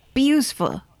 Deidre, be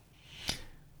useful.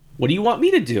 What do you want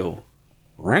me to do?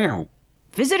 Wow.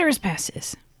 Visitors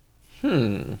passes.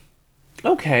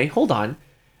 Okay, hold on.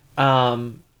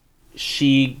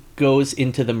 She goes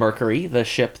into the Mercury, the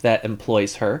ship that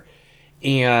employs her,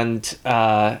 and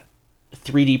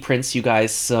 3D prints you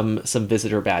guys some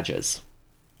visitor badges.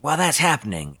 While that's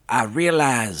happening, I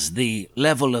realize the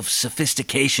level of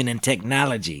sophistication and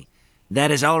technology that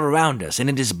is all around us, and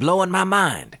it is blowing my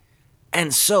mind.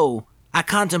 And so, I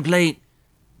contemplate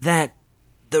that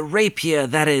the rapier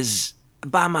that is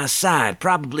by my side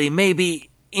probably may be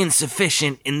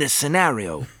insufficient in this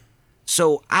scenario.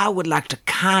 So, I would like to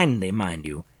kindly, mind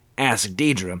you, ask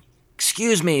Deidre,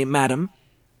 "Excuse me, madam,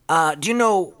 do you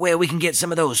know where we can get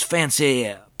some of those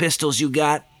fancy pistols you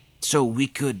got? So we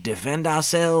could defend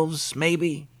ourselves,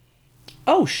 maybe?"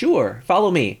 Oh, sure. Follow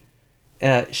me.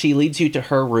 She leads you to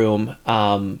her room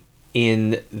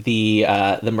in the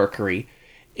Mercury,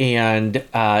 and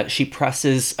she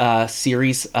presses a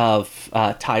series of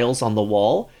tiles on the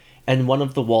wall, and one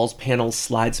of the wall's panels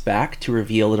slides back to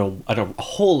reveal a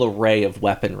whole array of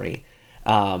weaponry.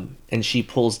 And she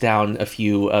pulls down a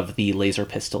few of the laser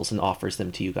pistols and offers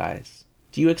them to you guys.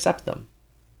 Do you accept them?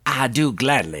 I do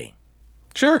gladly.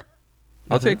 Sure.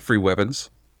 I'll take free weapons.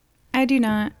 I do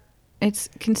not. It's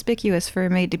conspicuous for a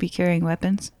maid to be carrying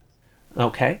weapons.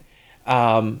 Okay.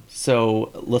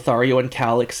 So Lothario and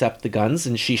Cal accept the guns,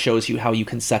 and she shows you how you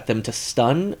can set them to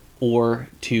stun or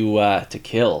to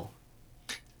kill.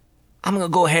 I'm gonna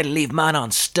go ahead and leave mine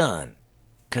on stun,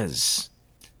 'cause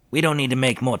we don't need to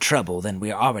make more trouble than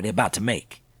we're already about to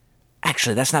make.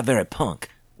 Actually, that's not very punk.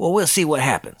 Well, we'll see what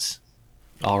happens.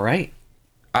 All right.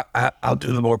 I'll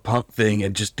do the more punk thing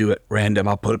and just do it random.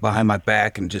 I'll put it behind my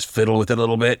back and just fiddle with it a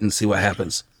little bit and see what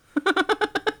happens.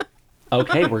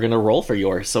 Okay, we're going to roll for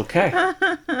yours. Okay.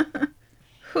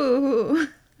 Ooh.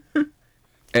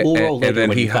 We'll roll later then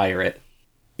when you fire it.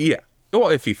 Yeah. Well,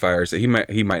 if he fires it,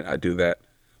 he might not do that,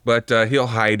 but he'll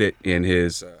hide it in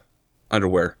his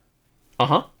underwear.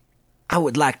 Uh-huh. I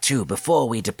would like to, before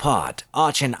we depart,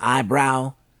 arch an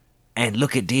eyebrow and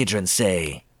look at Deidre and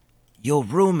say, "Your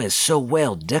room is so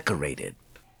well decorated."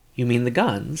 You mean the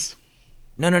guns?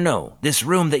 No. This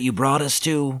room that you brought us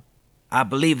to, I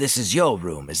believe this is your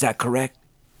room. Is that correct?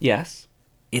 Yes.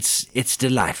 It's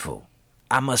delightful.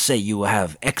 I must say you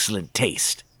have excellent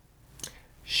taste.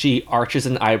 She arches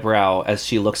an eyebrow as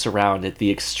she looks around at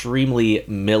the extremely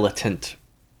militant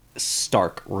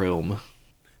Stark room.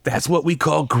 That's what we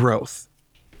call growth.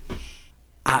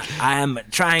 I am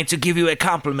trying to give you a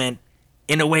compliment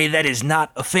in a way that is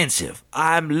not offensive.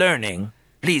 I'm learning.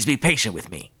 Please be patient with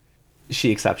me.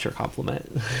 She accepts your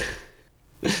compliment.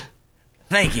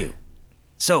 Thank you.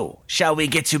 So, shall we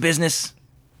get to business?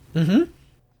 Mm-hmm.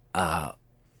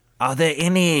 Are there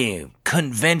any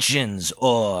conventions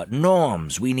or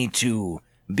norms we need to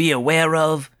be aware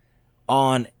of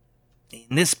in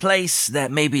this place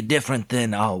that may be different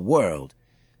than our world,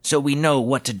 so we know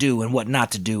what to do and what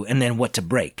not to do, and then what to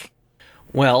break?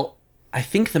 Well, I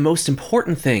think the most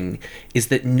important thing is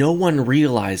that no one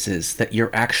realizes that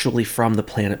you're actually from the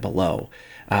planet below.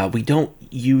 We don't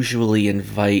usually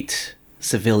invite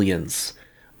civilians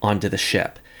onto the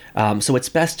ship. So it's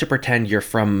best to pretend you're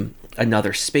from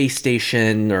another space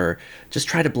station or just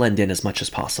try to blend in as much as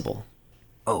possible.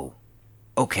 Oh,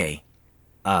 okay.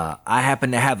 I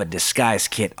happen to have a disguise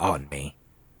kit on me,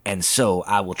 and so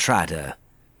I will try to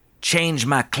change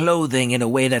my clothing in a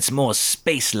way that's more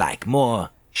space-like, more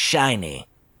shiny,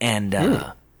 and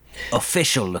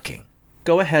official looking.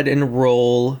 Go ahead and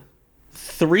roll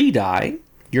 3 die.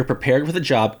 You're prepared with a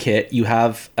job kit. You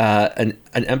have an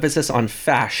emphasis on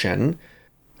fashion.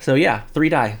 So yeah, 3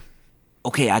 die.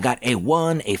 Okay, I got a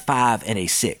 1, a 5, and a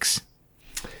 6.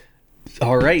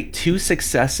 All right, 2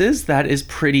 successes. That is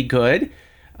pretty good.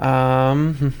 Let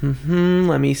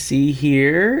me see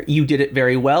here. You did it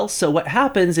very well. So what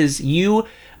happens is you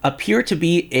appear to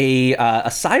be a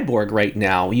cyborg right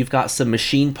now. You've got some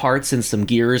machine parts and some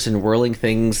gears and whirling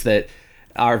things that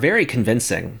are very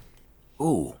convincing.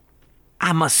 Ooh,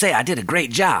 I must say I did a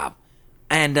great job.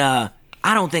 And I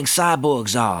don't think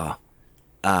cyborgs are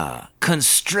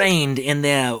constrained in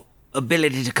their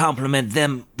ability to compliment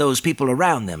those people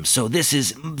around them. So this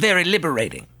is very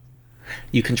liberating.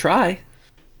 You can try.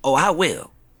 Oh, I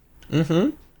will.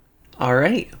 All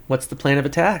right. What's the plan of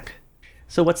attack?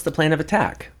 So what's the plan of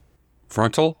attack?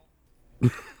 Frontal?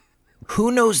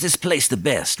 Who knows this place the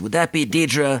best? Would that be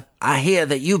Deidre? I hear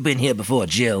that you've been here before,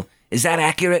 Jill. Is that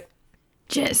accurate?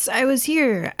 Jess, I was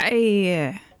here.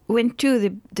 I went to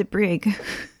the brig.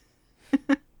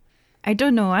 I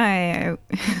don't know why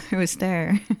I was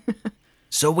there.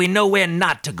 So we know where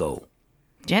not to go.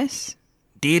 Jess?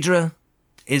 Deidre,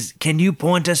 can you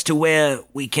point us to where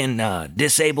we can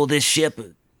disable this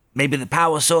ship? Maybe the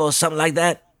power source, something like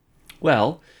that?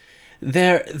 Well,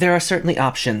 there are certainly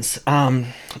options.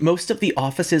 Most of the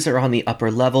offices are on the upper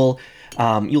level.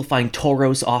 You'll find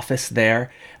Toro's office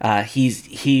there.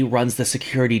 He runs the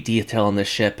security detail on the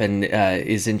ship and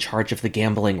is in charge of the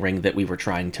gambling ring that we were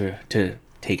trying to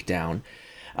take down.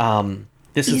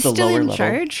 This is the lower level. He's still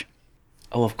in charge?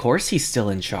 Oh, of course he's still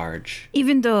in charge.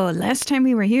 Even though last time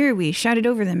we were here, we shouted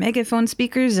over the megaphone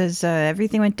speakers as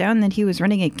everything went down that he was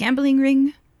running a gambling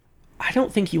ring. I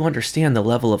don't think you understand the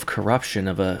level of corruption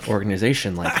of an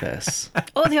organization like this.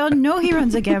 Oh, they all know he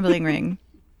runs a gambling ring.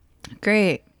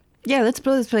 Great. Yeah, let's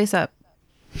blow this place up.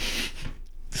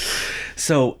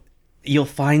 So you'll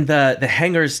find the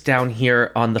hangars down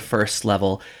here on the first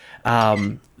level.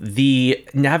 The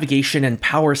navigation and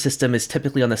power system is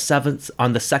typically on the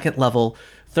second level.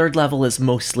 Third level is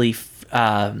mostly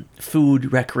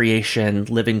food, recreation,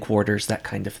 living quarters, that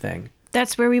kind of thing.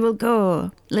 That's where we will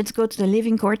go. Let's go to the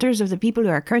living quarters of the people who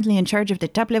are currently in charge of the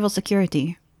top level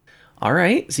security. All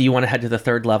right. So you want to head to the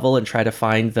third level and try to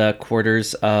find the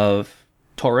quarters of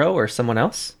Toro or someone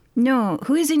else? No,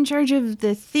 who is in charge of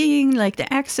the thing, like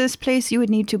the access place you would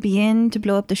need to be in to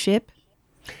blow up the ship?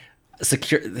 So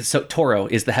Toro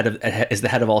is the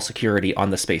head of all security on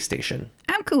the space station.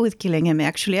 I'm cool with killing him,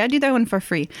 actually. I do that one for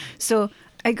free. So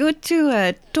I go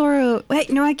to Toro. Wait,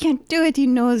 no, I can't do it. He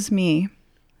knows me.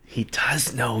 He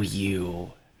does know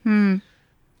you.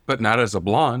 But not as a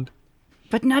blonde.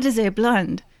 But not as a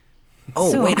blonde.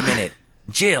 Oh, So- wait a minute.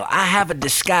 Jill, I have a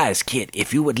disguise kit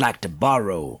if you would like to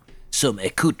borrow some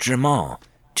accoutrement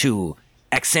to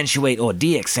accentuate or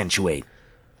de-accentuate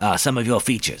some of your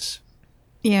features.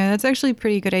 Yeah, that's actually a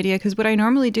pretty good idea, because what I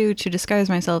normally do to disguise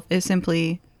myself is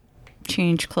simply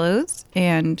change clothes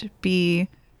and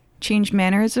change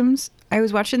mannerisms. I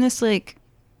was watching this,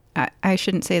 I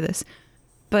shouldn't say this,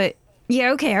 but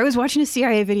yeah, okay, I was watching a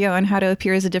CIA video on how to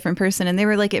appear as a different person, and they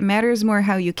were like, it matters more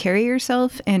how you carry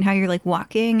yourself and how you're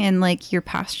walking and your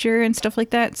posture and stuff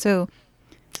like that. So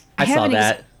I saw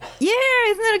that. Yeah,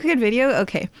 isn't that a good video?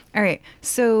 Okay. All right.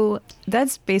 So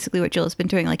that's basically what Jill has been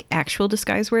doing, actual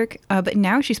disguise work. But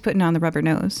now she's putting on the rubber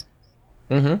nose.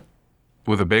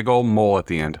 With a big old mole at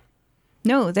the end.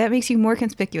 No, that makes you more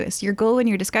conspicuous. Your goal when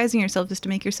you're disguising yourself is to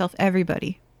make yourself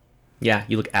everybody. Yeah,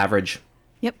 you look average.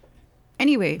 Yep.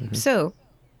 Anyway, so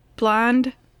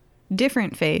blonde,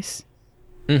 different face,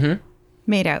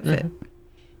 maid outfit.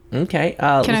 Okay.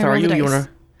 Can I roll the Lothario, dice? you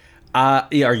wanna?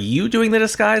 Yeah, are you doing the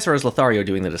disguise or is Lothario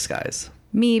doing the disguise?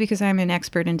 Me, because I'm an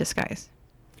expert in disguise.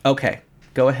 Okay.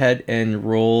 Go ahead and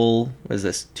roll. What is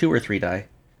this? 2 or 3 die?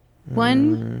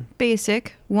 One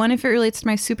basic, one if it relates to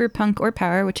my SuperPunk or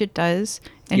power, which it does,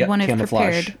 and Yep, one if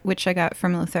camouflage. prepared, which I got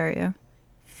from Lothario.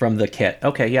 From the kit.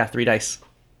 Okay, yeah, 3 dice.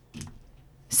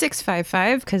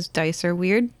 655, because dice are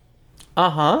weird.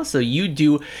 So you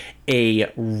do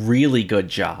a really good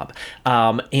job.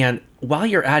 And while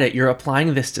you're at it, you're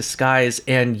applying this disguise,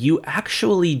 and you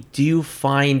actually do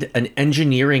find an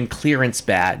engineering clearance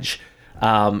badge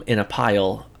in a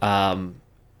pile.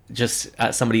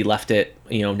 Somebody left it,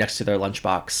 next to their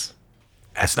lunchbox.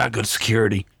 That's not good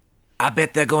security. I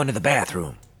bet they're going to the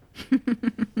bathroom.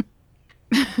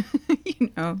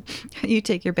 You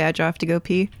take your badge off to go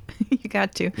pee. You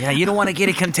got to. Yeah, you don't want to get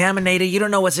it contaminated. You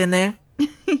don't know what's in there.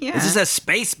 Yeah. This is a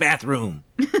space bathroom.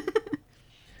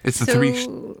 It's the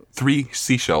three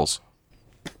seashells.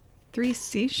 3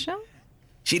 seashells?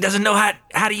 She doesn't know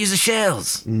how to use the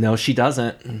shells. No, she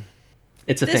doesn't.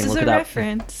 It's a This thing. is Look a it up.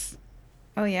 reference.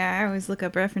 Oh, yeah, I always look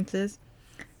up references.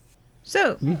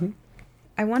 So,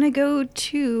 I want to go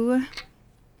to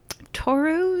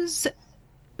Toro's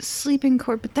sleeping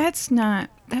court, but that's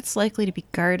likely to be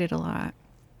guarded a lot.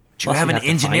 You Plus, have we an have to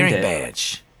find engineering it.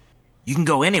 badge. You can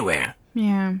go anywhere.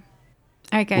 Yeah.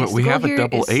 All right, guys. Well, we the goal have a here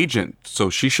double is- agent, so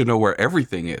she should know where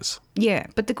everything is. Yeah,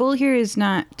 but the goal here is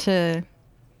not to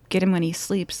get him when he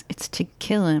sleeps. It's to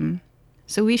kill him.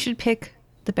 So we should pick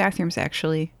the bathrooms,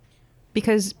 actually.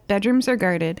 Because bedrooms are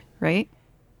guarded, right?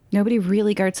 Nobody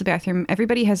really guards the bathroom.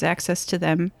 Everybody has access to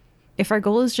them. If our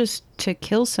goal is just to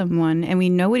kill someone and we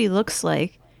know what he looks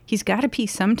like, he's got to pee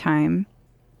sometime,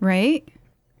 right?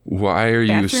 Why are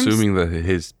you Bathrooms? assuming that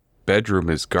his bedroom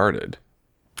is guarded?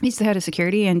 He's the head of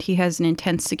security, and he has an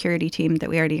intense security team that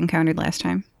we already encountered last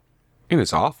time. In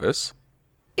his office?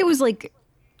 It was like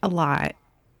a lot.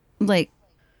 Like,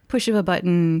 push of a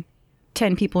button,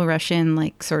 10 people rush in,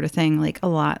 like, sort of thing. Like, a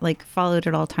lot. Like, followed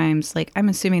at all times. Like, I'm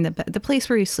assuming that the place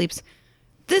where he sleeps,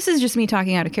 this is just me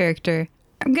talking out of character.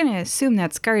 I'm going to assume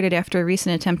that's guarded after a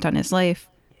recent attempt on his life.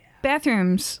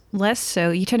 Bathrooms, less so.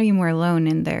 You tend to be more alone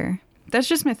in there. That's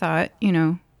just my thought,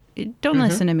 Don't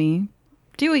listen to me.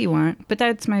 Do what you want, but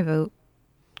that's my vote.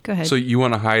 Go ahead. So you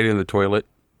want to hide in the toilet,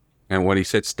 and when he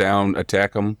sits down,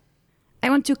 attack him? I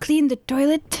want to clean the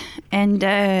toilet and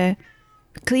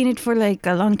clean it for like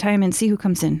a long time and see who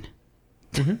comes in.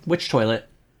 Which toilet?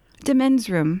 The men's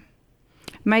room.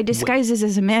 My disguise is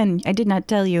as a man. I did not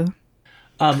tell you.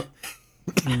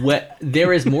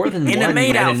 There is more than In a one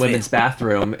maid men and outfit. women's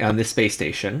bathroom on this space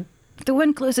station. The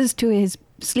one closest to his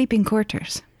sleeping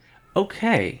quarters.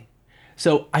 Okay.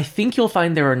 So I think you'll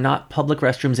find there are not public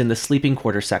restrooms in the sleeping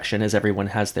quarter section, as everyone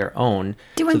has their own.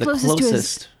 The one so closest to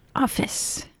his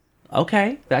office.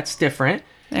 Okay, that's different.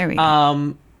 There we go.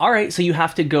 All right, so you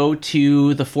have to go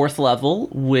to the 4th level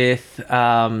with,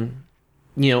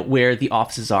 where the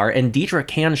offices are, and Deidre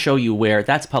can show you where.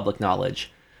 That's public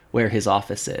knowledge, where his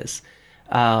office is.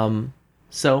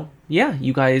 So yeah,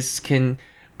 you guys can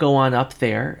go on up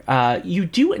there. You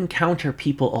do encounter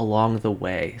people along the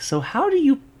way. So how do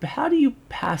you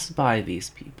pass by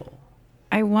these people?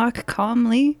 I walk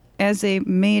calmly as a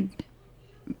maid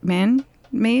man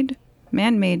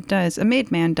does. A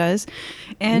maid man does.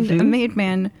 And a maid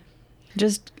man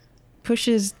just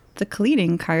pushes the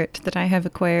cleaning cart that I have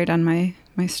acquired on my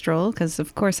stroll, because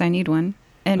of course I need one.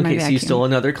 And my Okay, so vacuum. you stole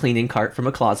another cleaning cart from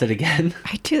a closet again.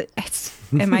 I do.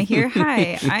 Am I here?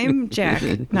 Hi, I'm Jack,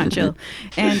 not Jill,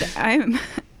 and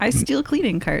I steal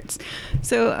cleaning carts.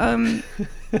 So,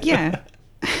 yeah.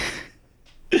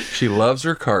 She loves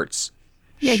her carts.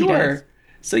 Yeah, he does. Sure.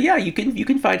 So yeah, you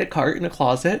can find a cart in a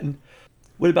closet. And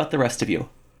what about the rest of you?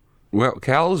 Well,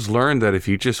 Cal has learned that if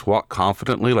you just walk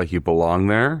confidently like you belong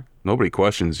there, nobody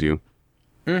questions you.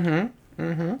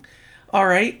 All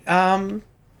right.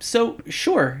 So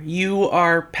sure, you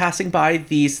are passing by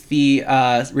the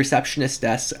receptionist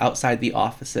desks outside the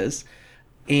offices,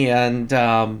 and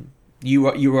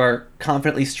you are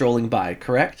confidently strolling by.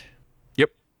 Correct? Yep.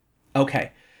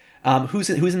 Okay. Who's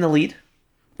in the lead?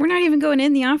 We're not even going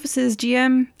in the offices,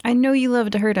 GM. I know you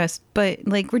love to hurt us, but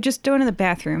like we're just going to the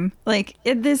bathroom. Like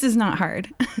this is not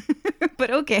hard.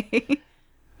 But okay.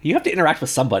 You have to interact with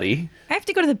somebody. I have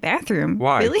to go to the bathroom.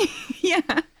 Why? Really? Yeah.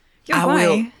 Yeah,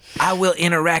 why? I will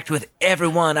interact with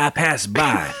everyone I pass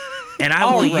by, and I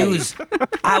will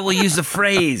use the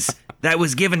phrase that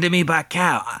was given to me by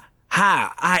Cal.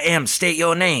 Hi, I am. State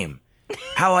your name.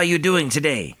 How are you doing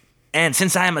today? And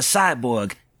since I am a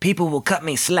cyborg, people will cut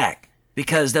me slack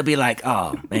because they'll be like,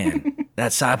 "Oh man,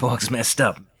 that cyborg's messed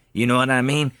up." You know what I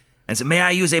mean? And so, may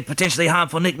I use a potentially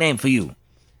harmful nickname for you?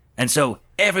 And so,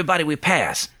 everybody we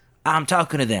pass, I'm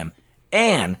talking to them,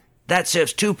 and that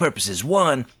serves 2 purposes.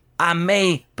 1, I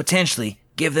may potentially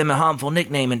give them a harmful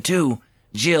nickname, and 2,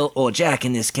 Jill, or Jack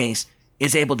in this case,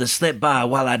 is able to slip by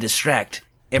while I distract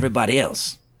everybody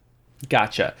else.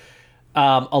 Gotcha.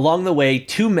 Along the way,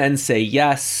 2 men say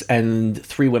yes, and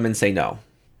 3 women say no.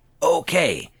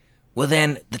 Okay, Well,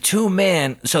 then, the two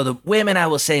men, so the women I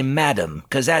will say madam,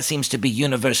 because that seems to be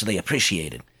universally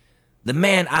appreciated. The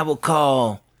men I will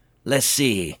call, let's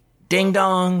see, Ding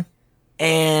Dong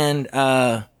and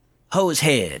Hose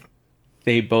Head.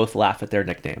 They both laugh at their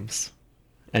nicknames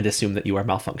and assume that you are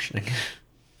malfunctioning.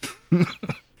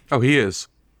 Oh, he is.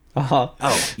 Uh-huh.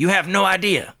 Oh, you have no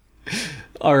idea.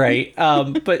 All right.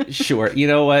 But sure. You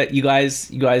know what? You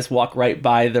guys walk right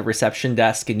by the reception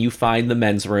desk and you find the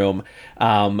men's room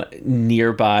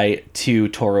nearby to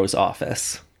Toro's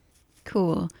office.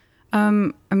 Cool.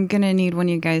 I'm gonna need one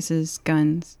of you guys'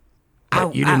 guns.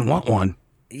 But you didn't want one.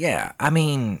 Yeah, I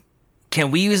mean,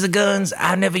 can we use the guns?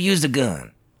 I've never used a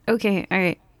gun. Okay, all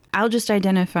right. I'll just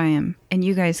identify him, and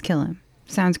you guys kill him.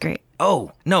 Sounds great.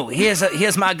 Oh, no,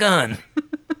 here's my gun.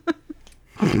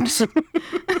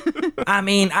 I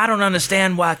mean, I don't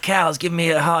understand why Cal's giving me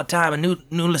a hard time in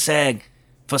Nulasag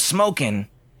for smoking,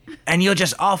 and you're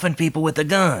just offing people with a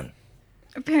gun.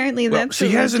 Apparently, Well, that's she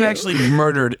hasn't actually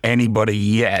murdered anybody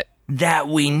yet. That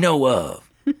we know of.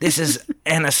 This is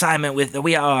an assignment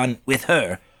we are on with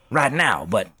her right now,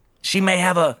 but she may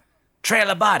have a trail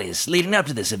of bodies leading up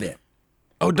to this event.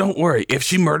 Oh, don't worry. If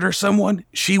she murders someone,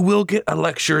 she will get a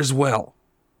lecture as well.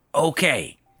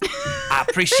 Okay. I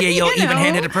appreciate your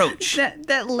even-handed approach.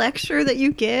 That lecture that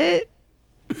you get,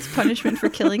 it's punishment for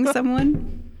killing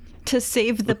someone to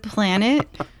save the planet.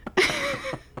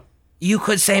 You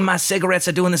could say my cigarettes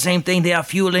are doing the same thing. They are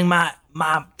fueling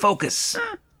my focus.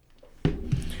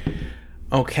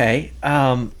 Okay.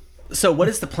 So what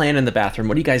is the plan in the bathroom?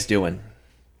 What are you guys doing?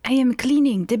 I am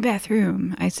cleaning the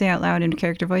bathroom. I say out loud in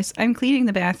character voice. I'm cleaning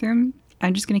the bathroom.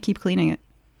 I'm just going to keep cleaning it.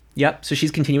 Yep. So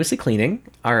she's continuously cleaning.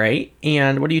 All right.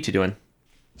 And what are you two doing?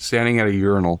 Standing at a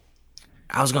urinal.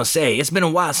 I was going to say, it's been a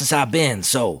while since I've been,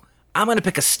 so I'm going to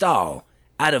pick a stall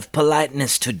out of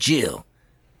politeness to Jill,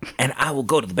 and I will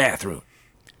go to the bathroom.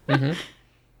 Mm-hmm.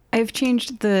 I've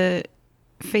changed the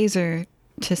phaser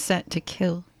to set to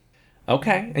kill.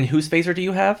 Okay. And whose phaser do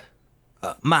you have?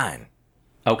 Mine.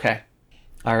 Okay.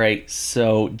 All right.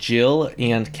 So Jill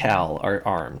and Cal are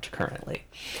armed currently.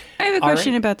 I have a All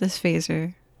question right. about this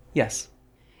phaser. Yes.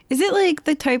 Is it like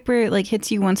the type where it like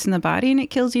hits you once in the body and it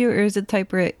kills you, or is it the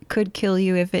type where it could kill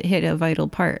you if it hit a vital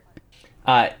part?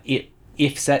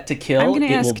 If set to kill, I'm going to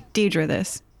it ask will... Deidre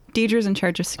this. Deidre's in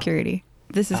charge of security.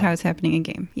 This is how it's happening in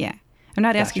game. Yeah. I'm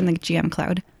not asking like GM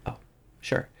Cloud. Oh,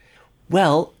 sure.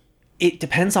 Well, it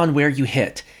depends on where you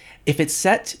hit. If it's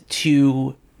set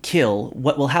to kill,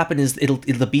 what will happen is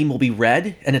the beam will be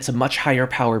red, and it's a much higher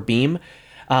power beam.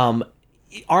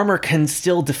 Armor can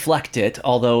still deflect it,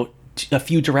 although a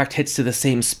few direct hits to the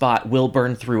same spot will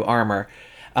burn through armor.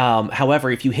 However,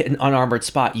 if you hit an unarmored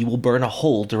spot, you will burn a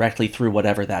hole directly through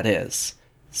whatever that is.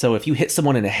 So if you hit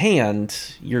someone in the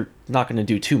hand, you're not going to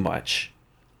do too much.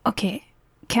 Okay.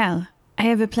 Cal, I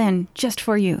have a plan just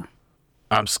for you.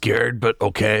 I'm scared, but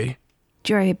okay.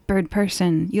 You're a bird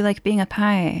person. You like being up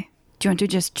high. Do you want to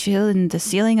just chill in the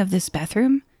ceiling of this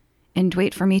bathroom and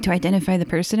wait for me to identify the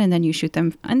person and then you shoot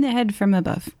them on the head from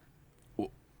above?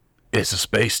 It's a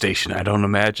space station. I don't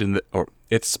imagine that. Or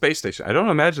it's a space station. I don't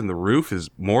imagine the roof is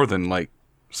more than like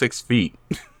 6 feet.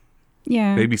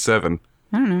 Yeah. Maybe 7.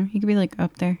 I don't know. You could be like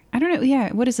up there. I don't know.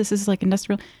 Yeah. What is this? This is like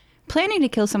industrial. Planning to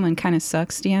kill someone kind of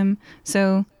sucks, DM.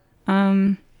 So,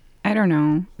 I don't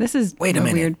know. This is Wait a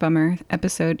minute. weird bummer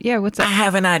episode. Yeah. What's I up?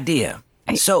 have an idea.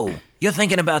 So, you're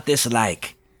thinking about this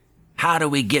like, how do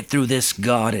we get through this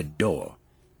guarded door?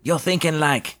 You're thinking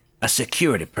like a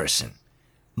security person.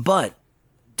 But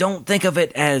don't think of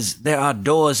it as there are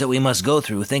doors that we must go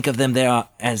through. Think of them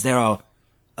as there are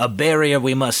a barrier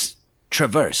we must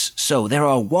traverse. So there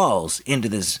are walls into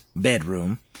this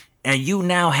bedroom, and you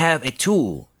now have a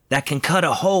tool that can cut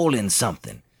a hole in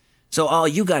something. So all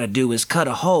you gotta do is cut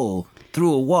a hole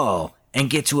through a wall and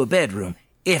get to a bedroom,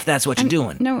 if that's what you're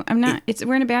doing. No, I'm not.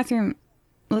 We're in a bathroom.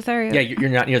 Lothario. Yeah, you're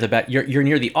not near the bed. You're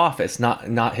near the office,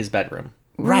 not his bedroom.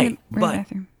 Right, We're in but a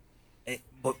bathroom.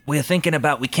 we're thinking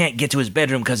about we can't get to his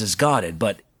bedroom because it's guarded,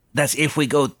 but that's if we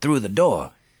go through the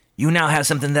door. You now have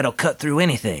something that'll cut through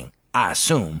anything, I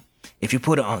assume, if you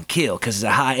put it on kill, because it's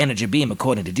a high energy beam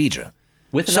according to Deidre.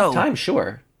 With enough time,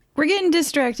 sure. We're getting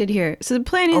distracted here. So the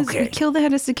plan is Okay. we kill the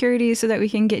head of security so that we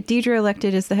can get Deidre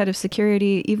elected as the head of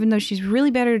security, even though she's really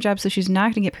bad at her job, so she's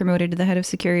not going to get promoted to the head of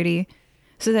security,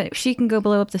 so that she can go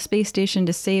blow up the space station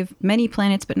to save many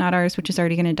planets, but not ours, which is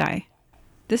already going to die.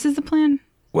 This is the plan?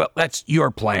 Well, that's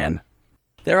your plan.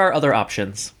 There are other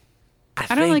options.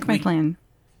 I don't like my plan.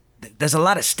 There's a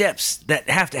lot of steps that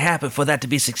have to happen for that to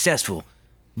be successful,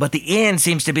 but the end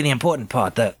seems to be the important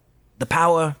part, the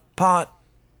power part.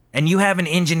 And you have an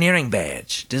engineering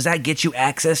badge. Does that get you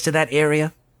access to that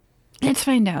area? Let's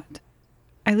find out.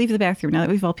 I leave the bathroom now that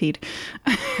we've all peed.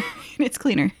 It's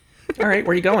cleaner. All right,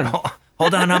 where are you going?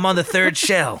 Hold on, I'm on the third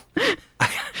shell.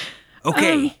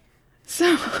 Okay.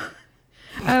 So,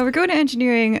 we're going to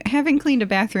engineering, having cleaned a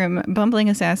bathroom, bumbling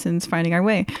assassins finding our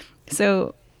way.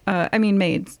 So,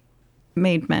 maids.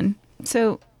 Maid men.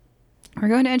 So, we're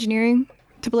going to engineering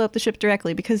to blow up the ship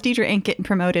directly because Deidre ain't getting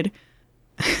promoted.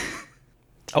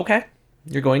 Okay.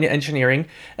 You're going to engineering.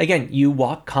 Again, you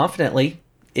walk confidently.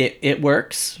 It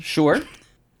works, sure.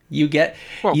 You get...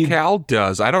 Well, Cal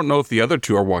does. I don't know if the other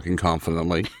two are walking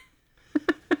confidently.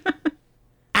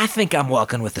 I think I'm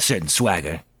walking with a certain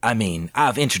swagger. I mean,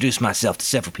 I've introduced myself to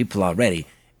several people already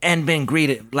and been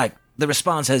greeted, like, the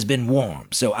response has been warm,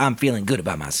 so I'm feeling good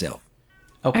about myself.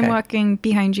 Okay. I'm walking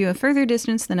behind you a further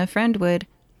distance than a friend would,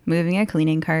 moving a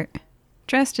cleaning cart.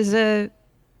 Dressed as a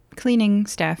cleaning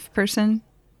staff person,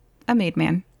 a maid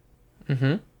man.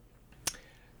 Mm-hmm.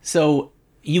 So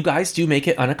you guys do make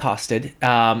it unaccosted,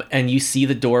 and you see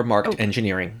the door marked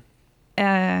engineering.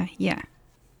 Yeah.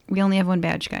 We only have one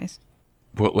badge, guys.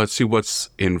 Well, let's see what's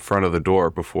in front of the door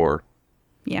before.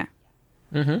 Yeah.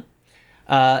 Mm-hmm.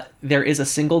 There is a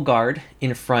single guard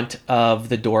in front of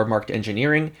the door marked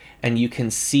engineering, and you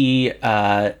can see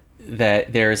that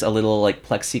there's a little like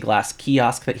plexiglass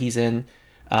kiosk that he's in,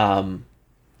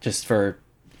 just for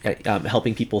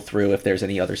helping people through if there's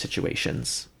any other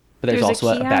situations. But there's also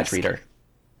a badge reader.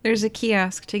 There's a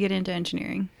kiosk to get into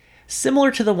engineering.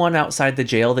 Similar to the one outside the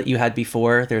jail that you had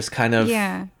before. There's kind of...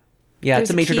 Yeah,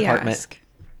 it's a major department.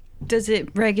 Does it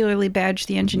regularly badge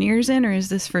the engineers in, or is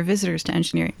this for visitors to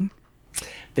engineering?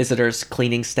 Visitors,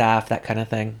 cleaning staff, that kind of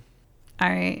thing. All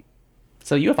right.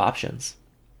 So you have options.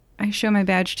 I show my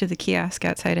badge to the kiosk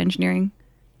outside engineering.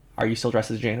 Are you still dressed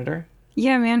as a janitor?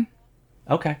 Yeah, man.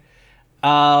 Okay.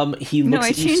 He looks. No,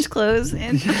 I changed clothes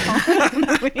and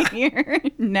here.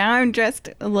 Now I'm dressed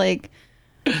like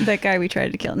that guy we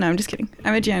tried to kill. No, I'm just kidding.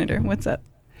 I'm a janitor. What's up?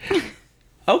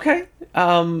 Okay.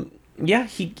 Yeah,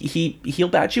 he'll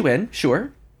badge you in.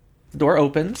 Sure. Door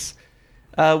opens.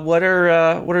 What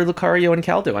are Lothario and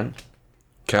Cal doing?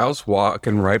 Cal's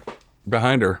walking right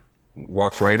behind her.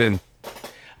 Walks right in.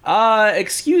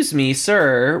 Excuse me,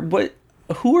 sir.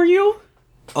 Who are you?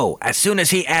 Oh, as soon as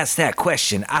he asks that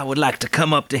question, I would like to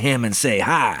come up to him and say,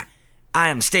 "Hi, I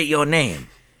am state your name.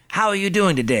 How are you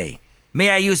doing today?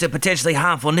 May I use a potentially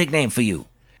harmful nickname for you?"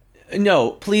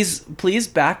 No, please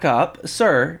back up,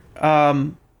 sir.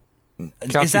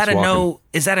 Is that a no?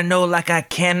 Is that a no? Like I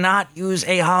cannot use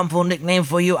a harmful nickname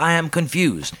for you? I am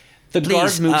confused. The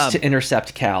guard moves to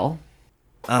intercept Cal.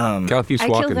 Cal keeps I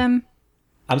walking. kill them.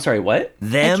 I'm sorry, what?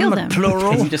 Them, kill them.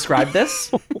 plural. Can you describe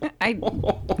this?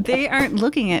 They aren't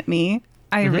looking at me.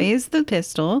 I raise the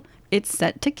pistol. It's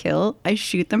set to kill. I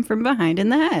shoot them from behind in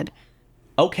the head.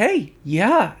 Okay,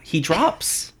 yeah, he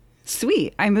drops.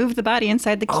 Sweet. I move the body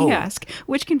inside the kiosk,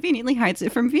 which conveniently hides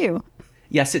it from view.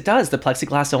 Yes, it does. The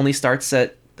plexiglass only starts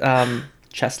at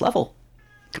chest level.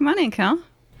 Come on in, Cal.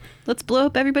 Let's blow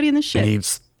up everybody in the ship.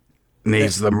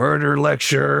 Needs the murder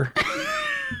lecture.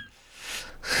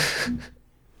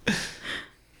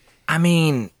 I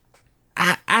mean,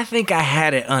 I think I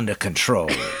had it under control.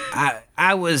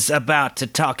 I was about to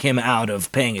talk him out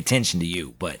of paying attention to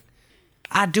you, but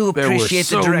I do appreciate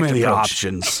the direct There were so many approach.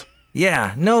 options.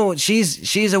 Yeah, no,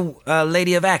 she's a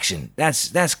lady of action.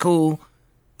 That's cool.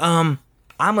 I'm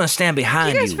gonna stand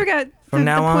behind you. You guys forgot from the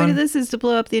now point on. of this is to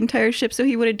blow up the entire ship so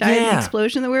he would have died in the Yeah.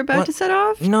 explosion that we're about to set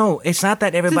off? No, it's not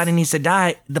that everybody needs to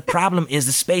die. The problem is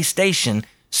the space station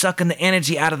sucking the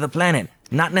energy out of the planet,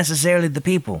 not necessarily the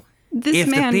people. This if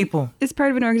man the people, is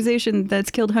part of an organization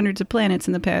that's killed hundreds of planets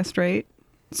in the past, right?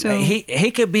 So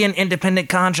he could be an independent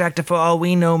contractor for all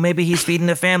we know. Maybe he's feeding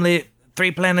the family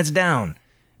 3 planets down,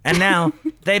 and now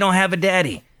they don't have a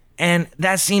daddy, and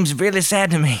that seems really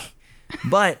sad to me.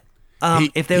 But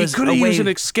if there was he could a have way, used an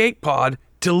escape pod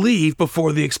to leave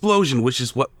before the explosion, which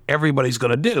is what everybody's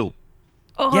gonna do.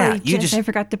 yeah, you just I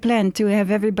forgot the plan to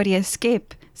have everybody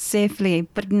escape safely,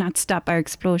 but not stop our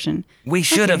explosion. we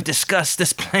should have discussed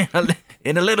this plan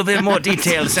in a little bit more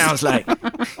detail. It sounds like.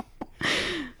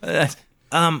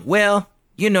 Well,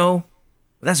 you know,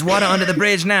 that's water under the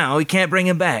bridge now. We can't bring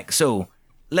him back. So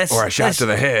let's. Or a shot to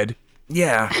the head.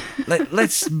 Yeah,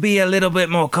 let's be a little bit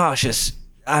more cautious.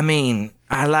 I mean,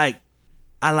 I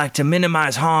like to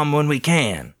minimize harm when we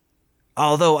can.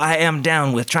 Although I am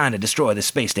down with trying to destroy the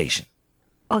space station.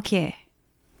 Okay.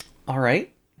 All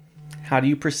right. How do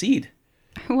you proceed?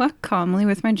 I walk calmly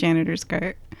with my janitor's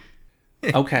cart.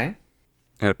 Okay.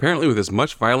 And apparently with as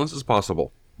much violence as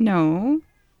possible. No.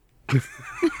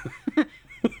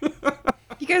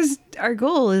 You Because our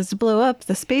goal is to blow up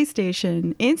the space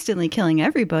station, instantly killing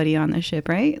everybody on the ship,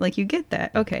 right? Like, you get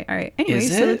that. Okay, all right. Anyway,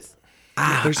 Is so it? it's...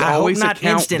 There's I always hope a not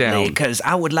instantly, countdown. because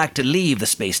I would like to leave the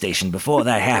space station before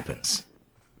that happens.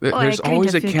 There's I kinda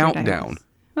always a figured I countdown.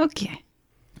 was. Okay.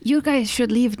 You guys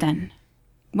should leave then.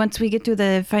 Once we get to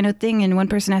the final thing and one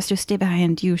person has to stay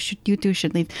behind, you two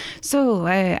should leave. So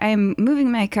I'm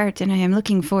moving my cart and I am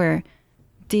looking for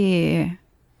the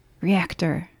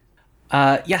reactor.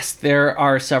 Yes, there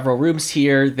are several rooms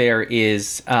here. There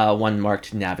is one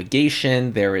marked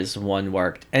navigation. There is one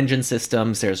marked engine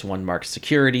systems. There's one marked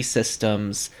security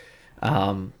systems.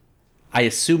 I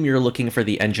assume you're looking for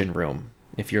the engine room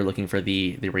if you're looking for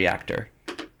the reactor.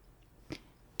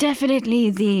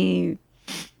 Definitely the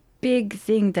big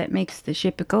thing that makes the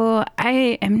ship go.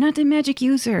 I am not a magic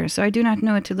user, so I do not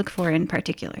know what to look for in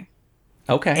particular.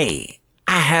 Okay. Hey,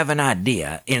 I have an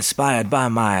idea inspired by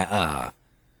my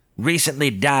recently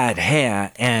dyed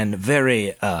hair and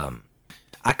very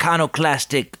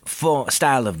iconoclastic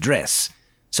style of dress.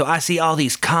 So I see all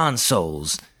these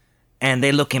consoles, and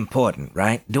they look important,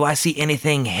 right? Do I see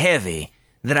anything heavy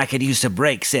that I could use to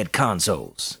break said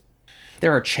consoles?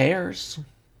 There are chairs.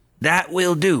 That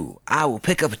will do. I will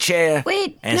pick up a chair.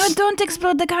 Wait, and no, don't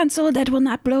explode the console. That will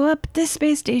not blow up the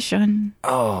space station.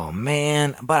 Oh,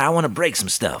 man, but I want to break some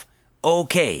stuff.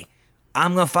 Okay,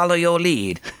 I'm going to follow your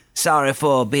lead. Sorry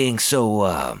for being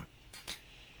so,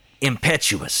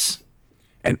 impetuous.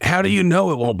 And how do you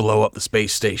know it won't blow up the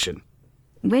space station?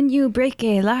 When you break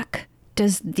a lock,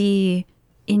 does the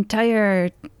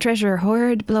entire treasure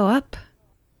hoard blow up?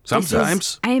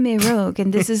 Sometimes. I am a rogue,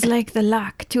 and this is like the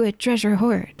lock to a treasure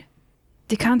hoard.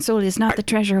 The console is not the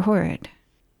treasure hoard.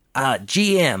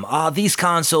 GM, are these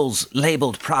consoles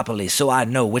labeled properly so I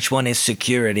know which one is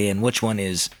security and which one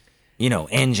is,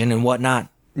 engine and whatnot?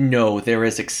 No, there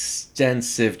is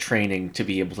extensive training to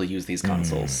be able to use these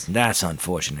consoles. That's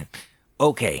unfortunate.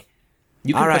 Okay.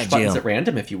 You can All push right, buttons Jill. at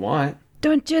random if you want.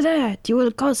 Don't do that. You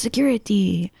will call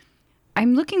security.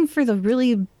 I'm looking for the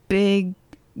really big,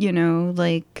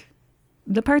 like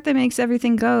the part that makes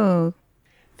everything go.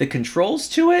 The controls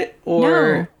to it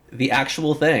or the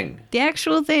actual thing? The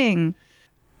actual thing.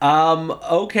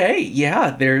 Okay,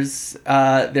 yeah, there's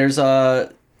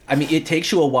it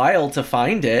takes you a while to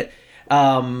find it.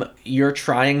 You're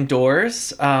trying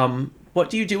doors. What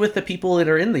do you do with the people that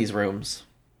are in these rooms?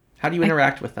 How do you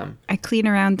interact with them? I clean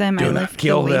around them. Do I not lift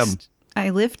kill the them. waste.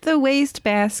 I lift the waste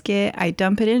basket. I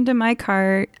dump it into my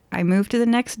cart. I move to the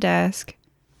next desk.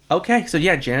 Okay, so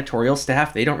yeah, janitorial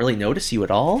staff, they don't really notice you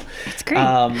at all. It's great.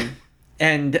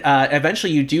 And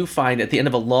eventually you do find at the end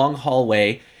of a long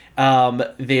hallway,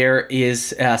 there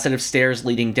is a set of stairs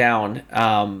leading down.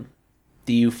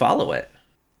 Do you follow it?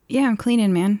 Yeah, I'm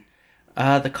cleaning, man.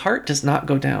 The cart does not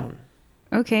go down.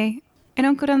 Okay. I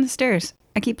don't go down the stairs.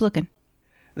 I keep looking.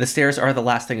 The stairs are the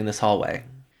last thing in this hallway.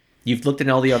 You've looked in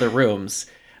all the other rooms.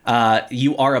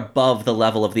 You are above the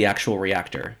level of the actual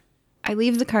reactor. I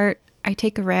leave the cart. I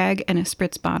take a rag and a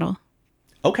spritz bottle.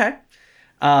 Okay.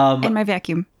 And my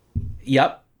vacuum.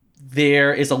 Yep.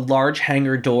 There is a large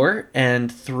hangar door,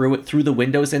 and through the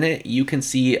windows in it, you can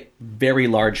see very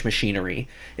large machinery.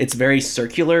 It's very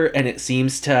circular, and it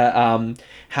seems to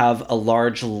have a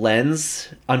large lens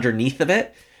underneath of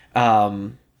it.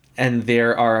 And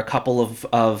there are a couple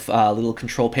of little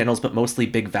control panels, but mostly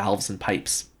big valves and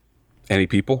pipes. Any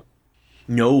people?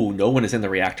 No one is in the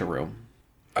reactor room.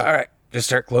 All right, just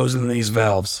start closing these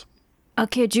valves.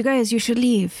 Okay, you should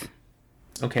leave.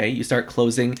 Okay, you start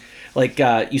closing,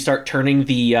 you start turning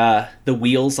the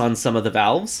wheels on some of the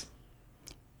valves.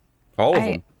 All of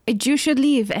them. You should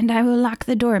leave, and I will lock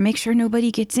the door. Make sure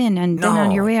nobody gets in, and then on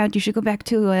No. your way out, you should go back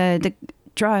to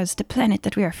the planet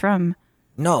that we are from.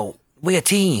 No, we're a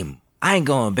team. I ain't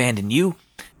gonna abandon you.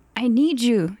 I need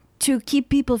you to keep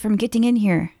people from getting in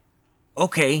here.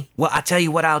 Okay, well, I tell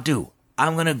you what I'll do.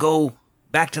 I'm gonna go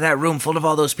back to that room full of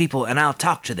all those people, and I'll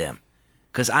talk to them.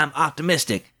 Because I'm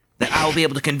optimistic that I'll be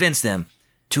able to convince them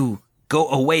to go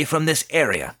away from this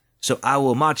area. So I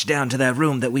will march down to that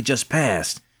room that we just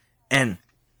passed, and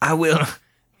I will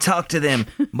talk to them,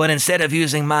 but instead of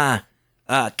using my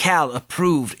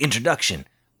Cal-approved introduction,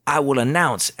 I will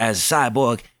announce as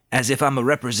Cyborg, as if I'm a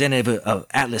representative of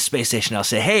Atlas Space Station. I'll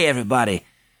say, hey, everybody,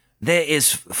 there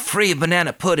is free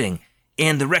banana pudding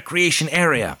in the recreation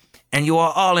area, and you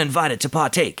are all invited to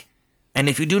partake. And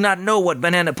if you do not know what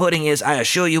banana pudding is, I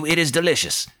assure you it is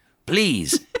delicious.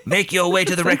 Please make your way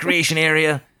to the recreation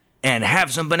area and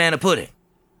have some banana pudding.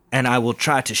 And I will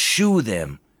try to shoo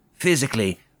them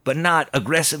physically, but not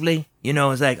aggressively.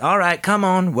 It's like, all right, come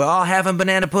on, we're all having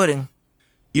banana pudding.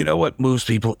 You know what moves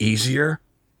people easier?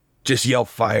 Just yell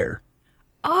fire.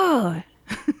 Oh,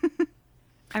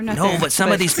 I'm not No, there, but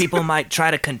some of these people might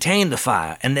try to contain the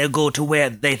fire, and they'll go to where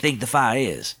they think the fire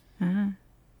is.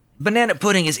 Banana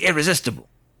pudding is irresistible.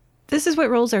 This is what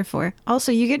rolls are for.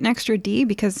 Also, you get an extra D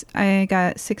because I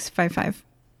got 655.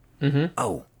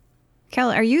 Oh,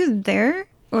 Cal, are you there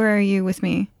or are you with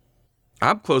me?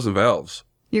 I'm closing valves.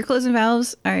 You're closing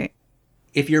valves? All right.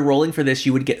 If you're rolling for this,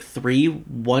 you would get 3,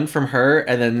 1 from her,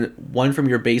 and then 1 from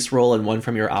your base roll and 1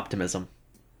 from your optimism.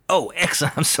 oh,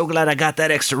 excellent. I'm so glad I got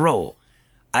that extra roll.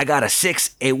 I got a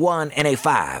 6, a 1, and a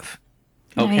 5.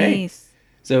 Okay. Nice.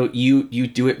 So you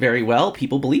do it very well.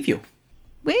 People believe you.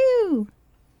 Woo!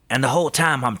 And the whole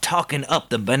time I'm talking up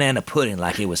the banana pudding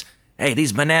like it was, hey,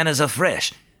 these bananas are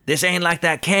fresh. This ain't like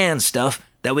that canned stuff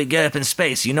that we get up in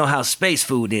space. You know how space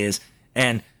food is.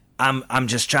 And I'm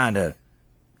just trying to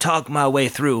talk my way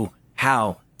through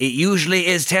how it usually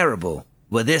is terrible,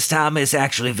 but this time it's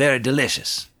actually very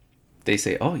delicious. They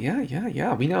say, "Oh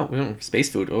yeah, we know space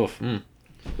food." Oh,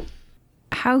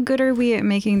 How good are we at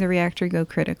making the reactor go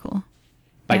critical?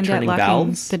 By and turning at locking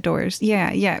valves. the doors.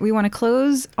 Yeah. We want to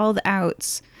close all the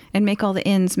outs and make all the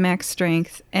ins max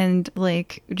strength and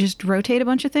like just rotate a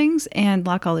bunch of things and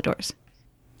lock all the doors.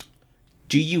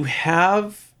 Do you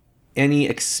have any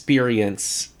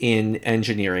experience in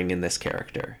engineering in this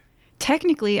character?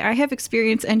 Technically, I have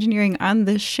experience engineering on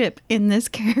this ship in this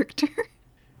character.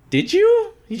 Did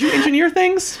you? Did you engineer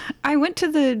things? I went to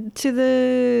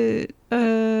the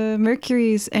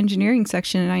Mercury's engineering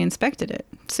section and I inspected it.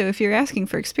 So if you're asking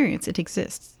for experience, it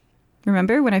exists.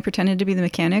 Remember when I pretended to be the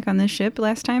mechanic on this ship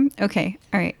last time? Okay,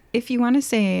 all right. If you want to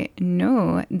say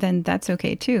no, then that's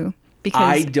okay too. Because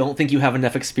I don't think you have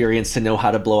enough experience to know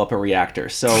how to blow up a reactor.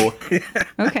 So,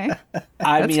 okay,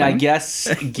 I mean, I fine.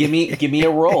 guess give me a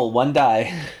roll, 1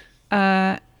 die.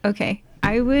 okay.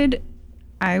 I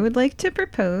would like to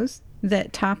propose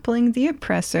that toppling the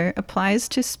oppressor applies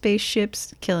to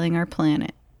spaceships killing our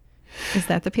planet. Is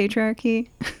that the patriarchy?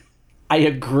 I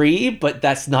agree, but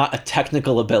that's not a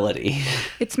technical ability.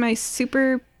 It's my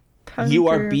super. You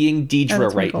are being Oh, Deidre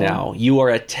that's my right goal. now. You are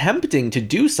attempting to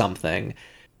do something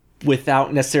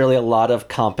without necessarily a lot of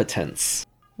competence.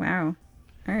 Wow.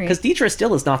 All right. Because Deidre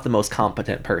still is not the most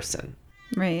competent person.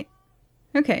 Right.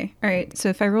 Okay. All right. So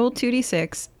if I roll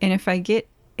 2d6 and if I get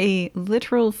a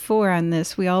literal 4 on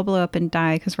this, we all blow up and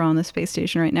die because we're all on the space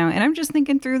station right now. And I'm just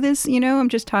thinking through this, I'm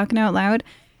just talking out loud.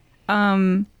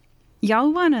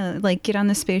 Y'all want to like get on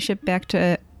the spaceship back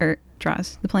to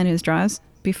Draws. The planet is Draws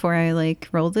before I like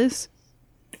roll this.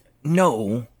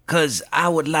 No, 'cause I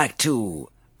would like to.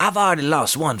 I've already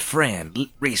lost one friend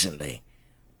recently,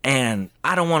 and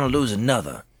I don't want to lose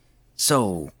another.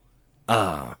 So,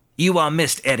 you all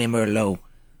missed Eddie Merlot,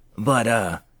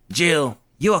 but, Jill,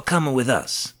 you are coming with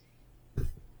us.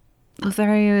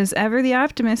 Lothario is ever the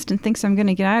optimist and thinks I'm going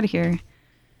to get out of here.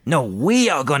 No, we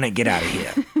are gonna get out of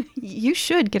here. You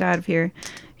should get out of here.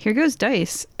 Here goes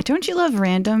dice. Don't you love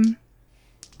random?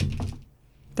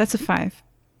 That's a 5.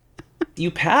 You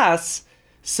pass,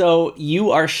 so you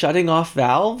are shutting off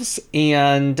valves,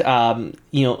 and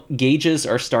gauges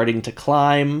are starting to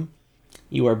climb.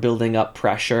 You are building up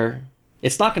pressure.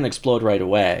 It's not going to explode right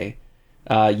away.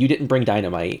 You didn't bring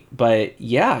dynamite, but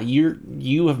yeah,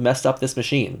 you have messed up this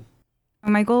machine.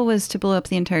 My goal was to blow up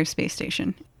the entire space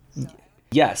station.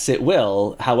 Yes, it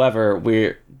will. However,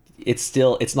 it's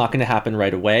not going to happen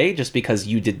right away, just because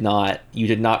you did not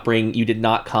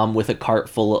come with a cart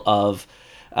full of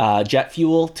jet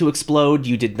fuel to explode.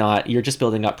 You're just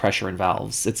building up pressure and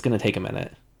valves. It's going to take a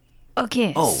minute.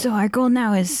 Okay, Oh. so our goal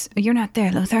now is you're not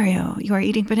there, Lothario. You are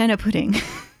eating banana pudding.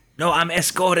 No, I'm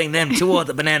escorting them toward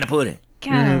the banana pudding.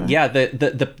 Cal. Yeah,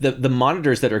 the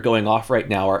monitors that are going off right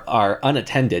now are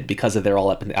unattended because they're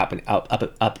all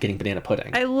up getting banana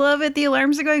pudding. I love it. The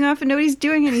alarms are going off and nobody's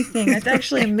doing anything. That's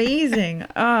actually amazing.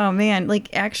 Oh man,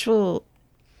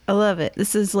 I love it.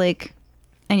 This is like,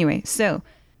 anyway. So,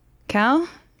 Cal,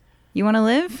 you want to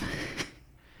live?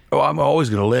 Oh, I'm always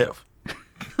going to live.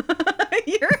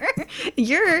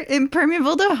 You're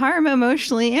impermeable to harm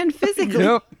emotionally and physically.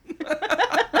 Yep.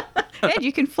 And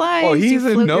you can fly. Oh, as you he's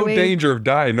in float no your way. danger of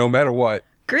dying no matter what.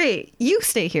 Great. You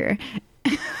stay here.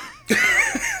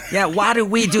 Yeah, why do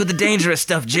we do the dangerous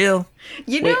stuff, Jill?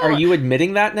 You know, Wait, are you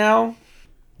admitting that now?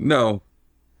 No.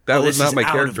 That Oh, was this not is my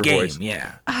out character of game, voice.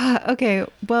 Yeah. okay.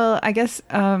 Well, I guess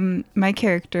my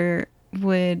character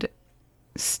would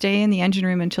stay in the engine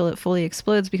room until it fully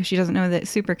explodes because she doesn't know that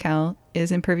Super Cal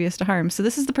is impervious to harm. So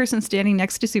this is the person standing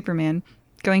next to Superman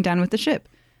going down with the ship.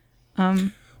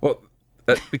 Well,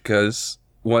 that's because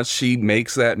once she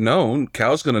makes that known,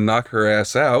 Cal's going to knock her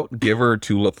ass out, give her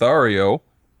to Lothario.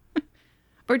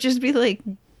 Or just be like,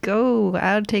 go,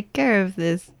 I'll take care of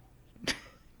this.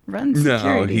 Run No,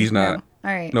 security. he's not.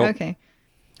 All right. Nope. Okay.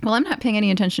 Well, I'm not paying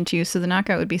any attention to you, so the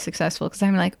knockout would be successful because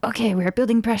I'm like, okay, we're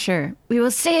building pressure. We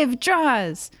will save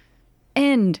draws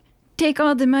and take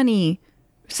all the money.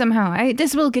 Somehow,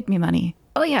 this will get me money.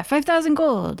 Oh yeah, 5,000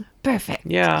 gold. Perfect.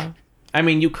 Yeah. I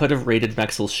mean, you could have raided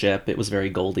Mexel's ship. It was very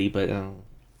goldy, but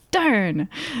Darn,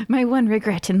 my one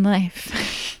regret in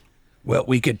life. Well,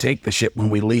 we could take the ship when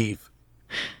we leave.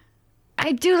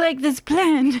 I do like this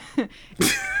plan.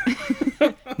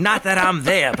 Not that I'm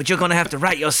there, but you're gonna have to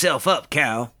write yourself up,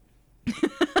 Cal.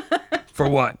 For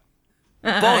what?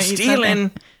 For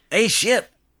stealing a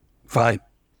ship. Fine.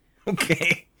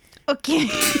 Okay. Okay.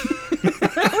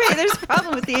 Wait, there's a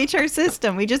problem with the HR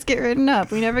system. We just get written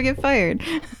up. We never get fired.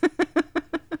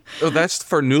 Oh, that's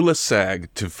for Nulasag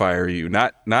to fire you,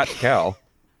 not Cal.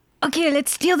 Okay,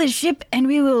 let's steal this ship and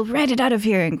we will ride it out of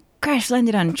here and crash land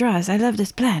it on Draws. I love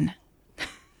this plan.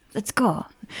 Let's go.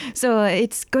 So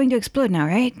it's going to explode now,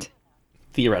 right?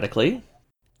 theoretically.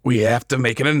 We have to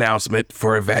make an announcement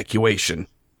for evacuation.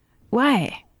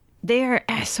 Why? They are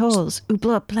assholes who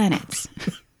blow up planets.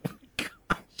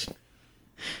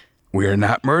 We're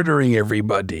not murdering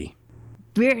everybody.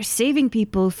 We're saving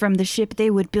people from the ship they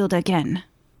would build again.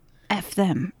 F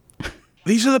them.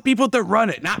 These are the people that run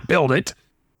it, not build it.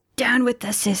 Down with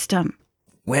the system.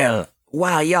 Well,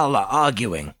 while y'all are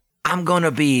arguing, I'm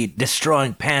gonna be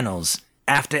destroying panels.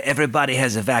 After everybody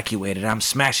has evacuated, I'm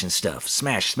smashing stuff.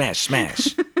 Smash, smash,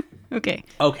 smash. Okay.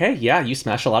 Okay, yeah, you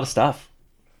smash a lot of stuff.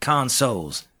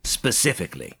 Consoles,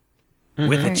 specifically.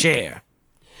 With a chair.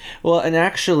 Well, and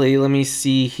actually, let me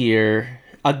see here.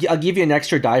 I'll give you an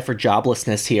extra die for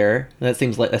joblessness here. That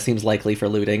seems likely for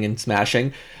looting and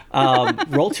smashing.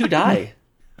 Roll 2 die.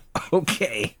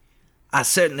 Okay, I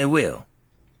certainly will.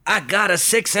 I got a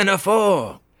 6 and a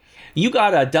 4. You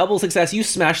got a double success. You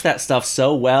smashed that stuff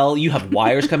so well. You have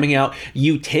wires coming out.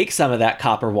 You take some of that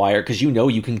copper wire because you know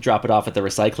you can drop it off at the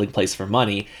recycling place for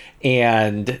money.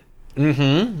 And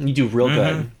you do real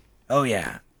good. Oh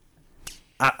yeah,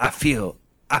 I feel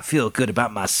good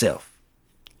about myself.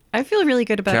 I feel really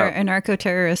good about our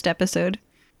anarcho-terrorist episode.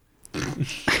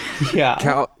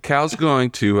 Yeah. Cal's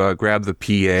going to grab the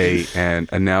PA and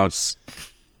announce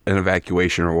an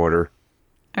evacuation order.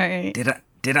 All right.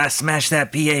 Did I smash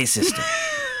that PA system?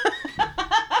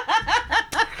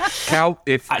 Cal,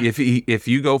 if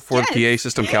you go for the PA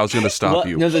system, Cal's going to stop Well,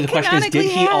 you. no, the question is, did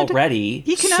he already?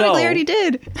 He canonically already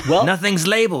did. Well, Nothing's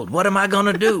labeled. What am I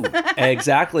gonna do?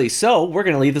 exactly. So we're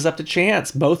going to leave this up to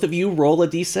chance. Both of you roll a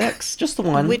d6. Just the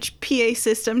one. Which PA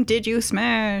system did you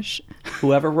smash?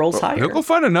 Whoever rolls higher. He'll go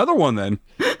find another one then.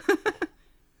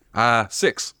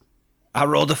 6. I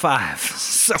rolled a 5.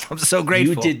 So I'm so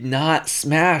grateful. You did not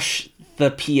smash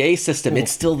the PA system.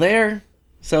 It's still there.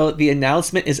 So the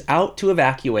announcement is out to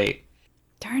evacuate.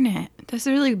 Darn it. That's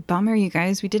a really bummer, you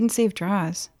guys. We didn't save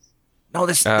draws. No,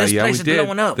 this Yeah, place we is did.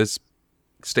 blowing up. This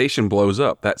station blows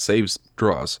up. That saves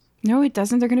draws. No, it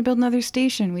doesn't. They're going to build another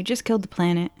station. We just killed the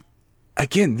planet.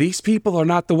 Again, these people are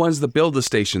not the ones that build the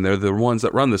station. They're the ones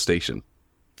that run the station.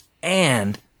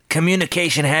 And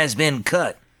communication has been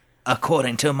cut,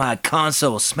 according to my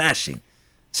console smashing.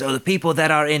 So the people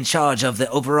that are in charge of the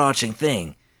overarching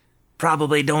thing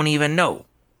probably don't even know.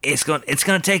 It's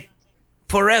gonna take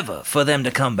forever for them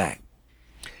to come back.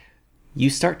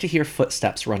 You start to hear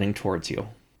footsteps running towards you.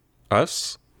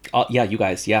 Us? Yeah, you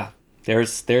guys. Yeah,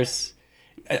 there's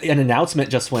an announcement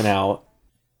just went out.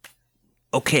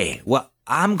 Okay, well,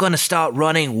 I'm gonna start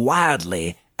running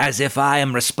wildly as if I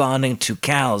am responding to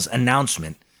Cal's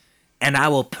announcement, and I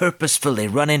will purposefully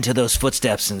run into those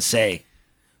footsteps and say,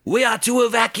 "We are to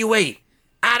evacuate!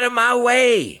 Out of my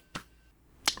way!"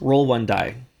 Roll 1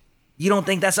 die. You don't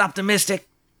think that's optimistic?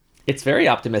 It's very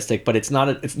optimistic, but it's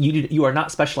not. You are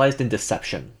not specialized in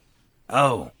deception.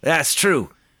 Oh, that's true.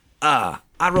 I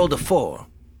rolled a 4.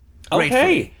 Okay,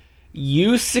 Gratefully.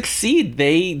 you succeed.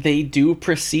 They do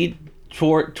proceed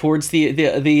towards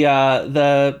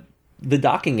the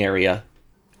docking area.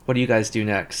 What do you guys do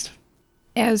next?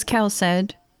 As Cal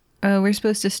said, we're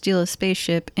supposed to steal a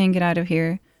spaceship and get out of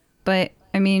here. But,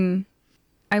 I mean,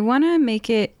 I want to make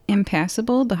it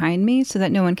impassable behind me so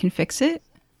that no one can fix it.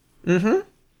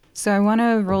 So I want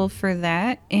to roll for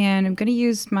that, and I'm going to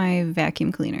use my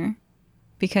vacuum cleaner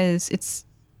because it's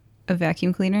a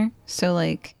vacuum cleaner. So,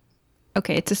 like,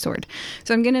 okay, it's a sword.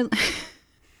 So I'm going to...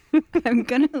 I'm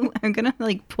gonna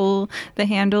like pull the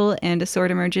handle and a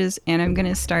sword emerges, and I'm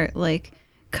gonna start like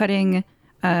cutting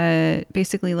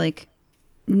basically like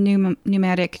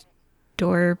pneumatic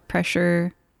door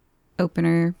pressure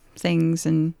opener things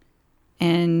and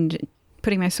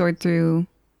putting my sword through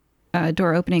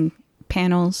door opening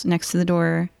panels next to the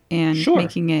door and Sure.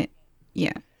 making it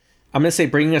I'm gonna say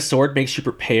bringing a sword makes you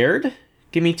prepared.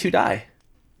 Give me 2 die.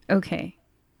 Okay.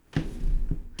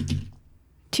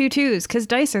 2 2s, because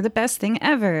dice are the best thing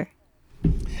ever.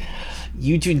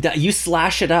 You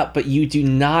slash it up, but you do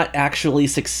not actually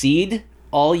succeed.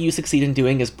 All you succeed in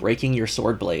doing is breaking your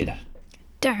sword blade.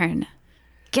 Darn.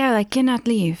 Gal, I cannot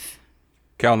leave.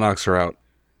 Cal knocks her out.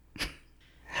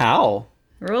 How?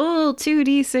 Roll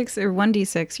 2d6 or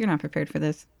 1d6. You're not prepared for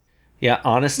this. Yeah,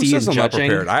 honesty Who is says I'm not judging.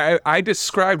 prepared? I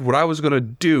described what I was going to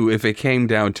do if it came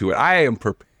down to it. I am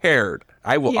prepared.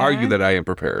 I will argue that I am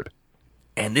prepared.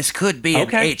 And this could be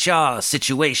Okay. an HR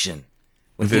situation.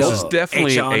 This is Your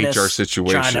definitely an HR-ness HR Trying to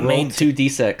situation. Roll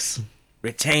 2d6.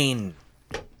 retain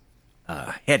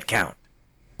head count.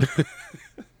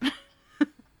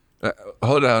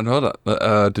 Hold on.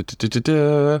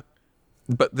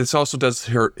 But this also does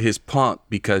hurt his punk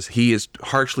because he is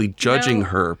harshly judging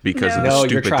her because of the No,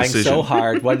 stupid you're trying decision. so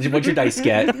hard. What'd your dice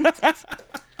get?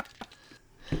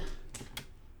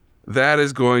 That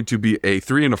is going to be a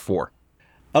 3 and a 4.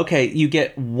 Okay, you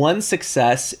get 1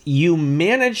 success. You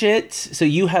manage it. So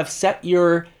you have set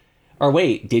your... Or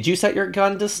wait, did you set your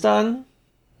gun to stun?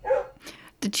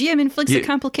 The GM inflicts a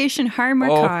complication, harm, or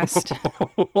cost.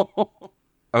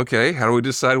 Okay, how do we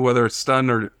decide whether it's stun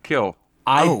or kill?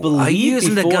 I believe are you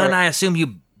using before... the gun? I assume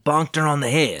you bonked her on the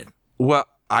head. Well,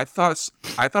 I thought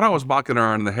I was bonking her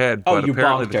on the head, but you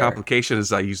apparently bonked the her. complication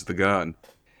is I used the gun.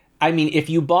 I mean, if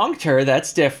you bonked her,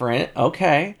 that's different.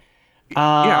 Okay. Yeah,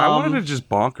 I wanted to just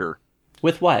bonk her.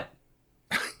 With what?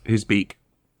 His beak.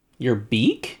 Your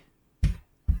beak?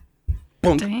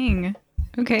 Dang.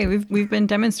 Okay, we've been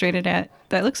demonstrated at.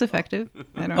 That looks effective.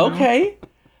 I don't know. Okay.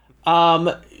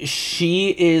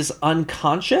 She is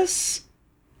unconscious.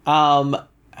 However,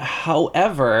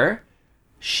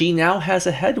 she now has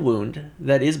a head wound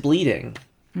that is bleeding.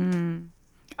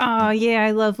 Oh, yeah,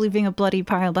 I love leaving a bloody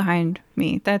pile behind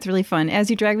me. That's really fun. As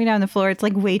you drag me down the floor, it's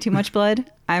like way too much blood.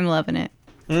 I'm loving it.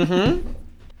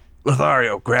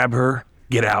 Lothario, grab her.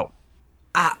 Get out.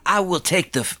 I will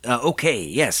take the. Okay,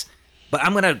 yes, but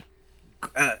I'm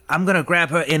gonna grab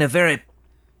her in a very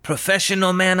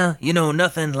professional manner. You know,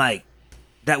 nothing like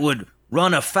that would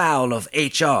run afoul of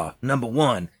HR. Number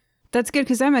one. That's good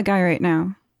because I'm a guy right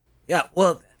now. Yeah.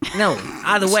 Well, no.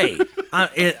 Either way,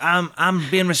 I'm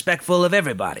being respectful of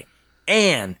everybody,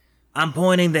 and I'm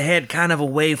pointing the head kind of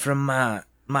away from my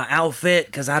outfit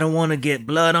because I don't want to get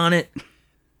blood on it.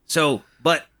 So,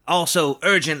 but also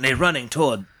urgently running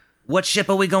toward. What ship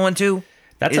are we going to?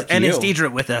 That's up to and you. is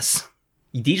Deidre with us?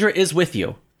 Deidre is with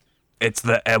you. It's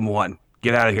the M1.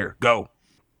 Get out of here. Go.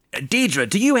 Deidre,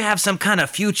 do you have some kind of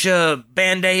future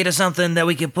Band-Aid or something that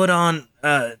we can put on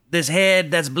this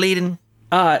head that's bleeding?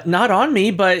 Not on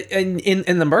me, but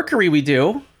in the Mercury we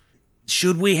do.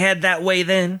 Should we head that way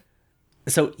then?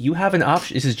 So you have an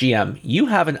option. This is GM. You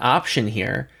have an option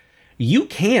here. You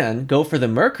can go for the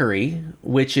Mercury,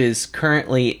 which is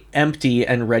currently empty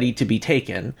and ready to be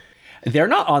taken. They're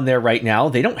not on there right now.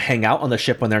 They don't hang out on the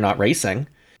ship when they're not racing.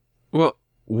 Well,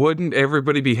 wouldn't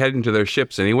everybody be heading to their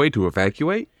ships anyway to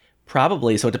evacuate?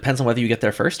 Probably. So it depends on whether you get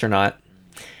there first or not.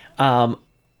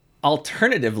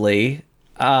 Alternatively,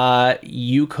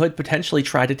 you could potentially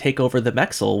try to take over the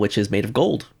Mexel, which is made of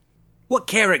gold. What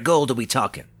carat gold are we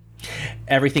talking?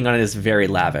 Everything on it is very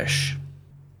lavish.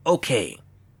 Okay,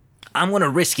 I'm going to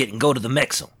risk it and go to the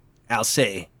Mexel. I'll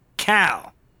say,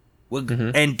 Cal,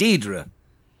 and Deidre,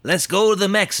 let's go to the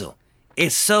Mexel.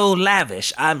 It's so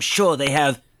lavish, I'm sure they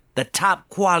have the top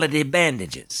quality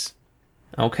bandages.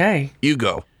 Okay. You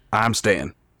go. I'm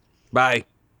staying. Bye.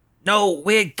 No,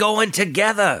 we're going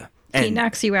together. He And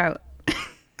knocks you out.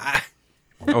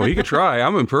 Oh, he could try.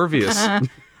 I'm impervious.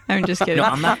 I'm just kidding. no,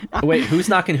 I'm not. Wait, who's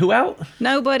knocking who out?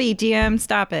 Nobody, DM,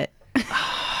 stop it.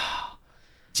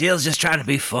 Jill's just trying to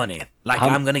be funny. Like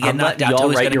I'm going to get I'm knocked letting out. y'all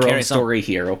Toby's write going to your carry own something. story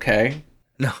here, okay?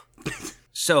 No.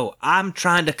 So I'm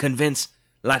trying to convince,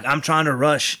 like I'm trying to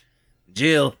rush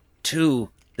Jill to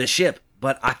the ship,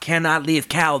 but I cannot leave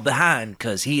Cal behind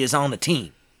because he is on the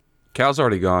team. Cal's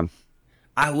already gone.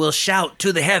 I will shout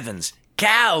to the heavens,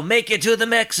 Cal, make it to the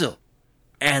Mexel.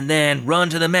 And then run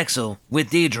to the Mexel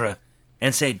with Deidre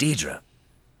and say, Deidre,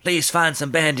 please find some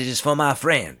bandages for my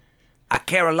friend. I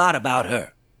care a lot about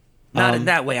her. Not in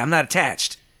that way. I'm not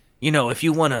attached. You know, if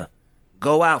you want to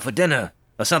go out for dinner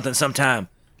or something sometime,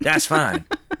 that's fine.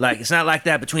 Like, it's not like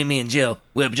that between me and Jill.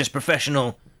 We're just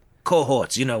professional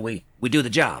cohorts. You know, we do the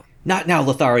job. Not now,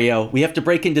 Lothario. We have to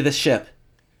break into this ship.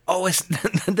 Oh, it's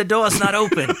the door's not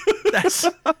open. That's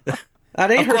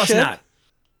That ain't of her course ship. not.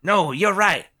 No, you're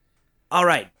right. All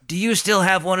right. Do you still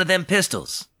have one of them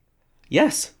pistols?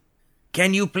 Yes.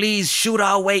 Can you please shoot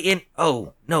our way in?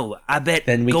 Oh, no, I bet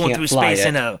Then we going can't through fly space it.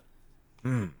 in a...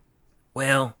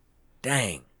 Well,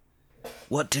 dang.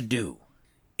 what to do.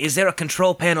 Is there a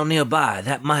control panel nearby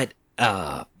that might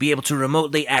be able to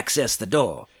remotely access the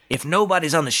door? If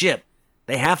nobody's on the ship,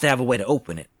 they have to have a way to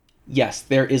open it. Yes,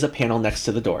 there is a panel next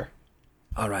to the door.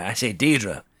 All right, I say,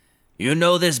 Deidre, you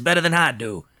know this better than I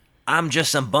do. I'm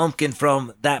just some bumpkin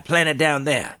from that planet down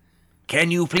there.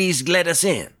 Can you please let us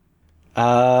in?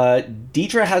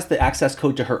 Deidre has the access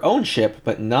code to her own ship,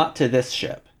 but not to this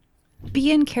ship.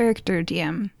 Be in character,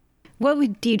 DM. What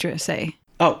would Deidre say?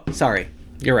 Oh, sorry.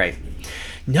 You're right.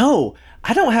 No,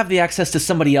 I don't have the access to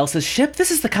somebody else's ship.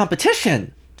 This is the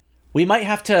competition. We might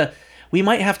have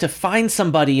to find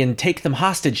somebody and take them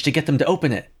hostage to get them to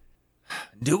open it.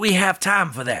 Do we have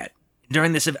time for that?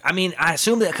 During this, I mean, I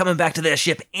assume they're coming back to their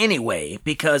ship anyway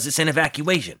because it's an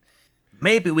evacuation.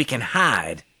 Maybe we can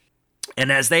hide,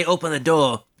 and as they open the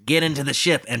door, get into the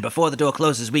ship, and before the door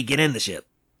closes, we get in the ship.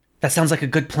 That sounds like a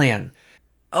good plan.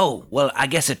 Oh, well, I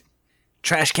guess a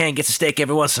trash can gets a steak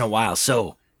every once in a while,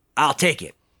 so I'll take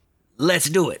it. Let's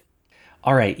do it.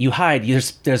 All right, you hide.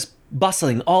 There's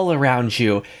bustling all around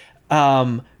you.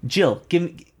 Jill, give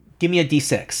me a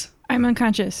D6. I'm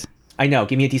unconscious. I know.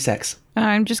 Give me a D6.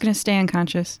 I'm just going to stay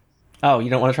unconscious. Oh, you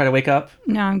don't want to try to wake up?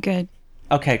 No, I'm good.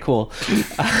 Okay, cool.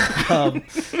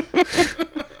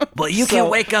 But you can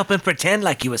wake up and pretend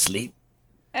like you asleep.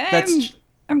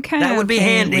 I'm kind of That would be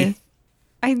handy.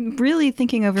 I'm really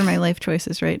thinking over my life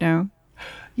choices right now.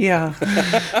 Yeah.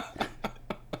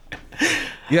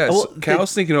 Yes, Well,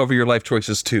 Cal's thinking over your life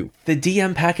choices too. The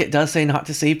DM packet does say not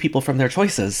to save people from their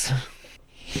choices.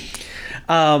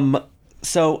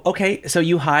 So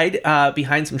you hide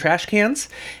behind some trash cans,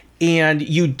 and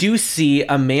you do see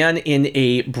a man in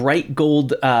a bright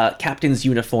gold captain's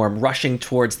uniform rushing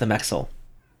towards the Mexel.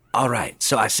 All right,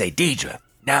 so I say, Deidre,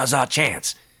 now's our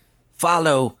chance.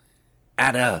 Follow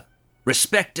at a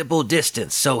respectable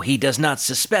distance so he does not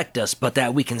suspect us, but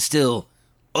that we can still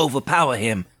overpower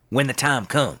him when the time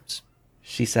comes.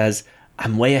 She says,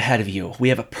 I'm way ahead of you. We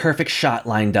have a perfect shot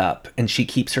lined up, and she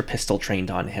keeps her pistol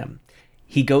trained on him.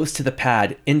 He goes to the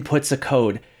pad, inputs a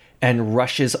code, and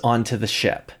rushes onto the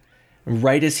ship.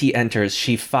 Right as he enters,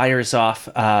 she fires off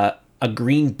a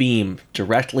green beam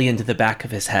directly into the back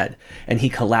of his head, and he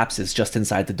collapses just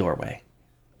inside the doorway.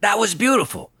 That was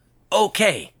beautiful.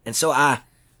 Okay, and so I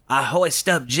hoist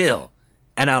up Jill,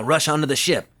 and I'll rush onto the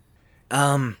ship.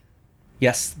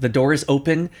 Yes, the door is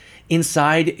open.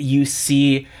 Inside, you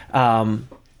see a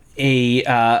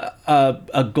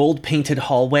gold-painted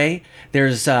hallway.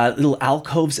 There's little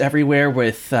alcoves everywhere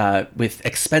with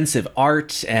expensive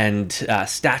art and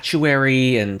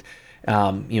statuary and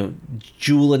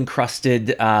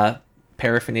jewel-encrusted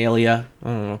paraphernalia. I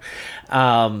don't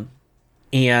know.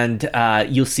 And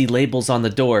you'll see labels on the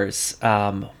doors.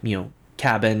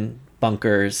 Cabin,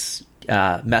 bunkers,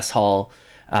 mess hall,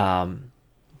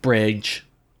 bridge.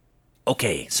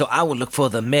 Okay, so I will look for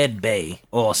the med bay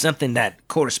or something that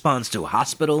corresponds to a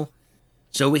hospital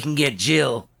so we can get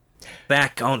Jill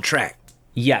back on track.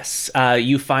 Yes,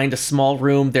 you find a small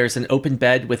room. There's an open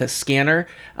bed with a scanner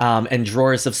and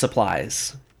drawers of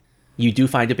supplies. You do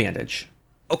find a bandage.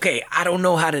 Okay, I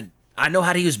know how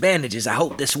to use bandages. I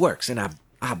hope this works. And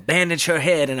I bandage her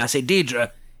head and I say,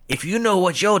 Deidre, if you know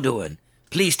what you're doing,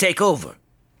 please take over.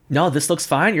 No, this looks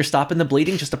fine. You're stopping the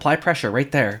bleeding. Just apply pressure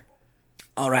right there.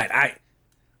 All right,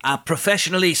 I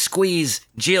professionally squeeze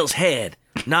Jill's head,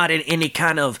 not in any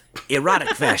kind of erotic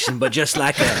fashion, but just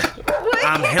like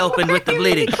I'm helping with the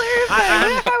bleeding.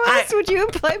 How else would you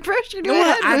apply pressure to a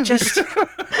head? I just...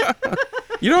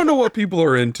 You don't know what people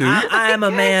are into. I am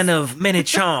a man of many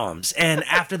charms, and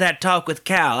after that talk with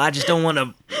Cal, I just don't want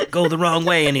to go the wrong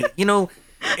way.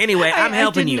 Anyway, I'm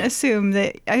helping you. I didn't assume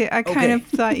that. I kind of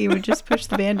thought you would just push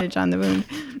the bandage on the wound.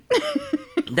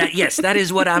 Yes, that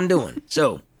is what I'm doing.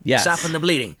 So, Yes. soften the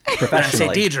bleeding. Professionally.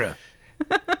 And I say,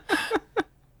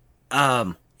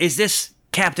 Deidre, is this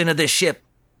captain of this ship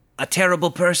a terrible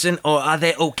person, or are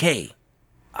they okay?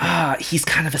 He's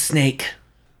kind of a snake.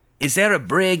 Is there a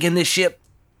brig in this ship?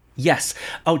 Yes.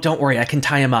 Oh, don't worry. I can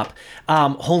tie him up.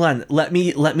 Hold on. Let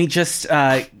me just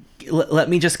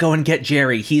go and get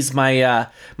Jerry. He's my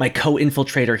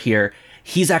co-infiltrator here.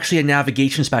 He's actually a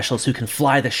navigation specialist who can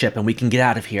fly the ship, and we can get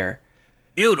out of here.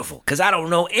 Beautiful, because I don't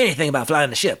know anything about flying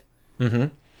the ship. Mm-hmm.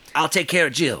 I'll take care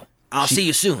of Jill. I'll see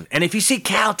you soon. And if you see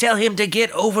Cal, tell him to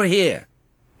get over here.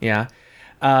 Yeah.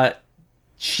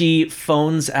 She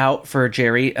phones out for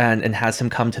Jerry and has him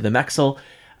come to the Mexel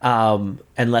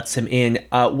and lets him in.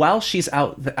 While she's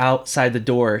outside the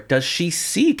door, does she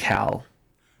see Cal?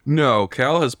 No,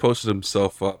 Cal has posted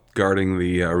himself up guarding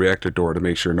the reactor door to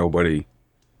make sure nobody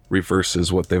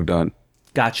reverses what they've done.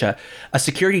 Gotcha. A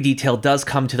security detail does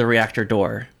come to the reactor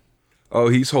door. Oh,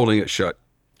 he's holding it shut.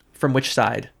 From which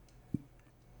side?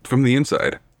 From the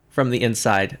inside. From the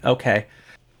inside. Okay.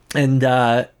 And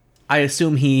I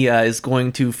assume he is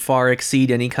going to far exceed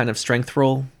any kind of strength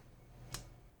roll?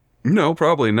 No,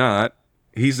 probably not.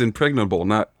 He's impregnable,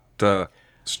 not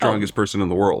strongest person in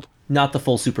the world. Not the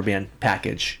full Superman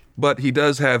package. But he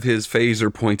does have his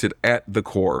phaser pointed at the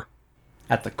core.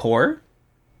 At the core?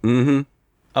 Mm-hmm.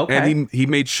 Okay. And he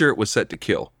made sure it was set to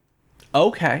kill.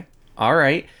 Okay. All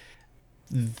right.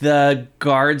 The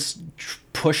guards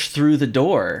push through the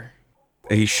door.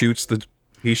 And he shoots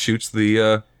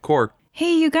the core.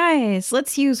 Hey, you guys,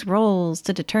 let's use rolls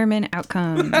to determine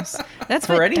outcomes. That's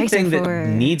For what dice are anything that for.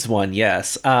 needs one,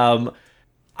 yes. I'm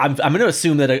going to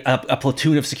assume that a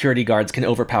platoon of security guards can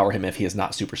overpower him if he is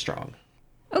not super strong.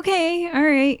 Okay, all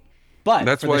right. But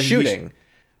That's for why the shooting,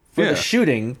 Yeah. the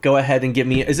shooting, go ahead and give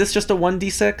me. Is this just a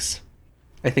 1d6?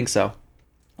 I think so.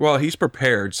 Well, he's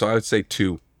prepared, so I would say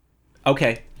 2.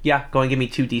 Okay, yeah, go and give me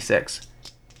 2d6.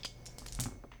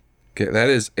 Okay, that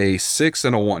is a 6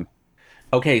 and a 1.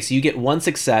 Okay, so you get 1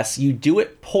 success. You do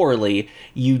it poorly.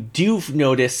 You do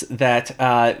notice that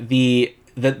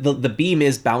the beam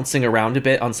is bouncing around a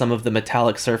bit on some of the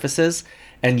metallic surfaces,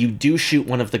 and you do shoot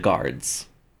one of the guards.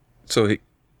 So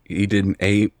he didn't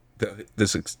aim.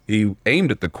 He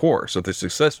aimed at the core, so the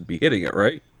success would be hitting it,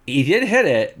 right? He did hit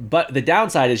it, but the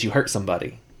downside is you hurt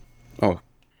somebody. Oh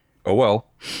well.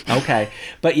 Okay,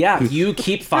 but yeah, you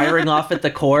keep firing off at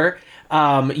the core.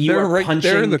 You They're are right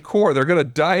punching. there in the core. They're gonna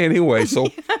die anyway. So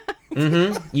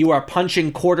You are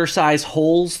punching quarter-size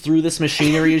holes through this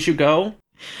machinery as you go.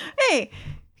 Hey,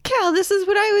 Cal, this is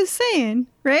what I was saying,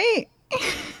 right?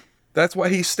 that's why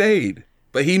he stayed.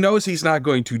 But he knows he's not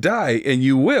going to die, and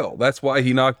you will. That's why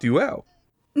he knocked you out.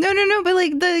 No, but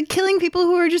like the killing people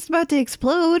who are just about to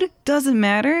explode doesn't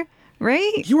matter,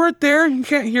 right? You weren't there. You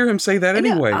can't hear him say that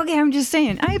anyway. No, okay, I'm just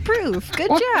saying. I approve.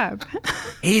 Good job.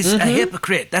 He's a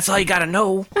hypocrite. That's all you gotta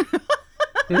know.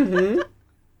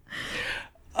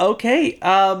 Okay,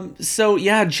 so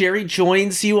yeah, Jerry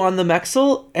joins you on the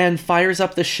Mexel and fires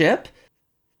up the ship.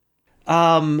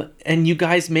 And you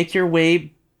guys make your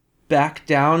way back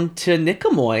down to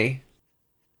Nikomoy.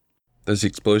 Does the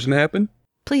explosion happen?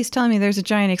 Please tell me there's a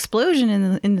giant explosion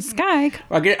in the sky.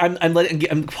 Okay,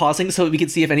 I'm pausing so we can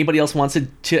see if anybody else wants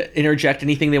to interject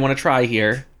anything they want to try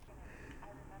here.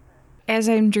 As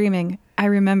I'm dreaming, I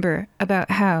remember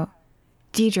about how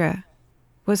Deidre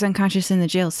was unconscious in the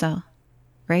jail cell,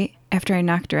 right? After I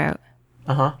knocked her out.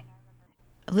 Uh-huh.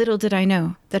 Little did I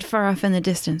know that far off in the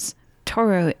distance,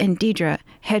 Toro and Deidre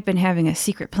had been having a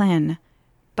secret plan.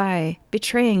 By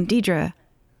betraying Deidre,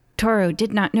 Toro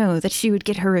did not know that she would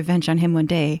get her revenge on him one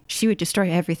day. She would destroy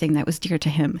everything that was dear to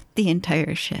him, the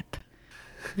entire ship.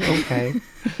 Okay.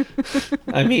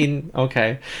 I mean,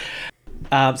 okay.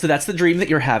 So that's the dream that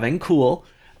you're having. Cool.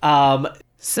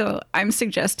 So I'm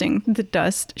suggesting the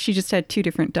dust. She just had 2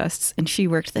 different dusts, and she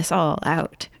worked this all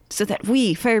out so that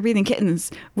we, fire-breathing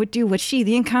kittens, would do what she,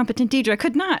 the incompetent Deidre,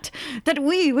 could not. That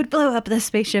we would blow up the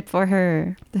spaceship for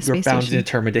her. The You're space bound and station.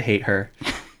 determined to hate her.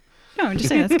 No, I'm just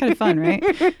saying that's kind of fun, right?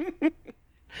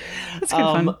 That's kind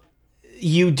of fun.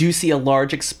 You do see a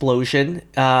large explosion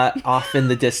off in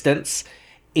the distance.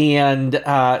 And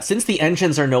since the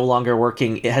engines are no longer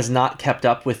working, it has not kept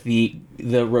up with the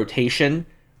rotation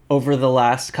over the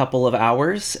last couple of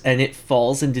hours, and it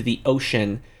falls into the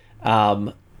ocean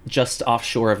just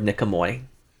offshore of Nikomoy.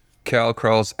 Cal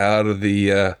crawls out of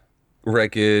the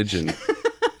wreckage and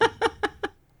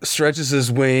stretches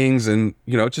his wings and,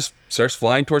 just starts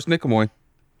flying towards Nikomoy.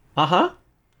 Uh-huh.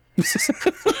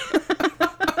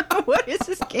 What is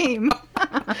this game?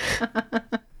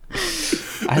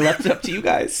 I left it up to you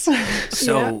guys.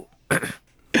 So,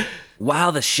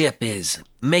 while the ship is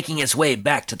making its way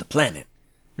back to the planet,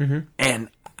 and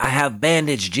I have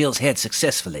bandaged Jill's head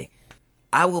successfully,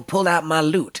 I will pull out my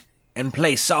lute and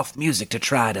play soft music to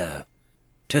try to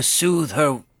soothe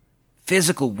her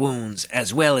physical wounds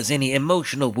as well as any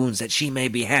emotional wounds that she may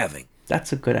be having.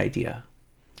 That's a good idea.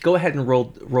 Go ahead and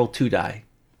roll 2 die.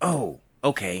 Oh,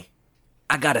 okay.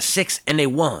 I got a 6 and a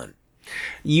 1.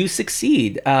 You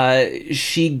succeed.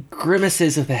 She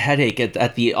grimaces with a headache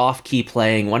at the off-key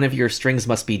playing. One of your strings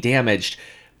must be damaged,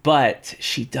 but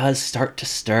she does start to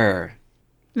stir.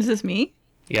 Is this me?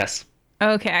 Yes.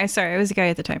 Okay, I was a guy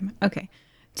at the time. Okay.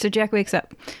 So Jack wakes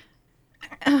up.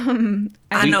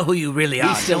 I know who you really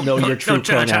are. still know your true don't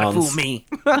try to pronouns. fool me.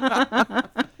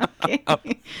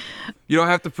 You don't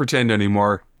have to pretend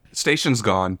anymore. Station's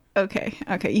gone. Okay.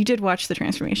 You did watch the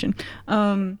transformation.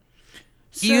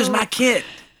 Use my kit.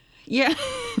 Yeah.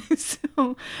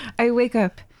 So I wake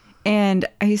up and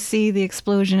I see the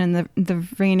explosion and the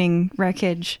raining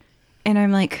wreckage, and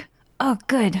I'm like, oh,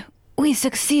 good. We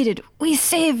succeeded. We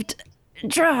saved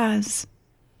Draws.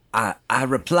 I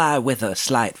reply with a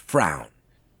slight frown,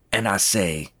 and I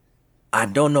say, I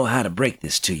don't know how to break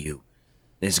this to you.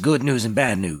 There's good news and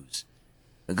bad news.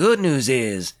 The good news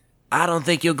is, I don't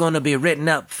think you're going to be written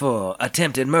up for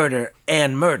attempted murder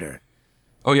and murder.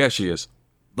 Oh, yeah, she is.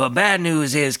 But bad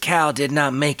news is Cal did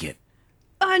not make it.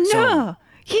 Oh, no. So-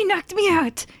 He knocked me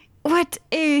out. What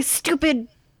a stupid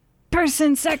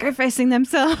person sacrificing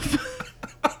themselves.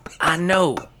 I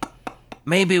know.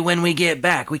 Maybe when we get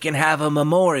back, we can have a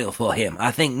memorial for him. I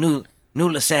think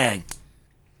Nulasag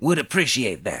would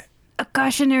appreciate that. A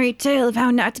cautionary tale of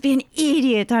how not to be an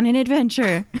idiot on an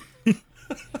adventure.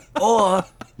 Or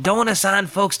don't assign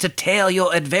folks to tail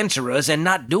your adventurers and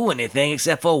not do anything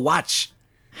except for watch.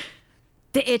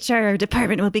 The HR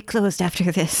department will be closed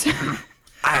after this.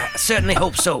 I certainly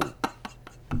hope so.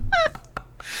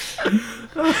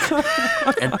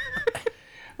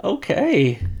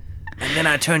 Okay. And then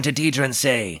I turn to Deidre and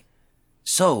say,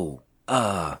 so,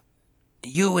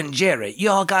 you and Jerry,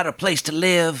 y'all got a place to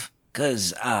live?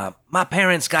 'Cause, my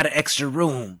parents got an extra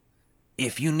room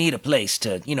if you need a place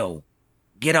to,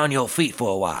 get on your feet for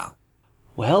a while.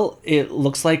 Well, it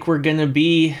looks like we're gonna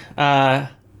be,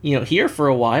 here for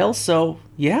a while, so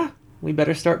yeah, we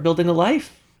better start building a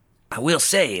life. I will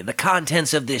say, the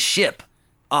contents of this ship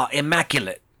are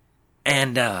immaculate.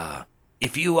 And,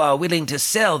 if you are willing to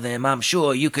sell them, I'm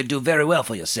sure you could do very well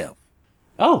for yourself.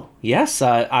 Oh, yes,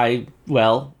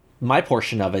 well, my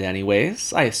portion of it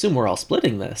anyways. I assume we're all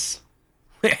splitting this.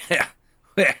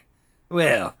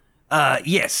 Well,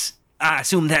 yes, I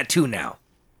assume that too now.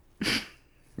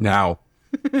 Now.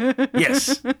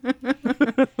 Yes.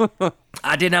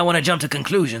 I did not want to jump to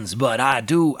conclusions, but I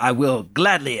will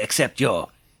gladly accept your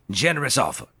generous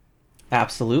offer.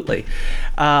 Absolutely.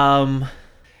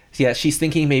 Yeah, she's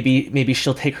thinking maybe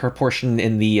she'll take her portion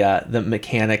in the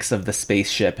mechanics of the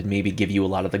spaceship and maybe give you a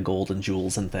lot of the gold and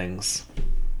jewels and things.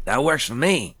 That works for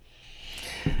me.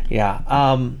 Yeah.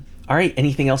 All right.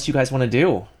 Anything else you guys want to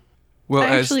do? Well,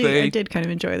 I did kind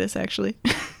of enjoy this, actually.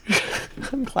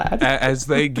 I'm glad. as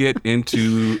they get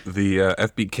into the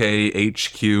FBK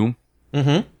HQ,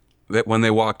 that when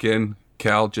they walk in,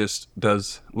 Cal just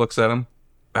looks at him.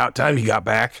 About time you got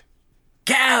back.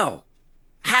 Cal,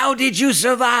 how did you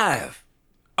survive?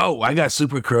 Oh, I got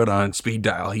Super Crud on speed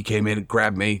dial. He came in and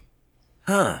grabbed me.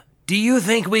 Huh. Do you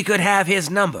think we could have his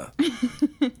number?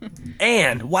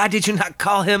 And why did you not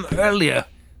call him earlier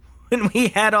when we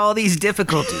had all these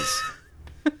difficulties?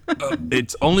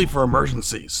 It's only for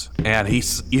emergencies. And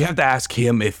you have to ask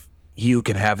him if you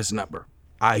can have his number.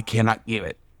 I cannot give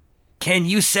it. Can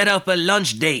you set up a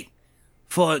lunch date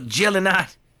for Jill and I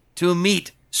to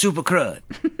meet Super Crud?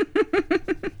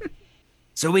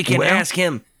 So we can ask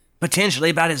him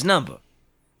potentially about his number.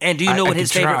 And do you know what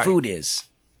his favorite food is?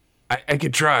 I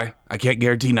could try. I can't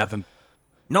guarantee nothing.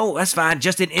 No, that's fine.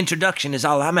 Just an introduction is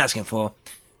all I'm asking for.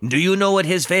 Do you know what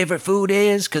his favorite food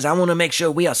is? Because I want to make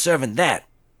sure we are serving that.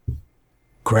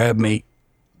 Crab meat.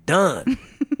 Done.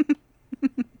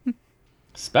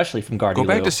 Especially from Guardian.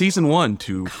 Go back to season 1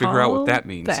 to figure out what that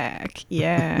means. Back.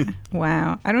 Yeah.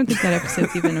 Wow. I don't think that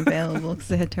episode's even available because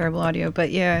it had terrible audio.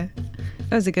 But yeah,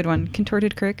 that was a good one.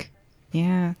 Contorted Crick.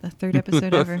 Yeah, the third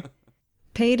episode ever.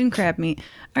 Paid and crab meat.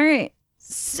 All right.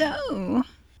 So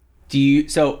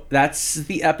So that's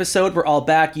the episode. We're all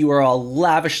back. You are all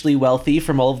lavishly wealthy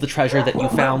from all of the treasure that you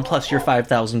found, plus your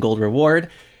 5,000 gold reward.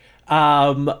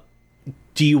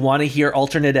 Do you want to hear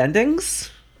alternate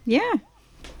endings? yeah.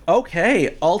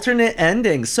 Okay, alternate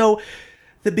endings. So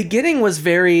the beginning was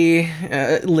very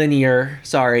linear.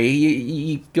 Sorry,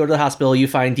 you go to the hospital, you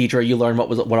find Deidre, you learn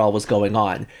what all was going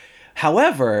on.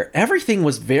 However, everything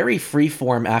was very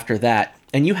freeform after that,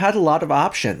 and you had a lot of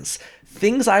options.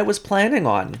 Things I was planning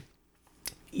on.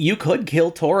 You could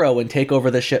kill Toro and take over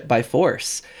the ship by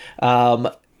force.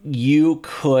 You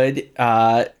could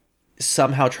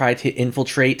somehow try to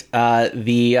infiltrate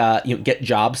get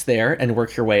jobs there and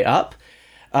work your way up.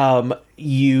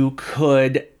 You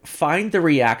could find the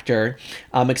reactor,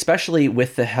 especially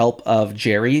with the help of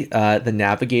Jerry, the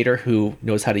navigator who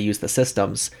knows how to use the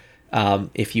systems.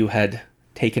 If you had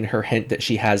taken her hint that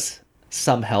she has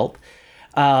some help,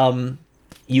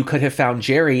 you could have found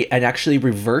Jerry and actually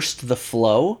reversed the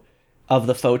flow of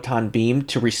the photon beam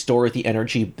to restore the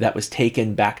energy that was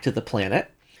taken back to the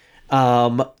planet.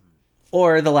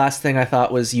 Or the last thing I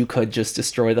thought was you could just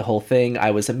destroy the whole thing.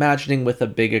 I was imagining with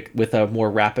a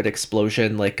more rapid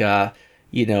explosion, like,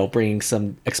 bringing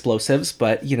some explosives,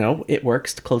 but, it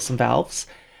works to close some valves.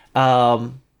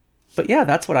 But yeah,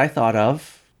 that's what I thought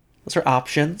of. Those are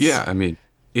options. Yeah, I mean,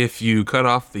 if you cut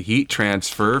off the heat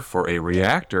transfer for a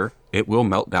reactor, it will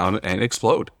melt down and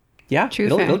explode. Yeah, True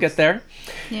it'll facts. get there.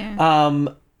 Yeah.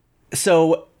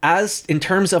 So, as in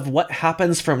terms of what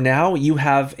happens from now, you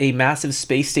have a massive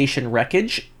space station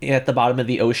wreckage at the bottom of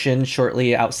the ocean,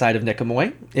 shortly outside of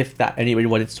Nicomoy. If that anybody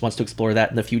wants to explore that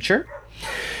in the future,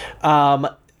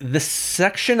 the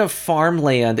section of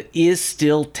farmland is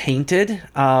still tainted,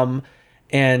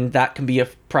 and that can be a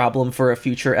problem for a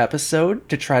future episode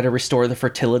to try to restore the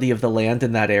fertility of the land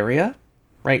in that area.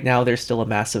 Right now, there's still a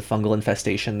massive fungal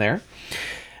infestation there.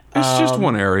 It's just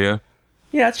one area.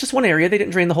 Yeah, it's just one area. They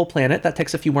didn't drain the whole planet. That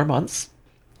takes a few more months.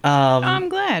 I'm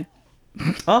glad.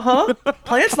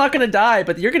 Planet's not going to die,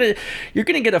 but you're gonna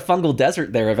get a fungal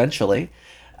desert there eventually.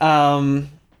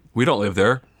 We don't live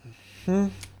there.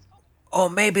 Or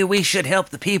maybe we should help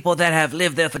the people that have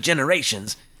lived there for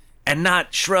generations and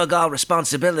not shrug our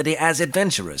responsibility as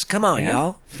adventurers. Come on,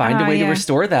 y'all. Find a way to yeah.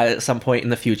 restore that at some point in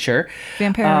the future.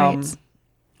 Vampire rights.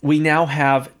 We now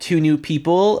have 2 new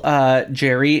people,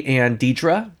 Jerry and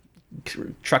Deidre,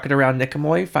 trucking around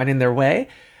Nicomoy, finding their way.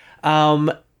 And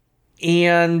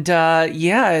then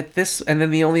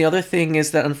the only other thing is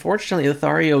that unfortunately,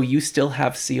 Lothario, you still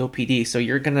have COPD, so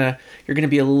you're gonna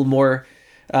be a little more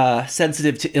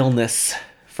sensitive to illness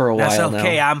for a That's while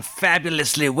okay. now. I'm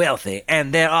fabulously wealthy,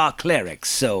 and there are clerics,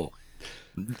 so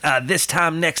this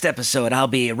time next episode, I'll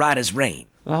be right as rain.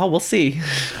 Oh, we'll see.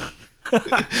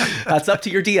 That's up to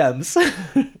your DMs.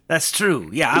 That's true.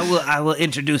 Yeah, I will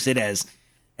introduce it as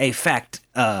a fact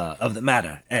of the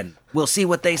matter, and we'll see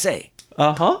what they say.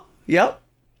 Yep.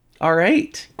 All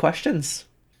right. Questions?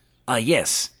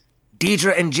 Yes.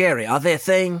 Deidre and Jerry, are they a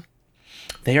thing?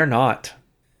 They are not.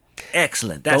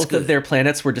 Excellent. That's Both good. of their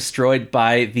planets were destroyed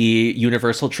by the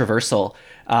universal traversal,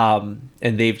 and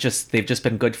they've just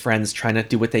been good friends trying to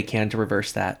do what they can to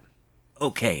reverse that.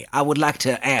 Okay, I would like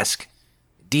to ask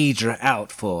Deidre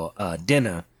out for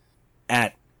dinner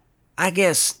at, I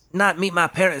guess, not meet my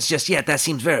parents just yet. That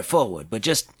seems very forward, but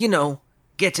just,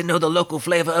 get to know the local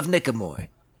flavor of Nicomoy.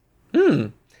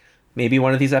 Maybe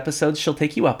one of these episodes she'll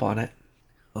take you up on it.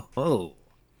 Oh.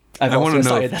 I've I also wanna know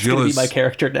decided if that's Jill going to is- be my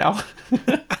character now.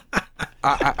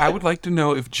 I would like to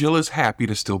know if Jill is happy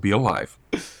to still be alive.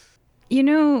 You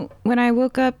know, when I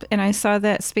woke up and I saw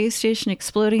that space station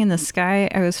exploding in the sky,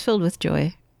 I was filled with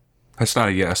joy. That's not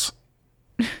a yes.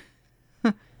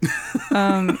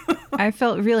 I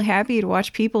felt real happy to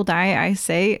watch people die, I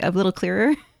say, a little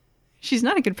clearer. She's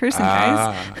not a good person,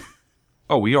 guys.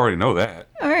 Oh, we already know that.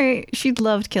 All right. She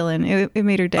loved killing. It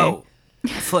made her day. Oh,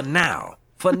 for now,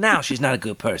 she's not a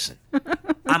good person.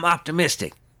 I'm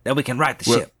optimistic that we can right the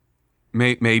ship.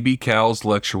 Maybe Cal's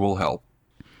lecture will help.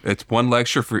 It's one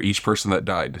lecture for each person that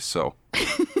died, so.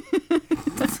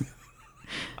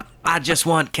 I just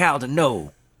want Cal to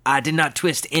know I did not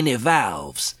twist any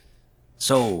valves.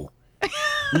 So,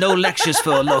 no lectures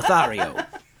for Lothario.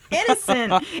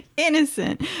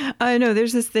 Innocent. No,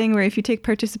 there's this thing where if you take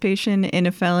participation in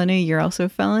a felony, you're also a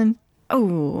felon.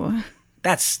 Oh.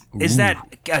 Is that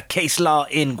a case law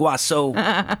in Guaso?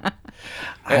 I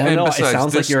don't And know. It besides,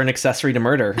 sounds like this- you're an accessory to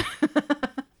murder.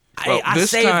 I this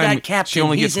saved time, that captain. she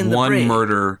only He's gets in the one brig.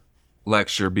 murder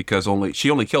lecture because she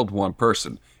only killed one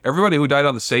person. Everybody who died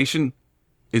on the station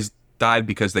died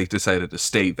because they decided to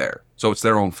stay there. So it's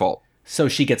their own fault. So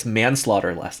she gets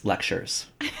manslaughter lectures.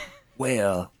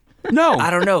 Well, No. I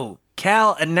don't know.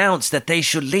 Cal announced that they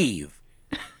should leave,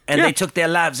 and Yeah. they took their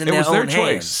lives in It their was their own choice.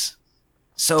 hands.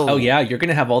 So, Oh, yeah. You're going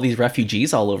to have all these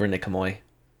refugees all over Nicomoy.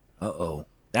 uh-oh.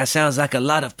 That sounds like a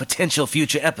lot of potential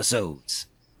future episodes.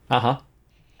 Uh-huh.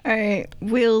 All right.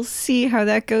 We'll see how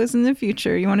that goes in the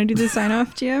future. You want to do the sign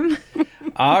off, Jim?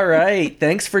 All right.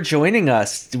 Thanks for joining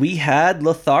us. We had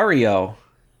Lothario.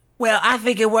 Well, I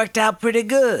think it worked out pretty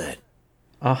good.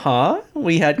 Uh-huh.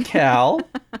 We had Cal.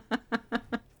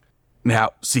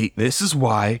 Now, see, this is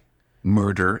why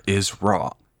murder is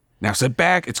wrong. Now sit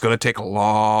back. It's going to take a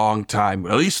long time,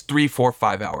 at least 3, 4,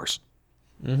 5 hours.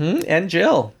 And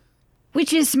Jill.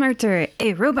 Which is smarter,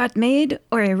 a robot maid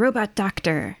or a robot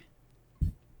doctor?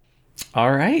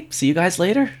 All right. See you guys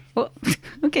later. Well,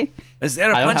 okay. Is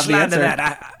there a I don't have the punchline to answer.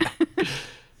 that?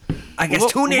 I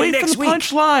guess tune in Wait next for the week.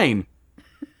 punchline.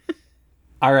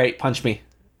 All right. Punch me.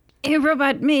 A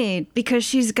robot maid because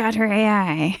she's got her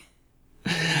AI.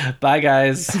 Bye,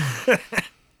 guys.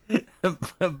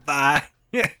 Bye.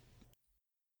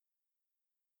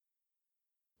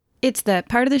 It's that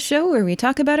part of the show where we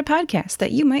talk about a podcast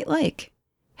that you might like.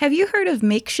 Have you heard of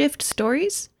Makeshift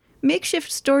Stories?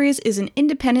 Makeshift Stories is an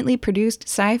independently produced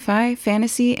sci-fi,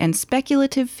 fantasy, and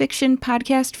speculative fiction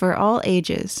podcast for all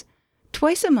ages.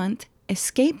 Twice a month,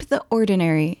 escape the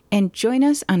ordinary and join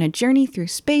us on a journey through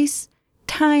space,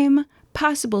 time,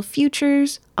 possible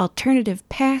futures, alternative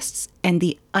pasts, and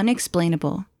the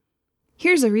unexplainable.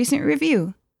 Here's a recent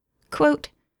review. Quote,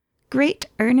 "Great,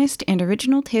 earnest, and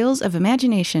original tales of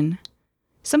imagination.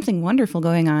 Something wonderful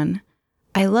going on.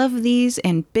 I love these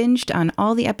and binged on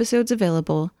all the episodes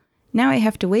available. Now I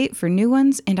have to wait for new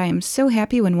ones, and I am so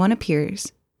happy when one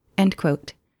appears." End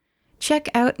quote. Check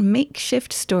out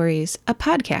Makeshift Stories, a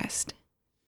podcast.